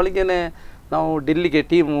 ಒಂದ್ಸಲ ಅವಳಿಗೇನೆ ನಾವು ಡೆಲ್ಲಿಗೆ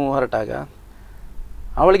ಟೀಮು ಹೊರಟಾಗ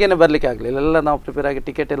ಅವಳಿಗೇನೆ ಬರಲಿಕ್ಕೆ ಆಗಲಿಲ್ಲ. ಎಲ್ಲ ನಾವು ಪ್ರಿಪೇರ್ ಆಗಿ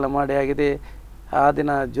ಟಿಕೆಟ್ ಎಲ್ಲ ಮಾಡಿ ಆಗಿದೆ. ಆ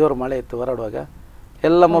ದಿನ ಜೋರು ಮಳೆ ಇತ್ತು. ಹೊರಡುವಾಗ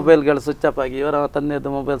ಎಲ್ಲ ಮೊಬೈಲ್ಗಳು ಸ್ವಿಚ್ ಆಫ್ ಆಗಿ, ಇವರ ತಂದೆಯದ್ದು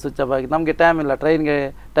ಮೊಬೈಲ್ ಸ್ವಿಚ್ ಆಫ್ ಆಗಿ, ನಮಗೆ ಟೈಮ್ ಇಲ್ಲ, ಟ್ರೈನ್ಗೆ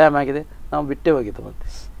ಟೈಮ್ ಆಗಿದೆ, ನಾವು ಬಿಟ್ಟೇ ಹೋಗಿದ್ದು. ಮತ್ತೆ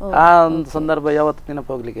ಆ ಒಂದು ಸಂದರ್ಭ ಯಾವತ್ತು ನೆನಪು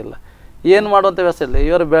ಹೋಗ್ಲಿಕ್ಕಿಲ್ಲ. ಏನು ಮಾಡುವಂಥ ವ್ಯವಸ್ಥೆ ಇಲ್ಲ.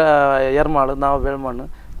 ಇವರು ಎರ್ಮಾಳು, ನಾವು ಬೆಳ್ಮಣ್ಣು,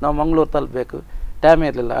 ನಾವು ಮಂಗಳೂರು ತಲುಪಬೇಕು, ಟೈಮ್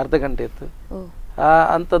ಇರಲಿಲ್ಲ, ಅರ್ಧ ಗಂಟೆ ಇತ್ತು.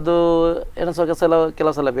 ಅಂಥದ್ದು ಎಣಿಸುವಾಗ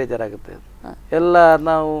ಕೆಲವು ಸಲ ಬೇಜಾರಾಗುತ್ತೆ. ಎಲ್ಲ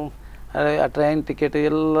ನಾವು ಟ್ರೈನ್ ಟಿಕೆಟ್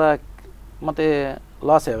ಎಲ್ಲ ಮತ್ತೆ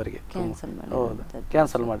ಲಾಸೇ ಅವರಿಗೆ. ಹೌದು,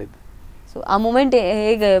 ಕ್ಯಾನ್ಸಲ್ ಮಾಡಿದ್ದು. ಸೊ ಆ ಮೂಮೆಂಟ್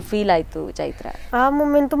ಹೇಗೆ ಫೀಲ್ ಆಯಿತು ಚೈತ್ರ? ಆ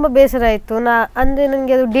ಮೂಮೆಂಟ್ ತುಂಬ ಬೇಸರ ಆಯಿತು. ಅಂದರೆ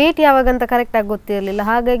ನನಗೆ ಅದು ಡೇಟ್ ಯಾವಾಗ ಅಂತ ಕರೆಕ್ಟಾಗಿ ಗೊತ್ತಿರಲಿಲ್ಲ.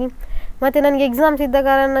 ಹಾಗಾಗಿ ಮತ್ತು ನನಗೆ ಎಕ್ಸಾಮ್ಸ್ ಇದ್ದ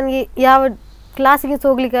ಕಾರಣ ನನಗೆ ಯಾವ ಕ್ಲಾಸಿಗೆ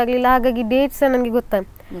ಹೋಗ್ಲಿಕ್ಕೆ ಆಗಲಿಲ್ಲ. ಹಾಗಾಗಿ ಡೇಟ್ ಸಹ ನನಗೆ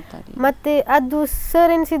ಗೊತ್ತಾಯ್ತು. ಮತ್ತು ಅದು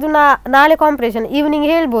ಸರ್ ಎನಿಸಿದ್ದು ನಾಳೆ ಕಾಂಪಿಟೇಷನ್ ಈವ್ನಿಂಗ್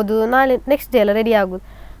ಹೇಳ್ಬೋದು, ನಾಳೆ ನೆಕ್ಸ್ಟ್ ಡೇ ಎಲ್ಲ ರೆಡಿ ಆಗೋದು.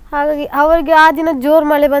 ಹಾಗಾಗಿ ಅವರಿಗೆ ಆ ದಿನ ಜೋರು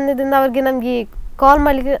ಮಳೆ ಬಂದಿದ್ದರಿಂದ ಅವ್ರಿಗೆ ನಮಗೆ ಕಾಲ್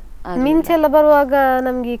ಮಾಡಲಿಕ್ಕೆ, ಮಿಂಚೆಲ್ಲ ಬರುವಾಗ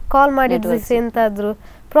ನಮಗೆ ಕಾಲ್ ಮಾಡಿದ್ರೆ ಎಂತಾದರೂ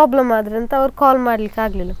ಪ್ರಾಬ್ಲಮ್ ಆದರೆ ಅಂತ ಅವ್ರು ಕಾಲ್ ಮಾಡಲಿಕ್ಕೆ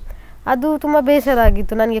ಆಗಲಿಲ್ಲ. ಅದು ತುಂಬ ಬೇಸರ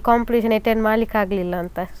ಆಗಿತ್ತು, ನನಗೆ ಕಾಂಪಿಟೇಷನ್ ಅಟೆಂಡ್ ಮಾಡಲಿಕ್ಕೆ ಆಗಲಿಲ್ಲ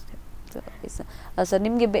ಅಂತ ಅಷ್ಟೇ. ಸರ್,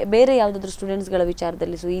 ನಿಮಗೆ ಬೇರೆ ಯಾವುದಾದ್ರೂ ಸ್ಟೂಡೆಂಟ್ಸ್ಗಳ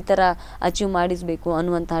ವಿಚಾರದಲ್ಲಿ ಈ ಥರ ಅಚೀವ್ ಮಾಡಿಸಬೇಕು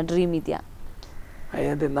ಅನ್ನುವಂತಹ ಡ್ರೀಮ್ ಇದೆಯಾ?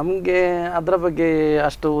 ಅದೇ, ನಮಗೆ ಅದರ ಬಗ್ಗೆ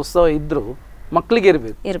ಅಷ್ಟು ಉತ್ಸವ ಇದ್ದರೂ ಮಕ್ಕಳಿಗೆ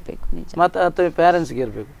ಇರಬೇಕು ಮತ್ತು ಅಥವಾ ಪ್ಯಾರೆಂಟ್ಸ್ಗೆ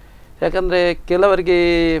ಇರಬೇಕು. ಯಾಕಂದರೆ ಕೆಲವರಿಗೆ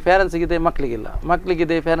ಪ್ಯಾರೆಂಟ್ಸ್ಗಿದೆ, ಮಕ್ಕಳಿಗಿಲ್ಲ,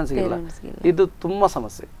 ಮಕ್ಕಳಿಗಿದೆ ಪ್ಯಾರೆಂಟ್ಸ್ಗಿಲ್ಲ. ಇದು ತುಂಬ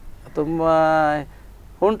ಸಮಸ್ಯೆ ತುಂಬ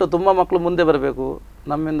ಉಂಟು. ತುಂಬ ಮಕ್ಕಳು ಮುಂದೆ ಬರಬೇಕು,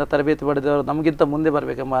 ನಮ್ಮಿಂದ ತರಬೇತಿ ಪಡೆದವರು ನಮಗಿಂತ ಮುಂದೆ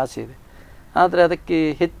ಬರಬೇಕೆಂಬ ಆಸೆ ಇದೆ. ಆದರೆ ಅದಕ್ಕೆ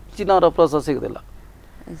ಹೆಚ್ಚಿನವರ ಪ್ರೋತ್ಸಾಹ ಸಿಗೋದಿಲ್ಲ.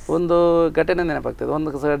 ಒಂದು ಘಟನೆ ನೆನಪಾಗ್ತದೆ.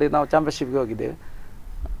 ಒಂದು ಸೈಡ್ ನಾವು ಚಾಂಪಿಯನ್ಶಿಪ್ಗೆ ಹೋಗಿದ್ದೇವೆ.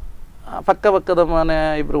 ಪಕ್ಕದ ಮನೆ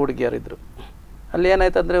ಇಬ್ಬರು ಹುಡುಗಿಯರಿದ್ದರು. ಅಲ್ಲಿ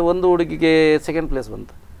ಏನಾಯ್ತು ಅಂದರೆ, ಒಂದು ಹುಡುಗಿಗೆ ಸೆಕೆಂಡ್ ಪ್ಲೇಸ್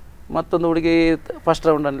ಬಂತು, ಮತ್ತೊಂದು ಹುಡುಗಿ ಫಸ್ಟ್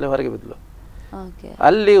ರೌಂಡಲ್ಲಿ ಹೊರಗೆ ಬಿದ್ದಳು.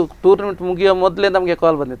 ಅಲ್ಲಿ ಟೂರ್ನಮೆಂಟ್ ಮುಗಿಯೋ ಮೊದಲೇ ನಮಗೆ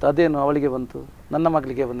ಕಾಲ್ ಬಂದಿತ್ತು, ಅದೇನು ಅವಳಿಗೆ ಬಂತು, ನನ್ನ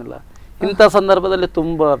ಮಗಳಿಗೆ ಬಂದಿಲ್ಲ. ಇಂಥ ಸಂದರ್ಭದಲ್ಲಿ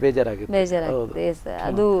ತುಂಬಾ ಬೇಜಾರಾಗುತ್ತೆ.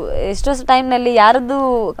 ಅದು ಎಷ್ಟೋ ಟೈಮ್ನಲ್ಲಿ ಯಾರದ್ದು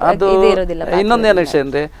ಅದು ಇನ್ನೊಂದೇನು ವಿಷಯ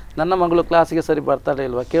ಅಂದರೆ, ನನ್ನ ಮಗಳು ಕ್ಲಾಸಿಗೆ ಸರಿ ಬರ್ತಾಳೆ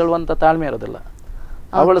ಇಲ್ವಾ ಕೇಳುವಂಥ ತಾಳ್ಮೆ ಇರೋದಿಲ್ಲ.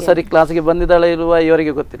 ಅವಳು ಸರಿ ಕ್ಲಾಸಿಗೆ ಬಂದಿದ್ದಾಳೆ ಇಲ್ವಾ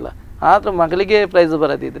ಇವರಿಗೆ ಗೊತ್ತಿಲ್ಲ. ಆದರೂ ಮಗಳಿಗೆ ಪ್ರೈಸ್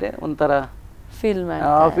ಬರೋದಿದ್ರೆ ಒಂಥರ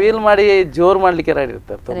ಫೀಲ್ ಮಾಡಿ ಜೋರು ಮಾಡಲಿಕ್ಕೆ ರೆಡಿ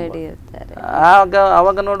ಇರ್ತಾರೆ.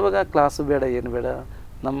 ಆವಾಗ ನೋಡುವಾಗ ಕ್ಲಾಸು ಬೇಡ, ಏನು ಬೇಡ,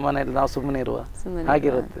 ನಮ್ಮ ಮನೆಯಲ್ಲಿ ನಾವು ಸುಮ್ಮನೆ ಇರುವ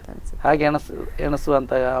ಹಾಗಿರುತ್ತೆ. ಹಾಗೆ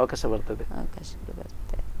ಎಣಿಸುವಂಥ ಅವಕಾಶ ಬರ್ತದೆ.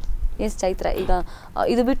 ಎಸ್ ಚೈತ್ರ, ಈಗ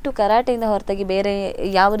ಇದು ಬಿಟ್ಟು ಕರಾಟೆಯಿಂದ ಹೊರತಾಗಿ ಬೇರೆ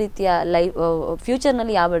ಯಾವ ರೀತಿಯ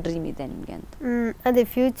ಫ್ಯೂಚರ್ನಲ್ಲಿ ಯಾವ ಡ್ರೀಮ್ ಇದೆ ನಿಮಗೆ ಅಂತ? ಅದೇ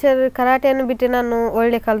ಫ್ಯೂಚರ್ ಕರಾಟೆಯನ್ನು ಬಿಟ್ಟು ನಾನು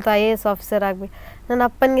ಒಳ್ಳೆ ಕಲಿತು IAS ಆಫೀಸರ್ ಆಗಬೇಕು. ನನ್ನ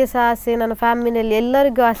ಅಪ್ಪನಿಗೆ ಸಹ ಆಸೆ, ನನ್ನ ಫ್ಯಾಮಿಲಿಯಲ್ಲಿ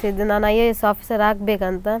ಎಲ್ಲರಿಗೂ ಆಸೆ ಇದೆ ನಾನು IAS ಆಫೀಸರ್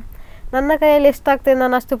ಆಗಬೇಕಂತ. ನನ್ನ ಕೈಯಲ್ಲಿ ಎಷ್ಟಾಗ್ತದೆ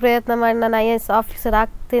ನಾನು ಅಷ್ಟು ಪ್ರಯತ್ನ ಮಾಡಿ ನಾನು IAS ಆಫೀಸರ್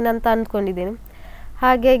ಆಗ್ತೇನೆ ಅಂತ ಅಂದ್ಕೊಂಡಿದ್ದೀನಿ.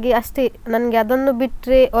 ಹಾಗಾಗಿ ಅಷ್ಟೇ, ನನಗೆ ಅದನ್ನು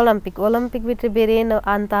ಬಿಟ್ಟರೆ ಒಲಿಂಪಿಕ್ ಬಿಟ್ಟರೆ ಬೇರೆ ಏನು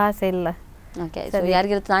ಅಂತ ಆಸೆ ಇಲ್ಲ.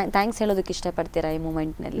 ಯಾರಿಗಾರು ಥ್ಯಾಂಕ್ಸ್ ಹೇಳೋದಕ್ಕೆ ಇಷ್ಟಪಡ್ತೀರಾ ಈ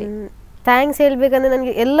ಮೂಮೆಂಟ್ನಲ್ಲಿ? ಥ್ಯಾಂಕ್ಸ್ ಹೇಳ್ಬೇಕಂದ್ರೆ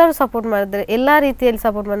ನನಗೆ ಎಲ್ಲರೂ ಸಪೋರ್ಟ್ ಮಾಡಿದ್ದಾರೆ, ಎಲ್ಲ ರೀತಿಯಲ್ಲಿ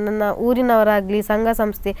ಸಪೋರ್ಟ್ ಮಾಡಿ. ನನ್ನ ಊರಿನವರಾಗಲಿ, ಸಂಘ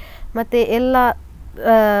ಸಂಸ್ಥೆ ಮತ್ತು ಎಲ್ಲ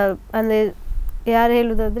ಅಂದರೆ ಯಾರು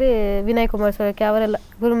ಹೇಳೋದಾದರೆ ವಿನಯ್ ಕುಮಾರ್ ಸೋಳಕೆ ಅವರೆಲ್ಲ,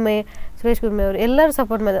 ಸುರೇಶ್ ಗುರ್ಮೆ ಅವರು ಎಲ್ಲರೂ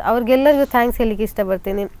ಸಪೋರ್ಟ್ ಮಾಡಿದ್ದಾರೆ. ಅವ್ರಿಗೆಲ್ಲರಿಗೂ ಥ್ಯಾಂಕ್ಸ್ ಹೇಳಲಿಕ್ಕೆ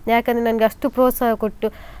ಇಷ್ಟಪಡ್ತೀನಿ. ಯಾಕಂದರೆ ನನಗೆ ಅಷ್ಟು ಪ್ರೋತ್ಸಾಹ ಕೊಟ್ಟು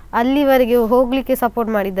ಅಲ್ಲಿವರೆಗೆ ಹೋಗಲಿಕ್ಕೆ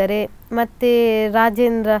ಸಪೋರ್ಟ್ ಮಾಡಿದ್ದಾರೆ. ಮತ್ತು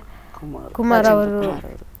ರಾಜೇಂದ್ರ ಕುಮಾರ್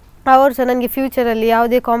ಅವರು ಸಹ ನನಗೆ ಫ್ಯೂಚರಲ್ಲಿ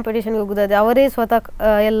ಯಾವುದೇ ಕಾಂಪಿಟೇಷನ್ಗೆ ಹೋಗೋದಾದರೆ ಅವರೇ ಸ್ವತಃ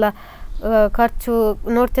ಎಲ್ಲ ಖರ್ಚು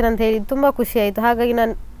ನೋಡ್ತೇನೆ ಅಂತ ಹೇಳಿ ತುಂಬ ಖುಷಿ ಆಯಿತು. ಹಾಗಾಗಿ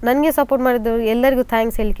ನನಗೆ ಸಪೋರ್ಟ್ ಮಾಡಿದವರು ಎಲ್ಲರಿಗೂ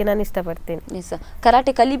ಥ್ಯಾಂಕ್ಸ್ ಹೇಳಲಿಕ್ಕೆ ನಾನು ಇಷ್ಟಪಡ್ತೇನೆ. ಎಸ್,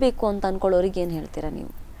 ಕರಾಟೆ ಕಲಿಬೇಕು ಅಂತ ಅನ್ಕೊಳ್ಳೋರಿಗೆ ಏನು ಹೇಳ್ತೀರಾ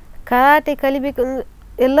ನೀವು? ಕರಾಟೆ ಕಲಿಬೇಕು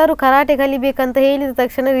ಎಲ್ಲರೂ ಕರಾಟೆ ಕಲಿಬೇಕಂತ ಹೇಳಿದ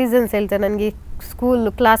ತಕ್ಷಣ ರೀಸನ್ಸ್ ಹೇಳ್ತಾರೆ. ನನಗೆ ಸ್ಕೂಲ್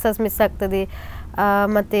ಕ್ಲಾಸಸ್ ಮಿಸ್ ಆಗ್ತದೆ,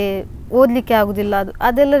 ಮತ್ತು ಓದಲಿಕ್ಕೆ ಆಗೋದಿಲ್ಲ,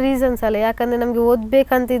 ಅದೆಲ್ಲ ರೀಸನ್ಸ್ ಅಲ್ಲ. ಯಾಕಂದರೆ ನಮಗೆ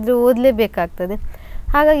ಓದಬೇಕಂತಿದ್ರೆ ಓದಲೇಬೇಕಾಗ್ತದೆ.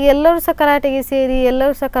 ಹಾಗಾಗಿ ಎಲ್ಲರೂ ಸಹ ಕರಾಟೆಗೆ ಸೇರಿ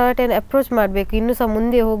ಎಲ್ಲರೂ ಸಹ ಕರಾಟೆಯನ್ನು ಅಪ್ರೋಚ್ ಮಾಡಬೇಕು, ಇನ್ನೂ ಸಹ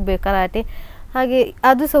ಮುಂದೆ ಹೋಗಬೇಕು ಕರಾಟೆ. ಹಾಗೆ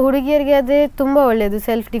ಅದು ಸಹ ಹುಡುಗಿಯರಿಗೆ ಆದರೆ ತುಂಬ ಒಳ್ಳೆಯದು,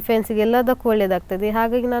 ಸೆಲ್ಫ್ ಡಿಫೆನ್ಸಿಗೆ ಎಲ್ಲದಕ್ಕೂ ಒಳ್ಳೆಯದಾಗ್ತದೆ.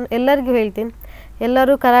 ಹಾಗಾಗಿ ನಾನು ಎಲ್ಲರಿಗೂ ಹೇಳ್ತೀನಿ,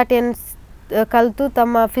 ಎಲ್ಲರೂ ಕರಾಟೆಯನ್ನು ಕಲಿತು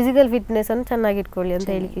ತಮ್ಮ ಫಿಸಿಕಲ್ ಫಿಟ್ನೆಸ್ಸನ್ನು ಚೆನ್ನಾಗಿ ಇಟ್ಕೊಳ್ಳಿ ಅಂತ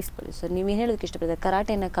ಹೇಳಿಕ್ಕೆ ಇಷ್ಟಪಡ್ತೀನಿ. ಸರ್, ನೀವೇನು ಹೇಳೋದಕ್ಕೆ ಇಷ್ಟಪಡ್ತೀರಾ?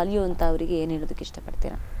 ಕರಾಟೆಯನ್ನು ಕಲಿಯುವಂಥ ಅವರಿಗೆ ಏನು ಹೇಳೋದಕ್ಕೆ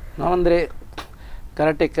ಇಷ್ಟಪಡ್ತೀರಾ? ನಾವಂದರೆ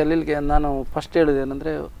ಕರಾಟೆ ಕಲೀಲಿಕ್ಕೆ ನಾನು ಫಸ್ಟ್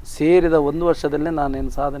ಹೇಳೋದೇನೆಂದರೆ, ಸೇರಿದ 1 ವರ್ಷದಲ್ಲೇ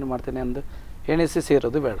ನಾನೇನು ಸಾಧನೆ ಮಾಡ್ತೇನೆ ಎಂದು ಎಣಿಸಿ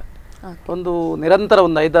ಸೇರೋದು ಬೇಡ. ಒಂದು ನಿರಂತರ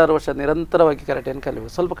ಒಂದು 5-6 ವರ್ಷ ನಿರಂತರವಾಗಿ ಕರಾಟೆಯನ್ನು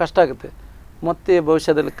ಕಲಿಬೇಕು. ಸ್ವಲ್ಪ ಕಷ್ಟ ಆಗುತ್ತೆ, ಮತ್ತು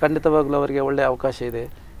ಭವಿಷ್ಯದಲ್ಲಿ ಖಂಡಿತವಾಗಲೂ ಅವರಿಗೆ ಒಳ್ಳೆಯ ಅವಕಾಶ ಇದೆ.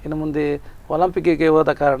 ಇನ್ನು ಮುಂದೆ ಒಲಿಂಪಿಕ್ಕಿಗೆ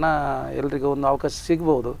ಹೋದ ಕಾರಣ ಎಲ್ರಿಗೂ ಒಂದು ಅವಕಾಶ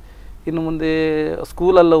ಸಿಗ್ಬೋದು. ಇನ್ನು ಮುಂದೆ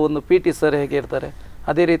ಸ್ಕೂಲಲ್ಲೂ ಒಂದು PT ಸರ್ ಹೇಗೆ ಇರ್ತಾರೆ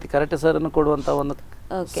ಅದೇ ರೀತಿ ಕರಾಟೆ ಸರ್ನ್ನು ಕೊಡುವಂಥ ಒಂದು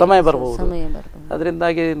ಸಮಯ ಬರ್ಬೋದು.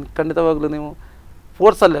 ಅದರಿಂದಾಗಿ ಖಂಡಿತವಾಗ್ಲೂ ನೀವು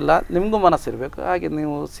ಸ್ಪೋರ್ಟ್ಸಲ್ಲೆಲ್ಲ ನಿಮಗೂ ಮನಸ್ಸಿರಬೇಕು. ಹಾಗೆ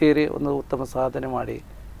ನೀವು ಸೇರಿ ಒಂದು ಉತ್ತಮ ಸಾಧನೆ ಮಾಡಿ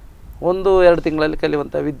 1-2 ತಿಂಗಳಲ್ಲಿ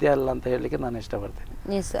ಕಲಿಯುವಂಥ ವಿದ್ಯೆ ಅಲ್ಲ ಅಂತ ಹೇಳಲಿಕ್ಕೆ ನಾನು ಇಷ್ಟಪಡ್ತೇನೆ.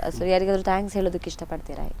 ಎಸ್ ಸರ್, ಯಾರಿಗಾದ್ರೂ ಥ್ಯಾಂಕ್ಸ್ ಹೇಳೋದಕ್ಕೆ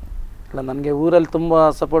ಇಷ್ಟಪಡ್ತೀರಾ? ಇಲ್ಲ, ನನಗೆ ಊರಲ್ಲಿ ತುಂಬ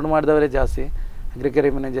ಸಪೋರ್ಟ್ ಮಾಡಿದವರೇ ಜಾಸ್ತಿ. ಅಗ್ರಿಕರಿ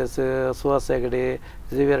ಮ್ಯಾನೇಜರ್ಸ್ ಸುಹಾಸ್ ಹೆಗಡೆ,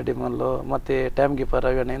 ಜೇವಿಯರ್ ಡಿಮಲ್ಲು, ಮತ್ತು ಟ್ಯಾಮ್ ಕೀಪರ್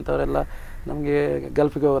ರವಿಯಣ್ಣ, ಇಂಥವರೆಲ್ಲ ನಮಗೆ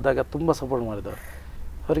ಗಲ್ಫಿಗೆ ಹೋದಾಗ ತುಂಬ ಸಪೋರ್ಟ್ ಮಾಡಿದವರು.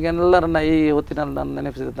 ಅವರಿಗೆಲ್ಲರನ್ನ ಈ ಹೊತ್ತಿನಲ್ಲಿ ನಾನು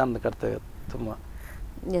ನೆನಪಿಸಿದ ನನ್ನ ಕರ್ತವ್ಯ ತುಂಬ.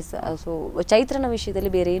 ಎಸ್, ಸೊ ಚೈತ್ರನ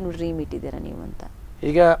ವಿಷಯದಲ್ಲಿ ಬೇರೆ ಏನು ಡ್ರೀಮ್ ಇಟ್ಟಿದ್ದೀರಾ ನೀವು ಅಂತ?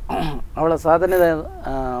 ಈಗ ಅವಳ ಸಾಧನೆ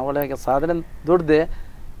ದೊಡ್ಡದೆ.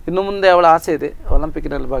 ಇನ್ನು ಮುಂದೆ ಅವಳ ಆಸೆ ಇದೆ,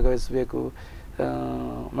 ಒಲಿಂಪಿಕ್ನಲ್ಲಿ ಭಾಗವಹಿಸಬೇಕು,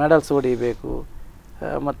 ಮೆಡಲ್ಸ್ ಹೊಡಿಬೇಕು,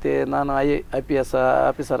 ಮತ್ತು ನಾನು IPS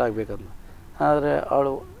ಆಫೀಸರ್ ಆಗಬೇಕಂತ. ಆದರೆ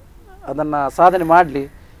ಅವಳು ಅದನ್ನು ಸಾಧನೆ ಮಾಡಲಿ.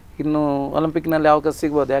 ಇನ್ನು ಒಲಿಂಪಿಕ್ನಲ್ಲಿ ಅವಕಾಶ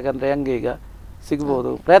ಸಿಗ್ಬೋದು, ಯಾಕಂದರೆ ಹೆಂಗೆ ಈಗ ಸಿಗ್ಬೋದು,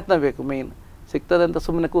 ಪ್ರಯತ್ನ ಬೇಕು. ಮೇಯ್ನ್ ಸಿಗ್ತದೆ ಅಂತ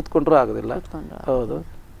ಸುಮ್ಮನೆ ಕೂತ್ಕೊಂಡ್ರೂ ಆಗೋದಿಲ್ಲ. ಹೌದು,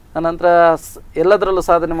 ನಂತರ ಎಲ್ಲದರಲ್ಲೂ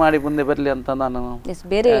ಸಾಧನೆ ಮಾಡಿ ಮುಂದೆ ಬರಲಿ ಅಂತ ನಾನು.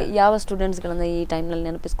 ಬೇರೆ ಯಾವ ಸ್ಟೂಡೆಂಟ್ಸ್ಗಳನ್ನು ಈ ಟೈಮ್ನಲ್ಲಿ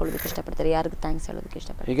ನೆನಪಿಸ್ಕೊಳ್ಳೋದಕ್ಕೆ ಇಷ್ಟಪಡ್ತಾರೆ? ಯಾರಿಗೆ ಥ್ಯಾಂಕ್ಸ್ ಹೇಳೋದಕ್ಕೆ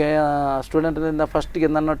ಇಷ್ಟಪಡ್ತಾರೆ? ಈಗ ಸ್ಟೂಡೆಂಟ್ನಿಂದ ಫಸ್ಟಿಗೆ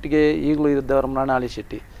ನನ್ನೊಟ್ಟಿಗೆ ಈಗಲೂ ಇದ್ದವರು ಮೃಣಾಳಿ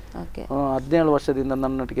ಶೆಟ್ಟಿ, 17 ವರ್ಷದಿಂದ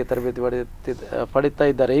ನನ್ನೊಟ್ಟಿಗೆ ತರಬೇತಿ ಪಡಿತಾ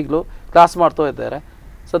ಇದ್ದಾರೆ. ಈಗಲೂ ಕ್ಲಾಸ್ ಮಾಡ್ತಾ ಇದ್ದಾರೆ.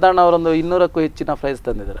 ಸಾಧಾರಣ ಅವರೊಂದು 200ಕ್ಕೂ ಹೆಚ್ಚಿನ ಪ್ರೈಸ್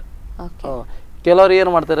ತಂದಿದ್ದಾರೆ. ಕೆಲವರು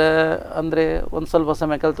ಏನು ಮಾಡ್ತಾರೆ ಅಂದರೆ ಒಂದು ಸ್ವಲ್ಪ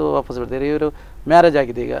ಸಮಯ ಕಲಿತು ವಾಪಸ್ ಬಿಡ್ತಾರೆ. ಇವರು ಮ್ಯಾರೇಜ್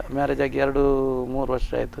ಆಗಿದೆ, ಈಗ ಮ್ಯಾರೇಜ್ ಆಗಿ 2-3 ವರ್ಷ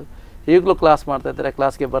ಆಯಿತು. ಈಗಲೂ ಕ್ಲಾಸ್ ಮಾಡ್ತಾ ಇದ್ದಾರೆ,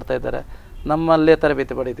 ಕ್ಲಾಸ್ಗೆ ಬರ್ತಾ ಇದ್ದಾರೆ, ನಮ್ಮಲ್ಲೇ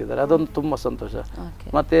ತರಬೇತಿ ಪಡೀತಿದ್ದಾರೆ. ಅದೊಂದು ತುಂಬ ಸಂತೋಷ.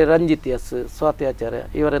 ಮತ್ತು ರಂಜಿತ್ ಎಸ್, ಸ್ವಾತಿ ಆಚಾರ್ಯ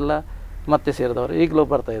ಇವರೆಲ್ಲ ಮತ್ತೆ ಸೇರಿದವರು ಈಗಲೂ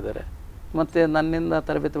ಬರ್ತಾ ಇದ್ದಾರೆ. ಮತ್ತು ನನ್ನಿಂದ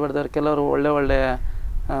ತರಬೇತಿ ಪಡೆದವರು ಕೆಲವರು ಒಳ್ಳೆಯ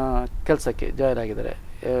ಕೆಲಸಕ್ಕೆ ಜಾಯ್ನ್ ಆಗಿದ್ದಾರೆ.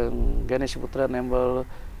 ಗಣೇಶ್ ಪುತ್ರನ್ ಎಂಬವರು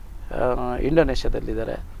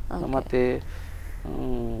ಇಂಡೋನೇಷ್ಯಾದಲ್ಲಿದ್ದಾರೆ. ಮತ್ತು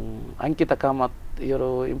ಅಂಕಿತಾ ಕಾಮತ್ ಇವರು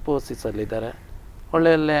ಇಂಫೋಸಿಸಲ್ಲಿದ್ದಾರೆ,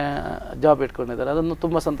 ಒಳ್ಳೆ ಜಾಬ್ ಇಟ್ಕೊಂಡಿದ್ದಾರೆ. ಅದನ್ನು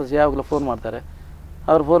ತುಂಬ ಸಂತೋಷ. ಯಾವಾಗಲೂ ಫೋನ್ ಮಾಡ್ತಾರೆ,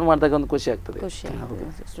 ಅವ್ರು ಫೋನ್ ಮಾಡಿದಾಗ ಒಂದು ಖುಷಿ ಆಗ್ತದೆ.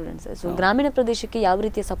 ಸ್ಟೂಡೆಂಟ್ಸ್, ಸೊ ಗ್ರಾಮೀಣ ಪ್ರದೇಶಕ್ಕೆ ಯಾವ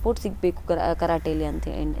ರೀತಿಯ ಸಪೋರ್ಟ್ ಸಿಗಬೇಕು ಕರಾಟೆಯಲ್ಲಿ ಅಂತ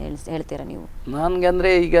ಹೇಳ್ತೀರಾ ನೀವು? ನನಗೆ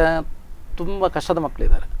ಅಂದರೆ ಈಗ ತುಂಬ ಕಷ್ಟದ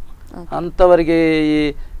ಮಕ್ಕಳಿದ್ದಾರೆ, ಅಂಥವರಿಗೆ ಈ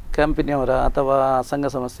ಕಂಪನಿಯವರ ಅಥವಾ ಸಂಘ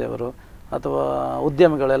ಸಂಸ್ಥೆಯವರು ಅಥವಾ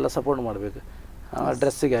ಉದ್ಯಮಿಗಳೆಲ್ಲ ಸಪೋರ್ಟ್ ಮಾಡಬೇಕು.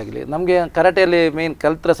 ಡ್ರೆಸ್ಸಿಗೆ ಆಗಲಿ, ನಮಗೆ ಕರಾಟೆಯಲ್ಲಿ ಮೇಯ್ನ್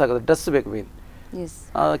ಕಲ್ತ್ರೆ ಸಾಕೋದು, ಡ್ರೆಸ್ ಬೇಕು ಮೇಯ್ನ್.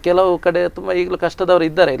 ಕೆಲವು ಕಡೆ ತುಂಬ ಈಗಲೂ ಕಷ್ಟದವರು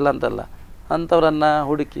ಇದ್ದಾರೆ, ಇಲ್ಲ ಅಂತಲ್ಲ. ಅಂಥವರನ್ನು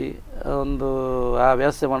ಹುಡುಕಿ ಒಂದು ಆ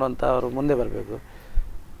ವ್ಯವಸ್ಥೆ ಮಾಡುವಂಥ ಅವರು ಮುಂದೆ ಬರಬೇಕು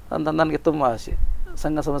ಅಂತ ನನಗೆ ತುಂಬ ಆಸೆ.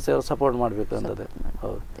 ಸಂಘ ಸಂಸ್ಥೆಯವರು ಸಪೋರ್ಟ್ ಮಾಡಬೇಕು ಅಂತದ್ದು.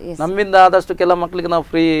 ಹೌದು, ನಮ್ಮಿಂದ ಆದಷ್ಟು ಕೆಲ ಮಕ್ಕಳಿಗೆ ನಾವು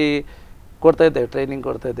ಫ್ರೀ ಕೊಡ್ತಾ ಇದ್ದೇವೆ, ಟ್ರೈನಿಂಗ್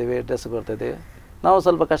ಕೊಡ್ತಾ ಇದ್ದೇವೆ, ಡ್ರೆಸ್ ಕೊಡ್ತಾ ಇದ್ದೇವೆ. ನಾವು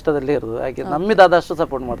ಸ್ವಲ್ಪ ಕಷ್ಟದಲ್ಲಿ ಇರೋದು, ಹಾಗೆ ನಮ್ಮಿದಾದಷ್ಟು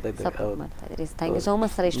ಸಪೋರ್ಟ್ ಮಾಡ್ತಾ ಇದ್ದೇವೆ. Thank you so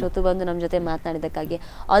much sir, ಇಷ್ಟೊತ್ತು ಬಂದು ನಮ್ಮ ಜೊತೆ ಮಾತನಾಡಿದ್ದಕ್ಕಾಗಿ.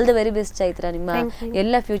 All the very best Chaitra. ನಿಮ್ಮ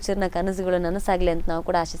ಎಲ್ಲ ಫ್ಯೂಚರ್ನ ಕನಸುಗಳು ನನಸಾಗಲಿ ಅಂತ ನಾವು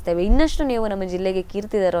ಕೂಡ ಆಶಿಸ್ತೇವೆ. ಇನ್ನಷ್ಟು ನೀವು ನಮ್ಮ ಜಿಲ್ಲೆಗೆ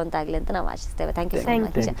ಕೀರ್ತಿ ತರುವಂತಾಗಲಿ ಅಂತ ನಾವು ಆಶಿಸ್ತೇವೆ. Thank you so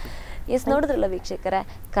much. S, ನೋಡಿದ್ರಲ್ಲ ವೀಕ್ಷಕರ,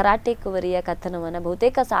 ಕರಾಟೆ ಕುವರಿಯ ಕಥನವನ್ನು,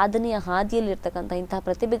 ಬಹುತೇಕ ಸಾಧನೆಯ ಹಾದಿಯಲ್ಲಿರ್ತಕ್ಕಂಥ ಇಂತಹ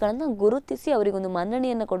ಪ್ರತಿಭೆಗಳನ್ನು ಗುರುತಿಸಿ ಅವರಿಗೊಂದು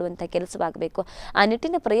ಮನ್ನಣೆಯನ್ನು ಕೊಡುವಂಥ ಕೆಲಸವಾಗಬೇಕು. ಆ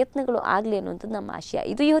ನಿಟ್ಟಿನ ಪ್ರಯತ್ನಗಳು ಆಗಲಿ ಅನ್ನುವಂಥದ್ದು ನಮ್ಮ ಆಶಯ.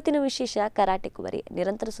 ಇದು ಇವತ್ತಿನ ವಿಶೇಷ ಕರಾಟೆ ಕುವರಿ.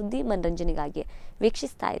 ನಿರಂತರ ಸುದ್ದಿ ಮನರಂಜನೆಗಾಗಿ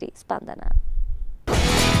ವೀಕ್ಷಿಸ್ತಾ ಇರಿ ಸ್ಪಂದನ.